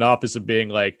walking into an office and being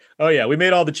like, "Oh yeah, we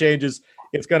made all the changes.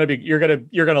 It's gonna be you're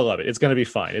gonna love it. It's gonna be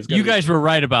fine. You guys were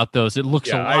right about those. It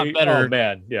looks a lot better." Oh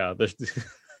man, yeah. It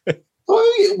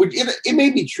may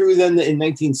be true then that in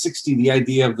 1960 the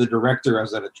idea of the director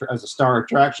as a star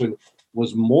attraction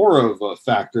was more of a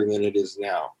factor than it is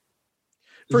now.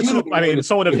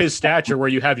 Someone of his stature, where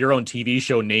you have your own TV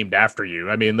show named after you.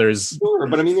 I mean, there's sure,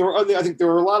 but I mean, I think there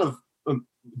were a lot of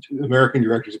American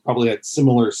directors who probably had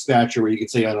similar stature, where you could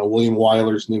say, I don't know, William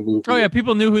Wyler's new movie. Oh yeah,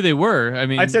 people knew who they were. I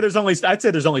mean, I'd say there's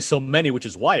only so many, which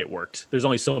is why it worked. There's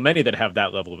only so many that have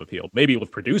that level of appeal. Maybe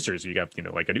with producers, you got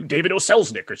like a new David O.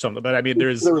 Selznick or something. But I mean, there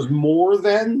was more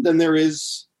than there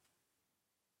is.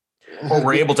 Or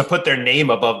were able to put their name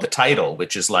above the title,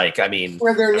 which is like, I mean,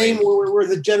 where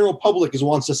the general public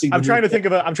wants to see. I'm trying to think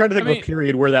of a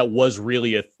period where that was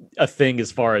really a thing.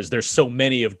 As far as there's so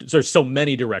many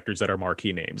directors that are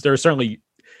marquee names. There are certainly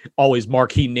always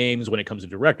marquee names when it comes to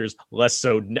directors. Less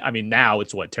so. I mean, now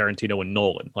it's Tarantino and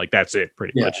Nolan. Like that's it,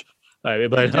 pretty much.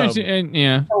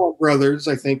 Brothers,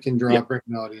 I think, can draw a great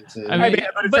audience.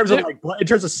 But in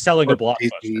terms of selling a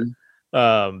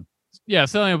blockbuster. Yeah,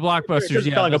 selling a blockbuster.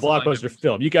 Selling a blockbuster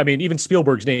film. Even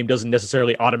Spielberg's name doesn't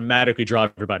necessarily automatically draw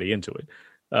everybody into it.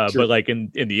 But like in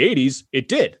the 80s, it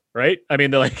did, right? I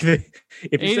mean, if you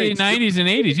 80s, 90s, and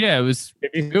 80s, yeah, it was.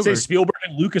 If you say Spielberg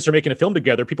and Lucas are making a film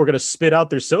together, people are going to spit out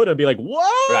their soda and be like,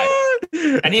 "What?"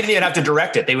 Right. And even they'd have to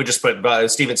direct it. They would just put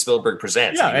Steven Spielberg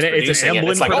presents. Yeah, and it's an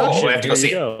Emblem production. I have to go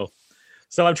see it.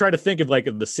 So I'm trying to think of like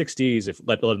in the 60s,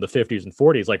 let alone the 50s and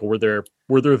 40s, like were there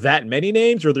that many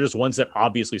names, or there's ones that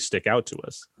obviously stick out to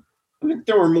us? I think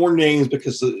there were more names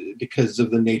because of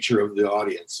the nature of the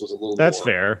audience was a little. That's more.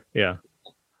 Fair, yeah.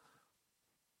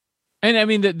 And I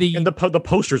mean the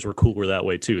posters were cooler that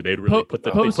way too. They'd really put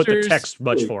the text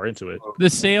much far into it. The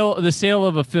sale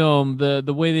of a film,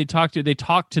 the way they talk to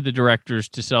the directors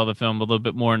to sell the film a little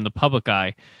bit more in the public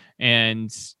eye, and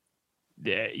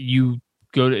you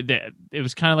go to it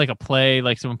was kind of like a play,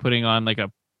 like someone putting on like a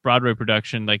Broadway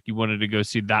production, like you wanted to go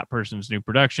see that person's new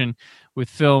production. With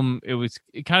film, it was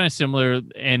kind of similar,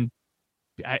 and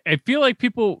I feel like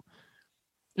people,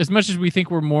 as much as we think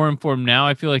we're more informed now,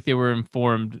 I feel like they were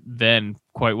informed then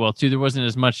quite well too. There wasn't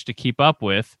as much to keep up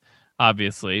with,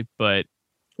 obviously, but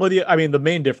well, the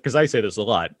main difference, because I say this a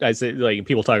lot. I say, like,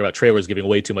 people talk about trailers giving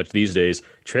away too much these days.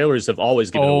 Trailers have always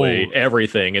given away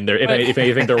everything, and if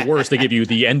anything, they're worse. They give you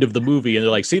the end of the movie, and they're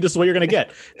like, "See, this is what you're going to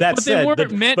get." But they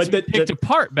weren't meant to be picked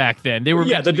apart back then. They were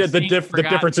the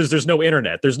difference is there's no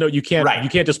internet. You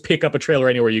can't just pick up a trailer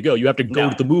anywea you go. You have to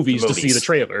go to the movies to see the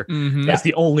trailer. Mm-hmm. That's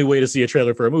the only way to see a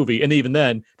trailer for a movie, and even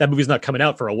then, that movie's not coming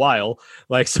out for a while.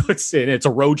 Like, so it's a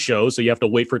road show, so you have to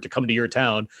wait for it to come to your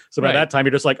town. So by that time,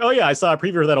 you're just like, "Oh yeah, I saw a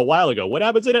preview of that a while ago. What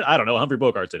happens in it? I don't know. Humphrey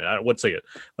Bogart's in it. I don't want to see it."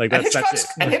 Like that's it.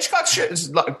 And Hitchcock's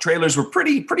trailers were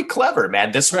pretty clever,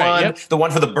 man. This one, the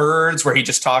one for the birds, where he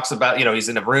just talks about, he's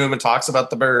in a room and talks about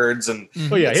the birds, and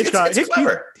Hitchcock, it's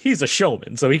clever. He's a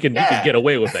showman, so he can get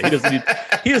away with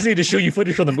that. He doesn't need to show you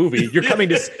footage from the movie. You're coming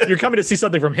to see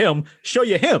something from him. Show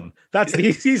you him.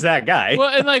 He's that guy. Well,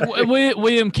 and like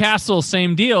William Castle,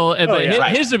 same deal. But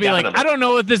his would be like, I don't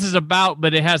know what this is about,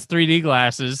 but it has 3D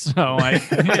glasses, so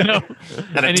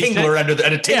and a tingler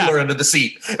under the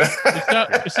seat.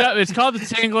 It's called the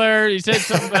Tingler. He said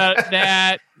something about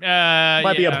that.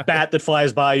 Might be a bat that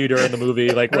flies by you during the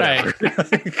movie, like whatever.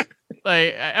 Right.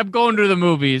 Like, I'm going to the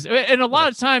movies, and a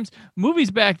lot of times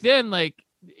movies back then, like,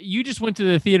 you just went to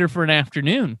the theater for an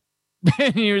afternoon.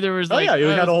 There was you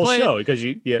had a whole show because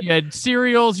you had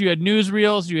serials, you had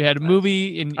newsreels, you had a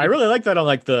movie, and I really like that on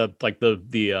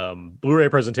the Blu-ray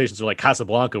presentations, or like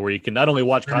Casablanca, where you can not only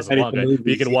watch Casablanca, but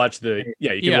you can watch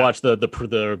watch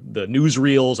the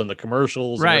newsreels and the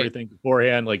commercials and everything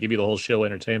beforehand, like give you the whole show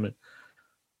entertainment.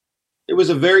 It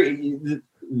was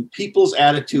people's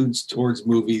attitudes towards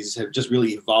movies have just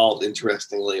really evolved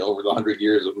interestingly over the 100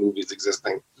 years of movies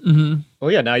existing. Mm-hmm.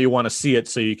 Well, yeah, now you want to see it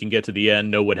so you can get to the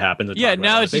end, know what happens. Yeah,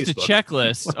 now it's just a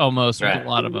checklist almost with a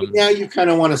lot of them. Now you kind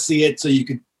of want to see it so you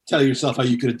could tell yourself how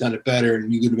you could have done it better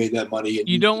and you could have made that money. And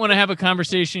you don't want to have a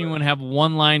conversation. You want to have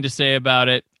one line to say about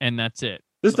it, and that's it.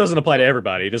 This doesn't apply to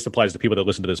everybody. It just applies to people that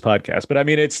listen to this podcast. But I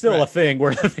mean, it's still a thing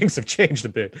where things have changed a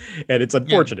bit, and it's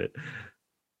unfortunate.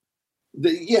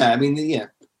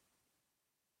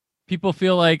 People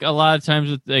feel like a lot of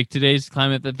times with like today's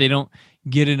climate that they don't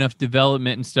get enough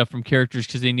development and stuff from characters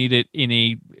because they need it in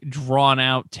a drawn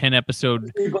out 10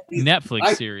 episode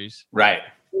Netflix series. Right.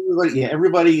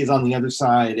 Everybody is on the other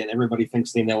side, and everybody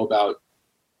thinks they know about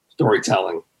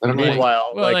storytelling.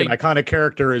 Meanwhile, an iconic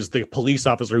character is the police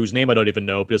officer whose name I don't even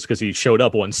know, just because he showed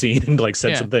up one scene and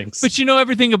said some things. But you know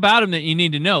everything about him that you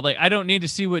need to know. Like, I don't need to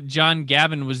see what John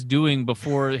Gavin was doing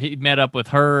before he met up with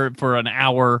her for an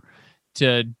hour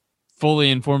to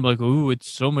fully informed, like, ooh, it's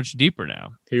so much deeper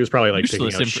now. He was probably like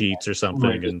picking out sheets or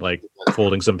something and like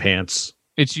folding some pants.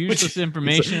 It's useless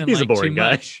information. He's a and, like, boring too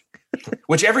guy. Much.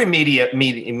 Which every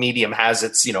medium has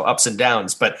its, ups and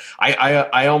downs, but I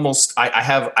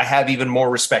have even more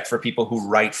respect for people who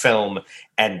write film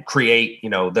and create,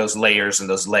 those layers and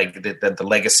those the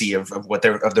legacy of what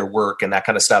their work and that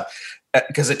kind of stuff.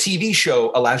 Because a TV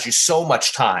show allows you so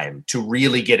much time to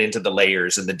really get into the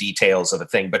layers and the details of a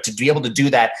thing, but to be able to do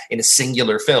that in a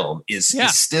singular film is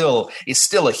still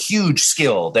a huge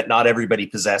skill that not everybody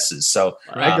possesses. So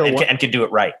and can do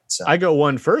it right. So I go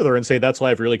one further and say that's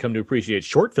why I've really come to appreciate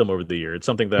short film over the year. It's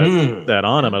something that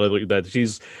Anna,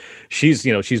 that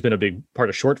she's been a big part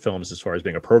of short films as far as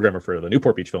being a programmer for the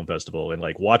Newport Beach Film Festival, and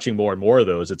like watching more and more of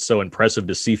those. It's so impressive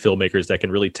to see filmmakers that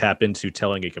can really tap into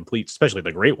telling a complete, especially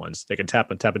the great ones, they can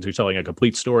tap into telling a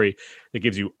complete story that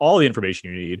gives you all the information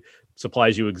you need,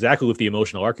 supplies you exactly with the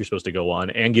emotional arc you're supposed to go on,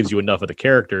 and gives you enough of the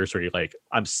character so you're like,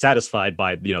 I'm satisfied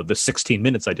by the 16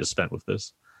 minutes I just spent with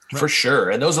this. For sure.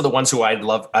 And those are the ones who I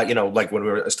love, like when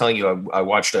I was telling you, I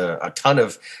watched a ton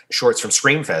of shorts from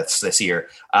Screamfest this year.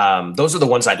 Those are the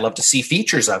ones I'd love to see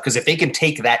features of, because if they can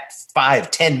take that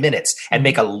 5-10 minutes and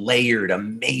make a layered,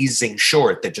 amazing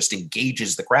short that just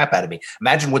engages the crap out of me,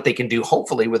 imagine what they can do,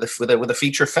 hopefully, with a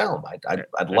feature film.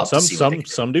 I'd love to see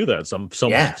some do that.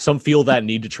 Some feel that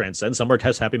need to transcend. Some are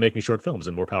just happy making short films,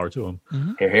 and more power to them.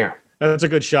 Mm-hmm. Here. That's a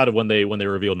good shot of when they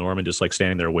reveal Norman just like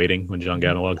standing there waiting when John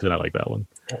Gannell walks in. I like that one.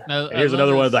 Here's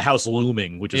another one of the house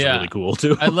looming, which is really cool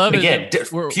too. I love it. Again,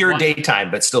 pure daytime,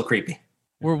 but still creepy.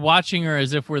 We're watching her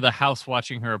as if we're the house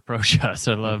watching her approach us.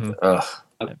 I love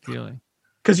that feeling.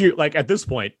 Because you like at this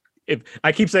point, if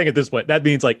I keep saying at this point, that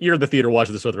means like you're in the theater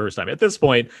watching this for the first time. At this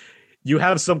point, you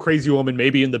have some crazy woman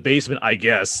maybe in the basement, I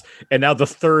guess, and now the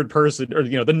third person or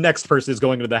the next person is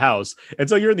going into the house, and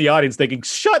so you're in the audience thinking,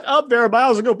 "Shut up, Vera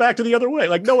Miles, and go back to the other way."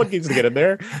 Like no one needs to get in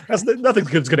there. Nothing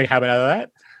good's going to happen out of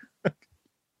that.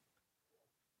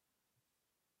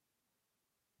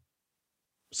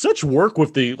 Such work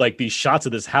with these shots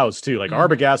of this house too. Like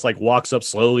Arbogast walks up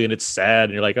slowly and it's sad,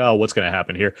 and you're like, "Oh, what's going to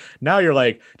happen here?" Now you're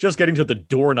like, just getting to the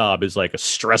doorknob is like a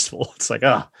stressful. It's like,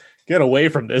 get away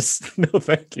from this. No,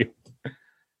 thank you.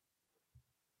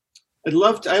 I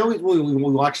always, when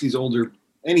we watch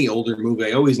any older movie,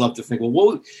 I always love to think,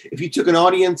 well, if you took an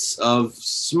audience of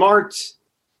smart,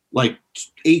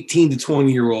 18 to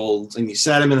 20-year-olds, and you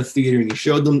sat them in a theater and you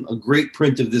showed them a great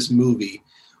print of this movie,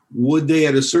 would they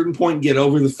at a certain point get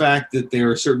over the fact that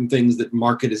there are certain things that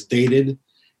market as dated?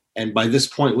 And by this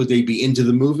point, would they be into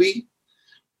the movie?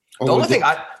 The only thing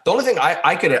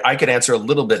I could answer a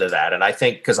little bit of that, and I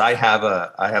think because I have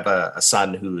a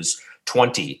son who's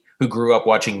 20 who grew up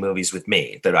watching movies with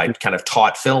me that I kind of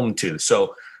taught film to.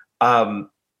 So, and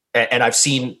I've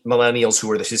seen millennials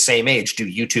who are the same age do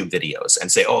YouTube videos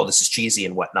and say, "Oh, this is cheesy"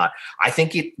 and whatnot. I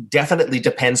think it definitely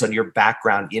depends on your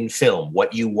background in film,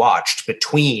 what you watched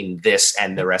between this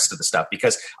and the rest of the stuff,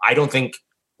 because I don't think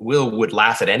Will would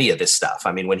laugh at any of this stuff.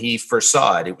 I mean, when he first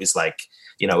saw it, it was like,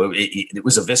 it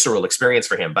was a visceral experience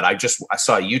for him. But I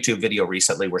saw a YouTube video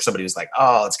recently where somebody was like,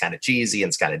 "Oh, it's kind of cheesy and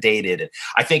it's kind of dated." And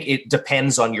I think it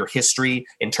depends on your history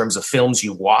in terms of films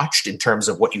you watched, in terms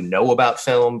of what you know about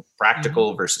film,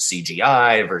 practical versus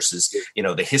CGI versus,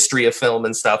 the history of film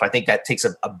and stuff. I think that takes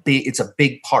it's a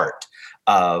big part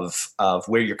of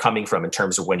where you're coming from in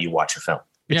terms of when you watch a film.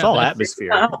 It's all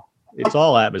atmosphere. It's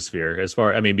all atmosphere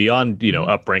beyond,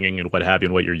 upbringing and what have you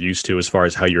and what you're used to as far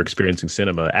as how you're experiencing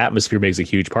cinema. Atmosphere makes a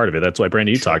huge part of it. That's why,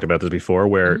 Brandon, you talked about this before,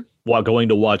 where while going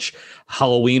to watch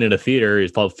Halloween in a theater,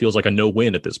 it feels like a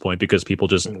no-win at this point because people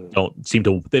just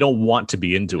they don't want to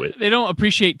be into it. They don't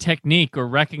appreciate technique or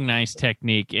recognize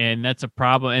technique, and that's a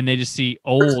problem. And they just see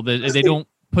old. They don't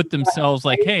put themselves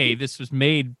like, hey, this was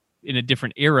made in a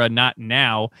different era, not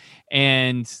now.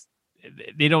 And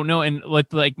they don't know. And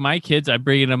like my kids, I'm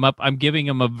bringing them up. I'm giving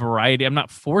them a variety. I'm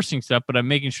not forcing stuff, but I'm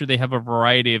making sure they have a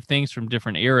variety of things from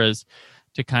different eras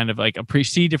to kind of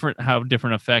see how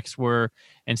different effects were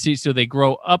and see. So they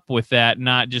grow up with that,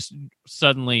 not just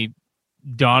suddenly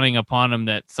dawning upon them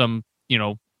that some,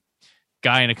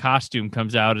 guy in a costume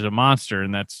comes out as a monster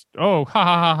and that's, oh, ha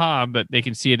ha ha ha. But they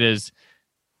can see it as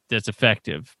that's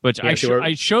effective. But I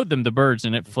showed them the birds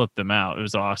and it flipped them out. It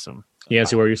was awesome. Yeah.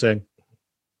 See what you're saying?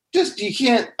 Just, you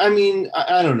can't, I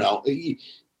don't know.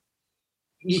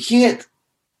 You can't,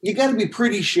 you got to be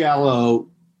pretty shallow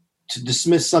to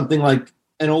dismiss something like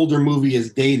an older movie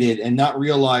as dated and not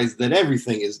realize that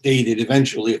everything is dated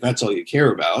eventually, if that's all you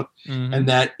care about. Mm-hmm. And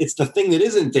that it's the thing that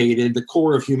isn't dated, the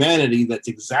core of humanity, that's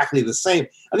exactly the same.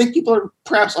 I think people are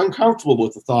perhaps uncomfortable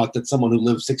with the thought that someone who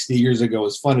lived 60 years ago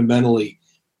is fundamentally,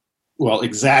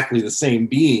 exactly the same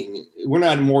being. We're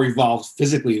not more evolved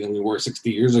physically than we were 60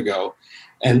 years ago.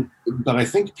 But I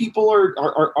think people are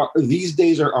these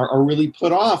days are really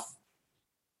put off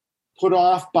put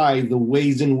off by the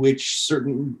ways in which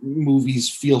certain movies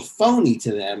feel phony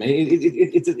to them.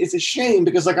 It's a shame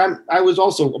because like I was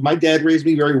also, my dad raised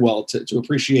me very well to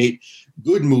appreciate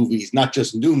good movies, not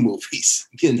just new movies,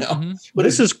 you know. Mm-hmm. But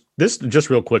this just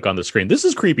real quick on the screen. This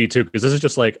is creepy too because this is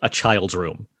just like a child's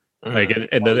room. Like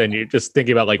and then you're just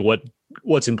thinking about like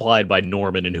what's implied by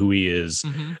Norman and who he is.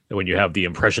 Mm-hmm. And when you have the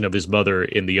impression of his mother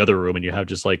in the other room and you have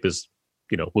just like this,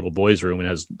 you know, little boy's room and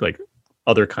has like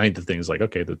other kinds of things like,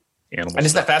 okay, the animals. And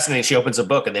isn't that fascinating? She opens a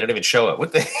book and they don't even show it.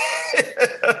 What the?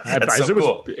 That's so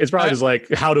cool. It's probably just like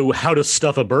how to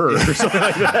stuff a bird or something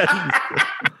like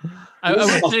that. I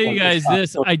would tell you guys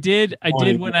this. I did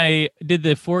when I did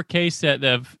the 4K set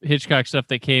of Hitchcock stuff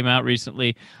that came out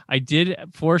recently. I did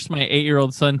force my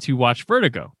 8-year-old son to watch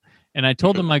Vertigo, and I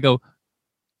told him, I go,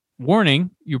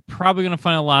 warning, you're probably going to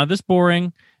find a lot of this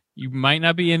boring. You might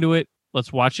not be into it.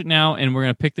 Let's watch it now, and we're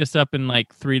going to pick this up in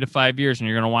like 3 to 5 years, and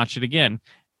you're going to watch it again,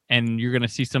 and you're going to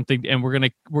see something, and we're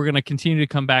going to continue to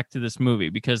come back to this movie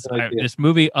because this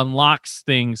movie unlocks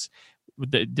things with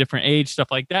the different age, stuff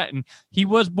like that. And he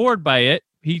was bored by it.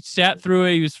 He sat through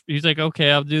it. He's like,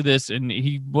 okay, I'll do this. And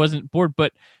he wasn't bored,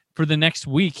 but for the next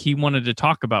week, he wanted to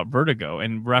talk about Vertigo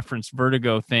and reference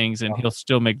Vertigo things, and he'll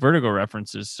still make Vertigo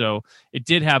references. So it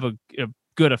did have a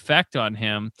good effect on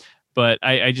him. But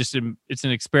I just it's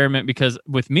an experiment because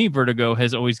with me, Vertigo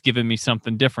has always given me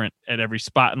something different at every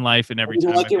spot in life and every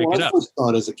time I pick it up. When I first saw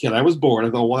it as a kid, I was bored. I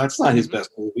thought, well, that's not his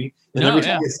best movie. And every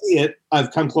time I see it,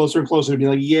 I've come closer and closer to be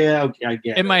like, yeah, okay, I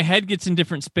get it. And my head gets in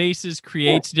different spaces,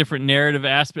 creates different narrative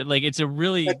aspect. Like it's a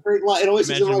really great line. It always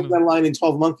seems like that line in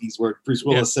 12 Monkeys where Bruce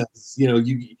Willis says, you know,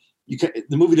 you can,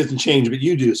 the movie doesn't change, but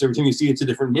you do. So every time you see it's a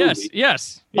different movie.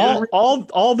 Yes.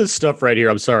 All this stuff right here,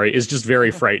 I'm sorry, is just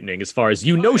very frightening as far as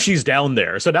she's down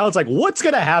there. So now it's like, what's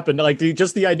going to happen? Like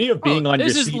just the idea of being on your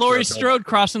seat. This is Laurie Strode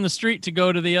crossing the street to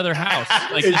go to the other house.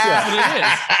 Like that's what it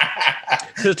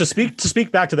is. To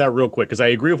speak back to that real quick, because I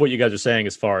agree with what you guys are saying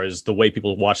as far as the way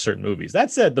people watch certain movies. That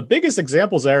said, the biggest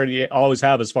examples I already always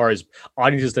have as far as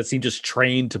audiences that seem just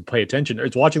trained to pay attention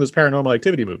is watching those Paranormal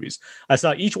Activity movies. I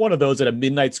saw each one of those at a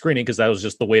midnight screening because that was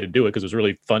just the way to do it because it was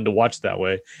really fun to watch that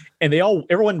way. And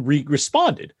everyone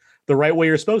responded the right way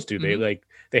you're supposed to. Mm-hmm.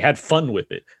 They had fun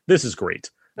with it. This is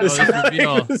great. By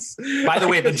the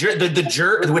way, the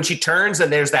jerk when she turns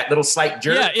and there's that little slight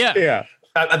jerk. Yeah.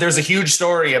 There's a huge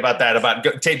story about that, about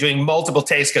doing multiple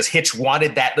takes because Hitch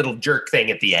wanted that little jerk thing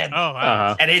at the end. Oh,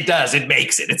 wow. And it does. It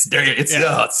makes it. It's dirty.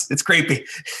 It's creepy.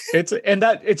 It's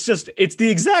the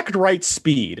exact right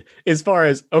speed as far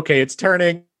as, okay, it's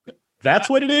turning. That's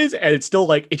what it is. And it's still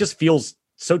like, it just feels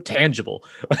so tangible.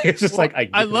 It's just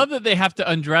I love that they have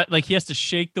to undress, like he has to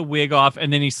shake the wig off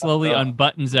and then he slowly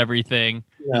unbuttons everything.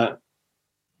 Yeah.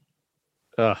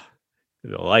 The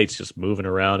lights just moving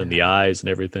around in the eyes and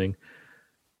everything.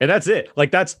 And that's it.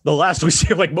 Like that's the last we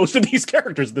see of like most of these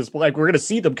characters at this point. Like we're gonna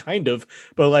see them kind of,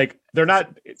 but like they're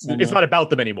not. It's not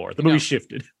about them anymore. The movie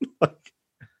shifted.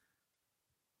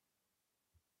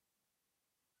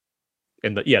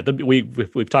 And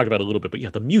we've talked about it a little bit,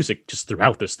 but the music just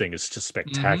throughout this thing is just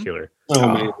spectacular. Mm-hmm. Oh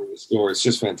man, the score is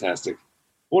just fantastic.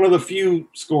 One of the few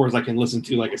scores I can listen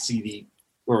to like a CD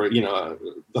or the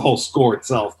whole score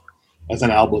itself as an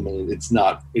album, and it's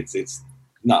not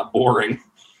boring.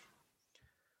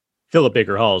 Philip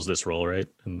Baker Hall is this role, right?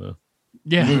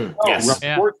 Yes.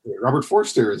 Robert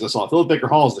Forster is this all. Philip Baker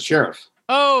Hall is the sheriff.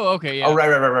 Oh, okay. Yeah. Oh,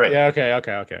 right. Yeah.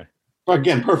 Okay.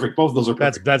 Again, perfect. Both of those are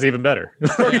perfect. That's even better.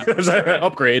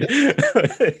 Upgrade.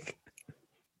 I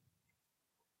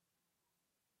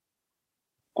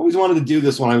always wanted to do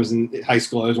this when I was in high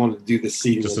school. I always wanted to do this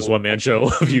scene. Just this one-man show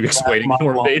of you explaining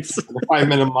Norm Bates. A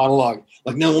 5-minute monologue.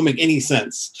 Like, no one will make any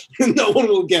sense. No one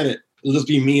will get it. It'll just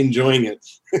be me enjoying it.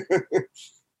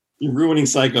 You're ruining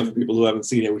Psycho for people who haven't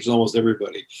seen it, which is almost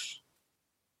everybody.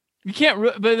 You can't,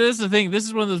 but this is the thing. This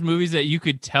is one of those movies that you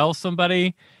could tell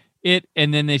somebody it,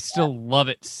 and then they still love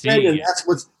it.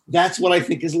 That's what I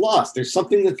think is lost. There's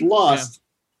something that's lost.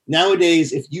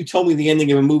 Nowadays, if you told me the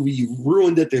ending of a movie, you've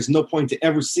ruined it. There's no point to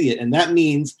ever see it. And that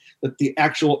means that the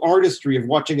actual artistry of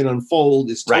watching it unfold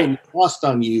is totally lost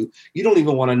on you. You don't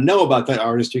even want to know about that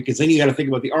artistry because then you got to think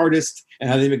about the artist and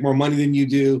how they make more money than you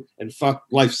do. And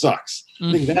life sucks.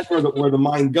 I think that's where the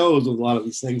mind goes with a lot of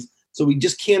these things. So we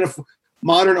just can't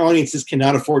modern audiences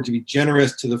cannot afford to be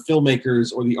generous to the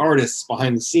filmmakers or the artists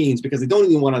behind the scenes because they don't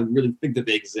even want to really think that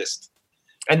they exist.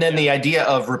 And then the idea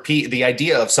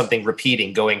of something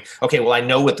repeating, going, okay, well, I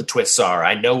know what the twists are,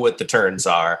 I know what the turns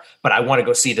are, but I want to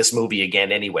go see this movie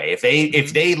again anyway.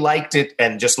 If they liked it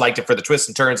and just liked it for the twists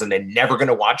and turns, and they're never going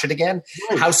to watch it again,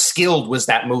 how skilled was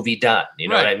that movie done? You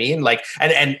know what I mean? Like,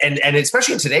 and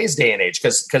especially in today's day and age,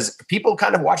 because people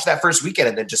kind of watch that first weekend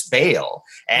and then just bail.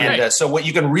 And so what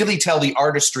you can really tell the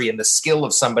artistry and the skill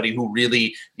of somebody who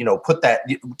really, put that,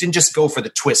 didn't just go for the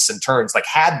twists and turns, like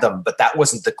had them, but that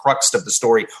wasn't the crux of the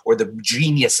story or the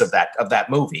genius of that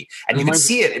movie. And you can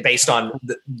see it based on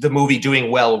the movie doing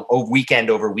well weekend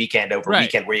over weekend over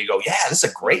weekend, where you go, yeah, this is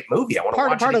a great movie, I want to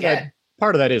watch it again.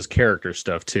 Part of that is character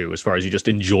stuff too, as far as you just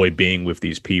enjoy being with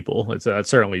these people. That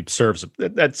certainly serves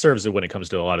it when it comes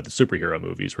to a lot of the superhero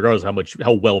movies, regardless of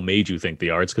how well made you think they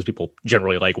are. It's because people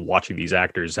generally like watching these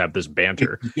actors have this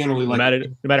banter. No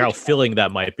matter how filling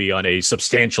that might be on a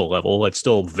substantial level, it's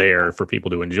still there for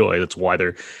people to enjoy. That's why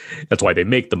they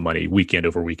make the money weekend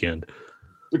over weekend.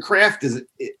 The craft is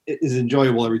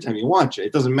enjoyable every time you watch it.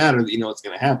 It doesn't matter that you know what's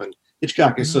going to happen.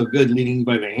 Hitchcock is so good leading you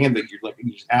by the hand that you're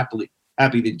just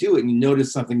happy to do it, and you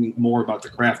notice something more about the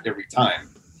craft every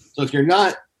time. So if you're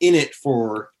not in it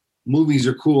for movies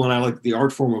are cool and I like the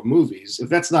art form of movies, if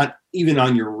that's not even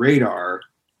on your radar,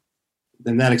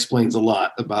 then that explains a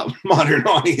lot about modern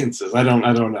audiences. I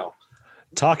don't know.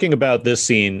 Talking about this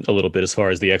scene a little bit as far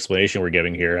as the explanation we're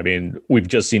giving here, I mean, we've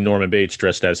just seen Norman Bates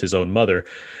dressed as his own mother,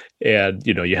 and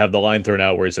you have the line thrown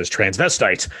out where it says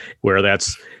transvestite, where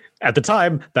that's at the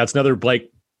time that's another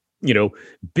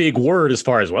big word as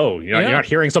far as, you're not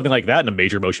hearing something like that in a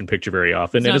major motion picture very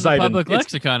often. It's not public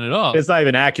lexicon at all. It's not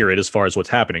even accurate as far as what's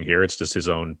happening here. It's just his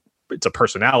own, it's a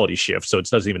personality shift, so it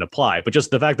doesn't even apply. But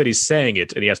just the fact that he's saying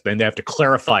it, and then they have to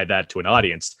clarify that to an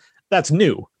audience, that's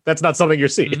new. That's not something you're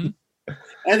seeing. Mm-hmm.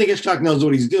 I think Hitchcock knows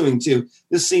what he's doing too.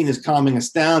 This scene is calming us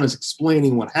down. It's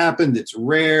explaining what happened. It's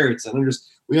rare.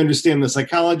 We understand the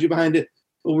psychology behind it.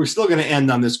 But we're still going to end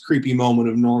on this creepy moment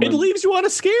of Norman. It leaves you on a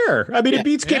scare. I mean, it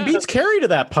beats Carrie to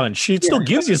that punch. It still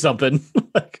gives you something.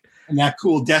 And that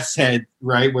cool death's head,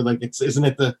 right? Where isn't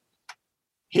it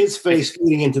his face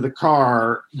feeding into the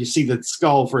car? You see the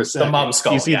skull for a second. The mom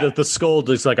skull. You see the skull,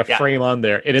 there's like a frame on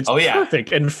there. And it's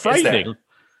perfect and frightening.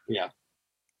 Yeah.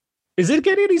 Is it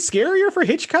getting any scarier for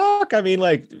Hitchcock? I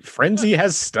mean, Frenzy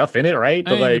has stuff in it, right?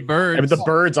 But the birds. The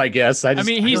birds, I guess.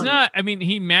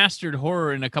 He mastered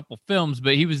horror in a couple films,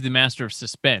 but he was the master of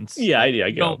suspense. Yeah,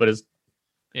 I know, but it's...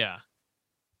 Yeah.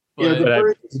 But, the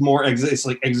birds is more, it's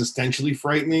existentially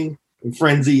frightening. And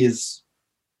Frenzy is...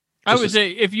 I would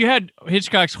say if you had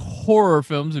Hitchcock's horror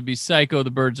films, it'd be Psycho,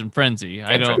 The Birds, and Frenzy.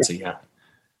 Frenzy,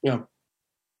 yeah.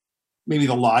 Maybe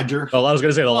The Lodger. Oh, I was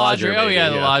going to say The Lodger. Oh, yeah,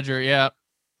 The Lodger, yeah.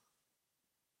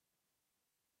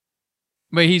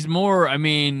 But he's more, I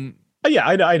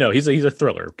know. He's a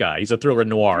thriller guy. He's a thriller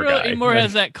noir guy. He more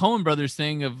has that Coen Brothers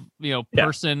thing of,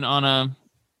 person on a...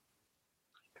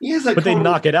 But they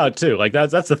knock it out too.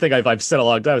 That's the thing I've said a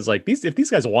long time. Is if these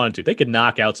guys wanted to, they could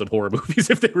knock out some horror movies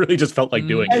if they really just felt like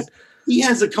doing it. He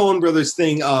has a Coen Brothers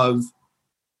thing of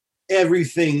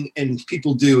everything and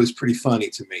people do is pretty funny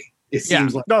to me. It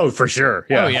seems like... No, for sure.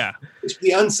 Yeah. Oh, yeah.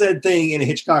 The unsaid thing in a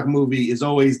Hitchcock movie is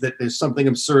always that there's something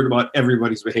absurd about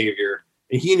everybody's behavior.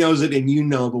 And he knows it and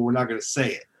but we're not going to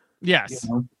say it. Yes.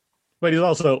 But he's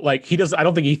also I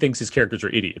don't think he thinks his characters are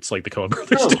idiots like the Coen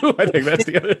Brothers do. I think that's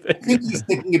the other thing. I think he's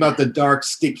thinking about the dark,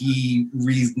 sticky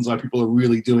reasons why people are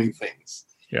really doing things.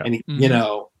 Yeah. And,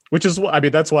 which is,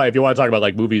 that's why if you want to talk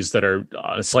about movies that are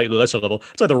on a slightly lesser level,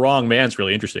 it's The Wrong Man's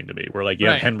really interesting to me. Where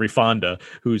have Henry Fonda,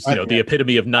 who's the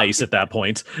epitome of nice at that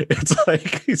point.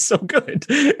 It's he's so good,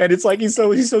 and it's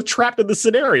he's so trapped in the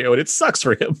scenario, and it sucks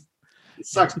for him. It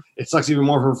sucks even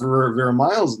more for Vera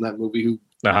Miles in that movie, who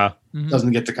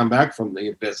doesn't get to come back from the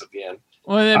abyss at the end.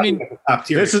 Well, I mean,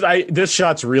 this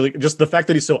shot's really just the fact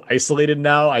that he's so isolated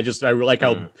now. I really like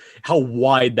how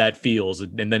wide that feels,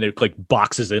 and then it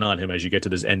boxes in on him as you get to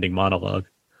this ending monologue.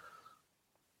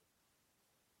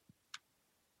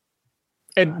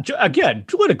 And again,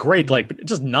 what a great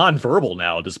just nonverbal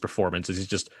now. This performance is he's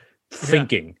just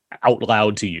thinking out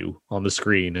loud to you on the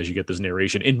screen as you get this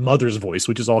narration in Mother's voice,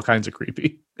 which is all kinds of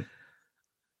creepy.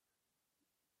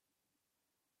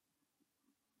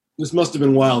 This must have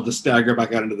been wild to stagger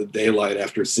back out into the daylight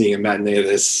after seeing a matinee of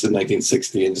this in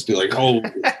 1960 and just be like, oh,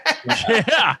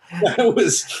 yeah. I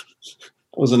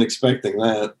wasn't expecting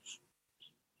that.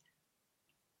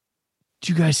 Did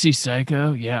you guys see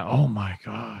Psycho? Yeah. Oh my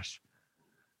gosh.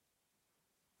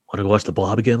 Want to go watch The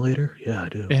Blob again later? Yeah, I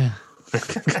do. Yeah.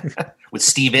 With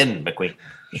Stephen McQueen.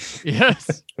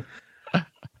 Yes.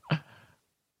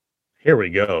 Here we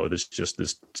go. This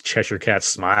Cheshire Cat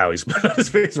smile he's put on his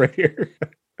face right here.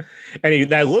 And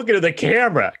that looking at the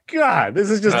camera, God, this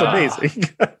is just amazing.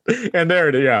 And there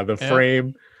it is, the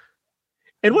frame.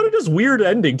 And what a just weird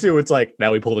ending too. It's like,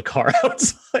 now we pull the car out,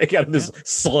 like out of this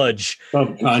sludge.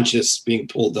 Subconscious being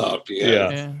pulled up.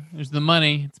 Yeah. There's the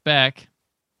money. It's back.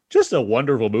 Just a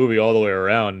wonderful movie all the way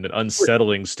around, and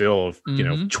unsettling still,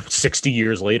 60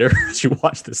 years later as you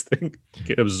watch this thing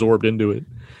get absorbed into it.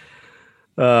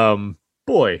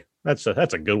 Boy, that's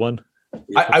a good one.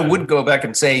 I would go back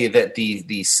and say that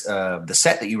the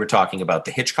set that you were talking about,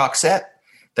 the Hitchcock set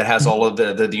that has all of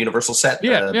the Universal set,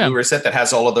 Blu-ray set that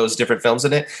has all of those different films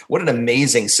in it. What an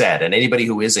amazing set. And anybody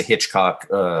who is a Hitchcock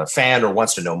fan or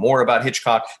wants to know more about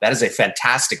Hitchcock, that is a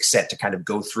fantastic set to kind of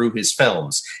go through his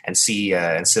films and see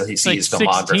his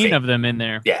filmography. 16 of them in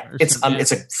there. Yeah, it's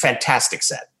a fantastic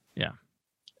set. Yeah.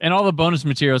 And all the bonus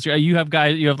materials. You have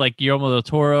like Guillermo del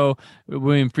Toro,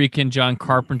 William Friedkin, John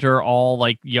Carpenter, all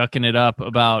like yucking it up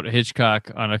about Hitchcock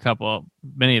on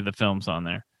many of the films on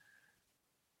there.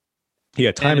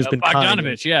 Yeah, time has been kind.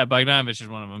 Bogdanovich is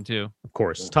one of them too. Of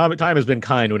course, time has been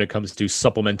kind when it comes to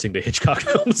supplementing the Hitchcock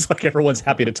films. Like everyone's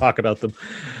happy to talk about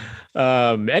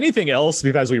them. Anything else?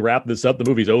 As we wrap this up, the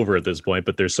movie's over at this point,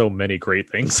 but there's so many great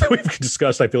things that we've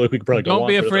discussed. I feel like we could probably don't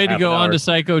be afraid to go on to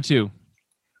Psycho 2.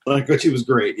 Psycho 2 was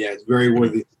great. Yeah, it's very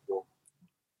worthy.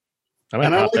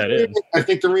 I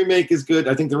think the remake is good.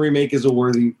 I think the remake is a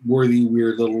worthy,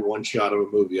 weird little one shot of a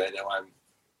movie. I know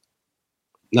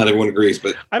not everyone agrees,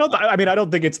 but I don't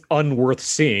think it's unworth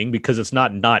seeing because it's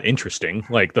not interesting.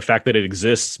 Like the fact that it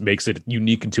exists makes it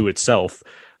unique into itself.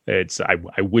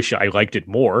 I wish I liked it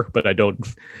more, but I don't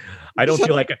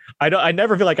feel like I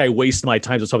never feel like I waste my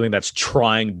time on something that's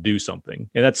trying to do something,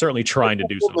 and that's certainly trying to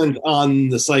do something on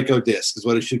the Psycho disc is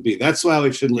what it should be. That's how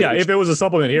it should live. Yeah, if it was a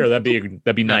supplement here,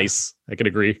 that'd be nice. I could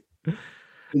agree.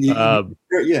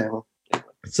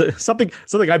 So something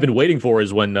I've been waiting for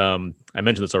is when I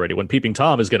mentioned this already. When Peeping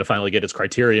Tom is going to finally get its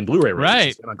Criterion Blu-ray release. Right,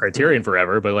 it's been on Criterion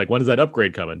forever, but like, when is that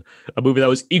upgrade coming? A movie that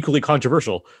was equally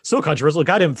controversial, so controversial, it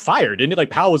got him fired. Didn't it?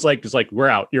 Like Powell was like, just like, we're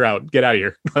out, you're out, get out of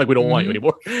here. Like we don't want you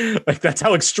anymore. Like that's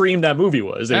how extreme that movie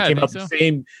was. And it came out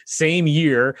the same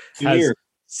year. Has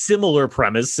similar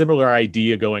premise, similar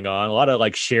idea going on. A lot of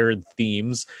like shared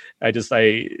themes. And it's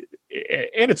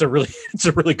a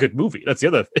really good movie. That's the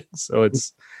other thing. So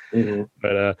it's. Mm-hmm.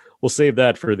 But we'll save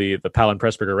that for the Powell and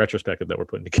Pressburger retrospective that we're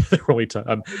putting together when we talk.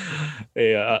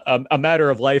 A matter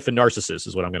of life and narcissist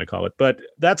is what I'm going to call it. But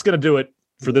that's going to do it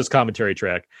for this commentary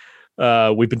track.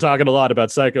 We've been talking a lot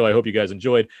about Psycho. I hope you guys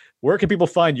enjoyed. Where can people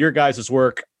find your guys'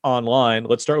 work online?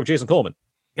 Let's start with Jason Coleman.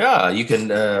 Yeah, you can,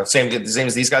 same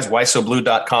as these guys,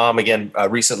 whysoblu.com. Again,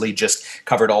 recently just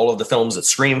covered all of the films at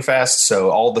Screamfest, so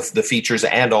all the features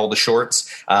and all the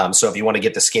shorts. So if you want to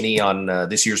get the skinny on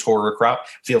this year's horror crop,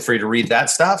 feel free to read that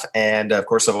stuff. And of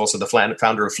course, I'm also the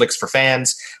founder of Flicks for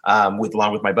Fans,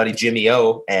 along with my buddy Jimmy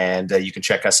O. And you can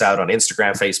check us out on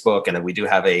Instagram, Facebook, and then we do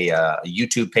have a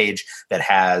YouTube page that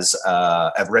has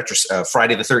a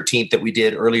Friday the 13th that we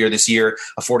did earlier this year,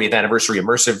 a 40th anniversary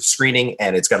immersive screening,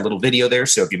 and it's got a little video there.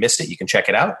 So if you missed it, you can check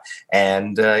it out.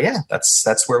 And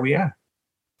that's where we are.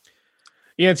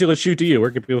 Yancy, let's shoot to you.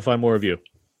 Where can people find more of you?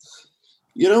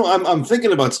 I'm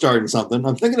thinking about starting something.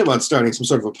 I'm thinking about starting some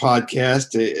sort of a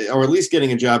podcast, or at least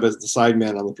getting a job as the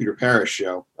sideman on the Peter Parrish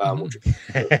show, which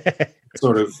is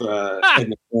sort of I'm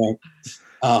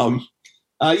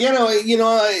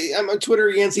on Twitter,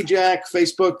 Yancy Jack,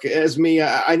 Facebook as me.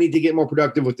 I need to get more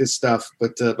productive with this stuff,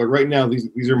 but right now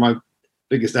these are my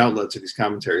biggest outlets of these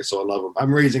commentaries, so I love them.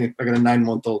 I got a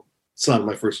 9-month-old son,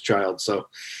 my first child, so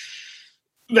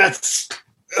that's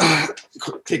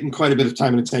taking quite a bit of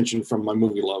time and attention from my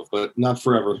movie love, but not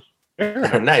forever.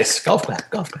 Nice. Golf back.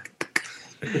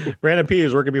 Brandon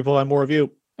Peters, where can people find more of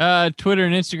you? Twitter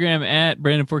and Instagram at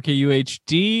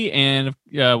Brandon4KUHD, and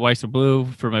Why So Blu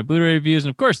for my Blu-ray reviews, and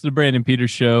of course the Brandon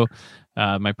Peters Show,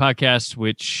 my podcast,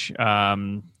 which about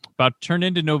to turn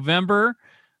into November,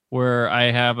 where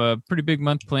I have a pretty big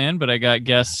month planned, but I got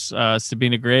guests,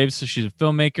 Sabina Graves, so she's a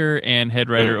filmmaker and head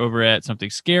writer over at Something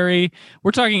Scary.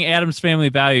 We're talking Addams Family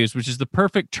Values, which is the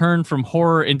perfect turn from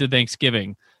horror into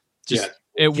Thanksgiving.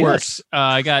 It works.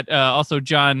 I got also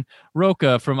John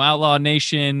Roca from Outlaw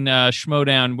Nation,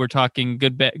 Schmodown. We're talking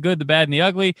Good, the Bad, and the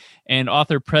Ugly. And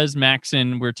author Prez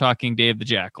Maxon, we're talking Day of the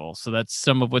Jackal. So that's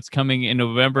some of what's coming in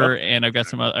November, and I've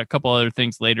got a couple other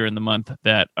things later in the month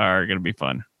that are going to be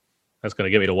fun. That's going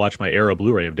to get me to watch my Arrow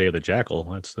Blu-ray of Day of the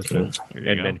Jackal.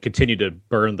 And continue to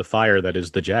burn the fire that is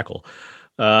the Jackal.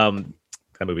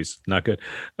 That movie's not good.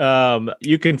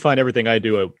 You can find everything I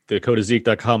do at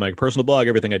thecodeofzeke.com, my personal blog.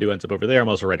 Everything I do ends up over there. I'm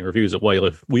also writing reviews at We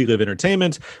Live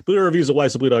Entertainment, Blu-ray reviews at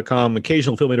whysoblu.com,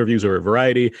 occasional film interviews over at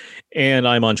Variety, and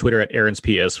I'm on Twitter at Aaron's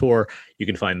PS4. You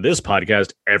can find this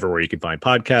podcast everywhere you can find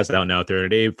podcasts. Out and Out There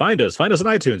Today. Find us on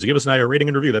iTunes. Give us a rating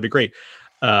and review. That'd be great.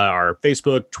 Our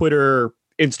Facebook, Twitter,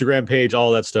 Instagram page,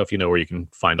 all that stuff, where you can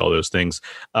find all those things.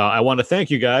 I want to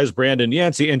thank you guys, Brandon,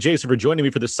 Yancy, and Jason, for joining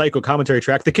me for the Psycho commentary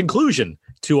track, the conclusion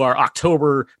to our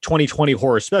October 2020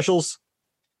 horror specials.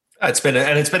 It's been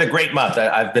a great month.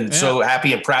 I've been so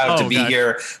happy and proud to be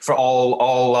here for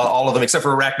all of them, except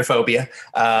for Arachnophobia.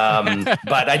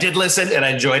 But I did listen and I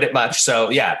enjoyed it much. So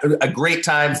yeah, a great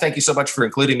time. Thank you so much for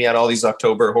including me on all these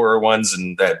October horror ones,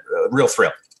 and real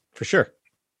thrill. For sure.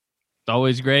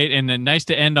 Always great, and then nice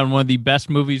to end on one of the best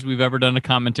movies we've ever done a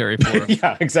commentary for.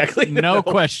 Yeah, exactly. No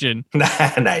question.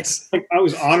 Nice. I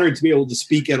was honored to be able to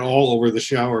speak at all over the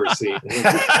shower scene.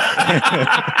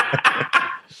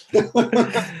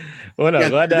 Well, no,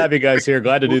 glad to have you guys here.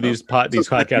 Glad to do these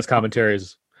podcast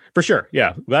commentaries. For sure.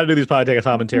 Yeah. Glad to do these podcast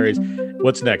commentaries.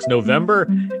 What's next? November?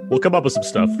 We'll come up with some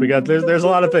stuff. There's a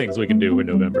lot of things we can do in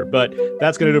November, but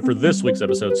that's going to do it for this week's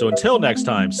episode. So until next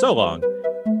time, so long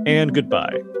and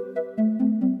goodbye.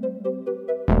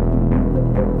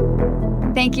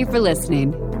 Thank you for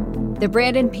listening. The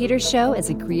Brandon Peters Show is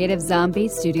a Creative Zombie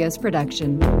Studios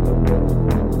production.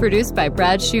 Produced by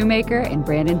Brad Shoemaker and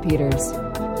Brandon Peters.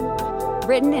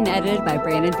 Written and edited by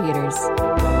Brandon Peters.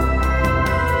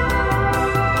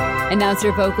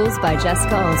 Announcer vocals by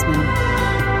Jessica Alsman.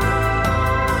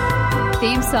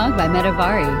 Theme song by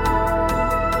Metavari.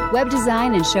 Web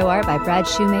design and show art by Brad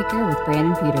Shoemaker with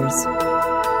Brandon Peters.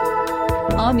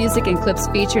 All music and clips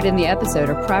featured in the episode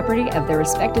are property of their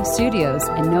respective studios,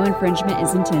 and no infringement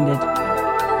is intended.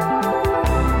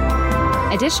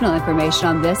 Additional information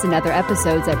on this and other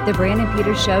episodes at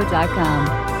thebrandonpetershow.com.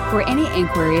 For any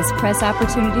inquiries, press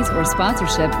opportunities, or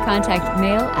sponsorship, contact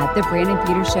mail at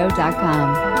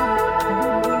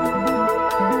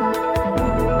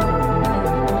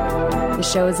thebrandonpetershow.com. The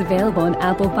show is available on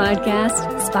Apple Podcasts,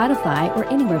 Spotify, or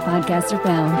anywhere podcasts are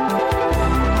found.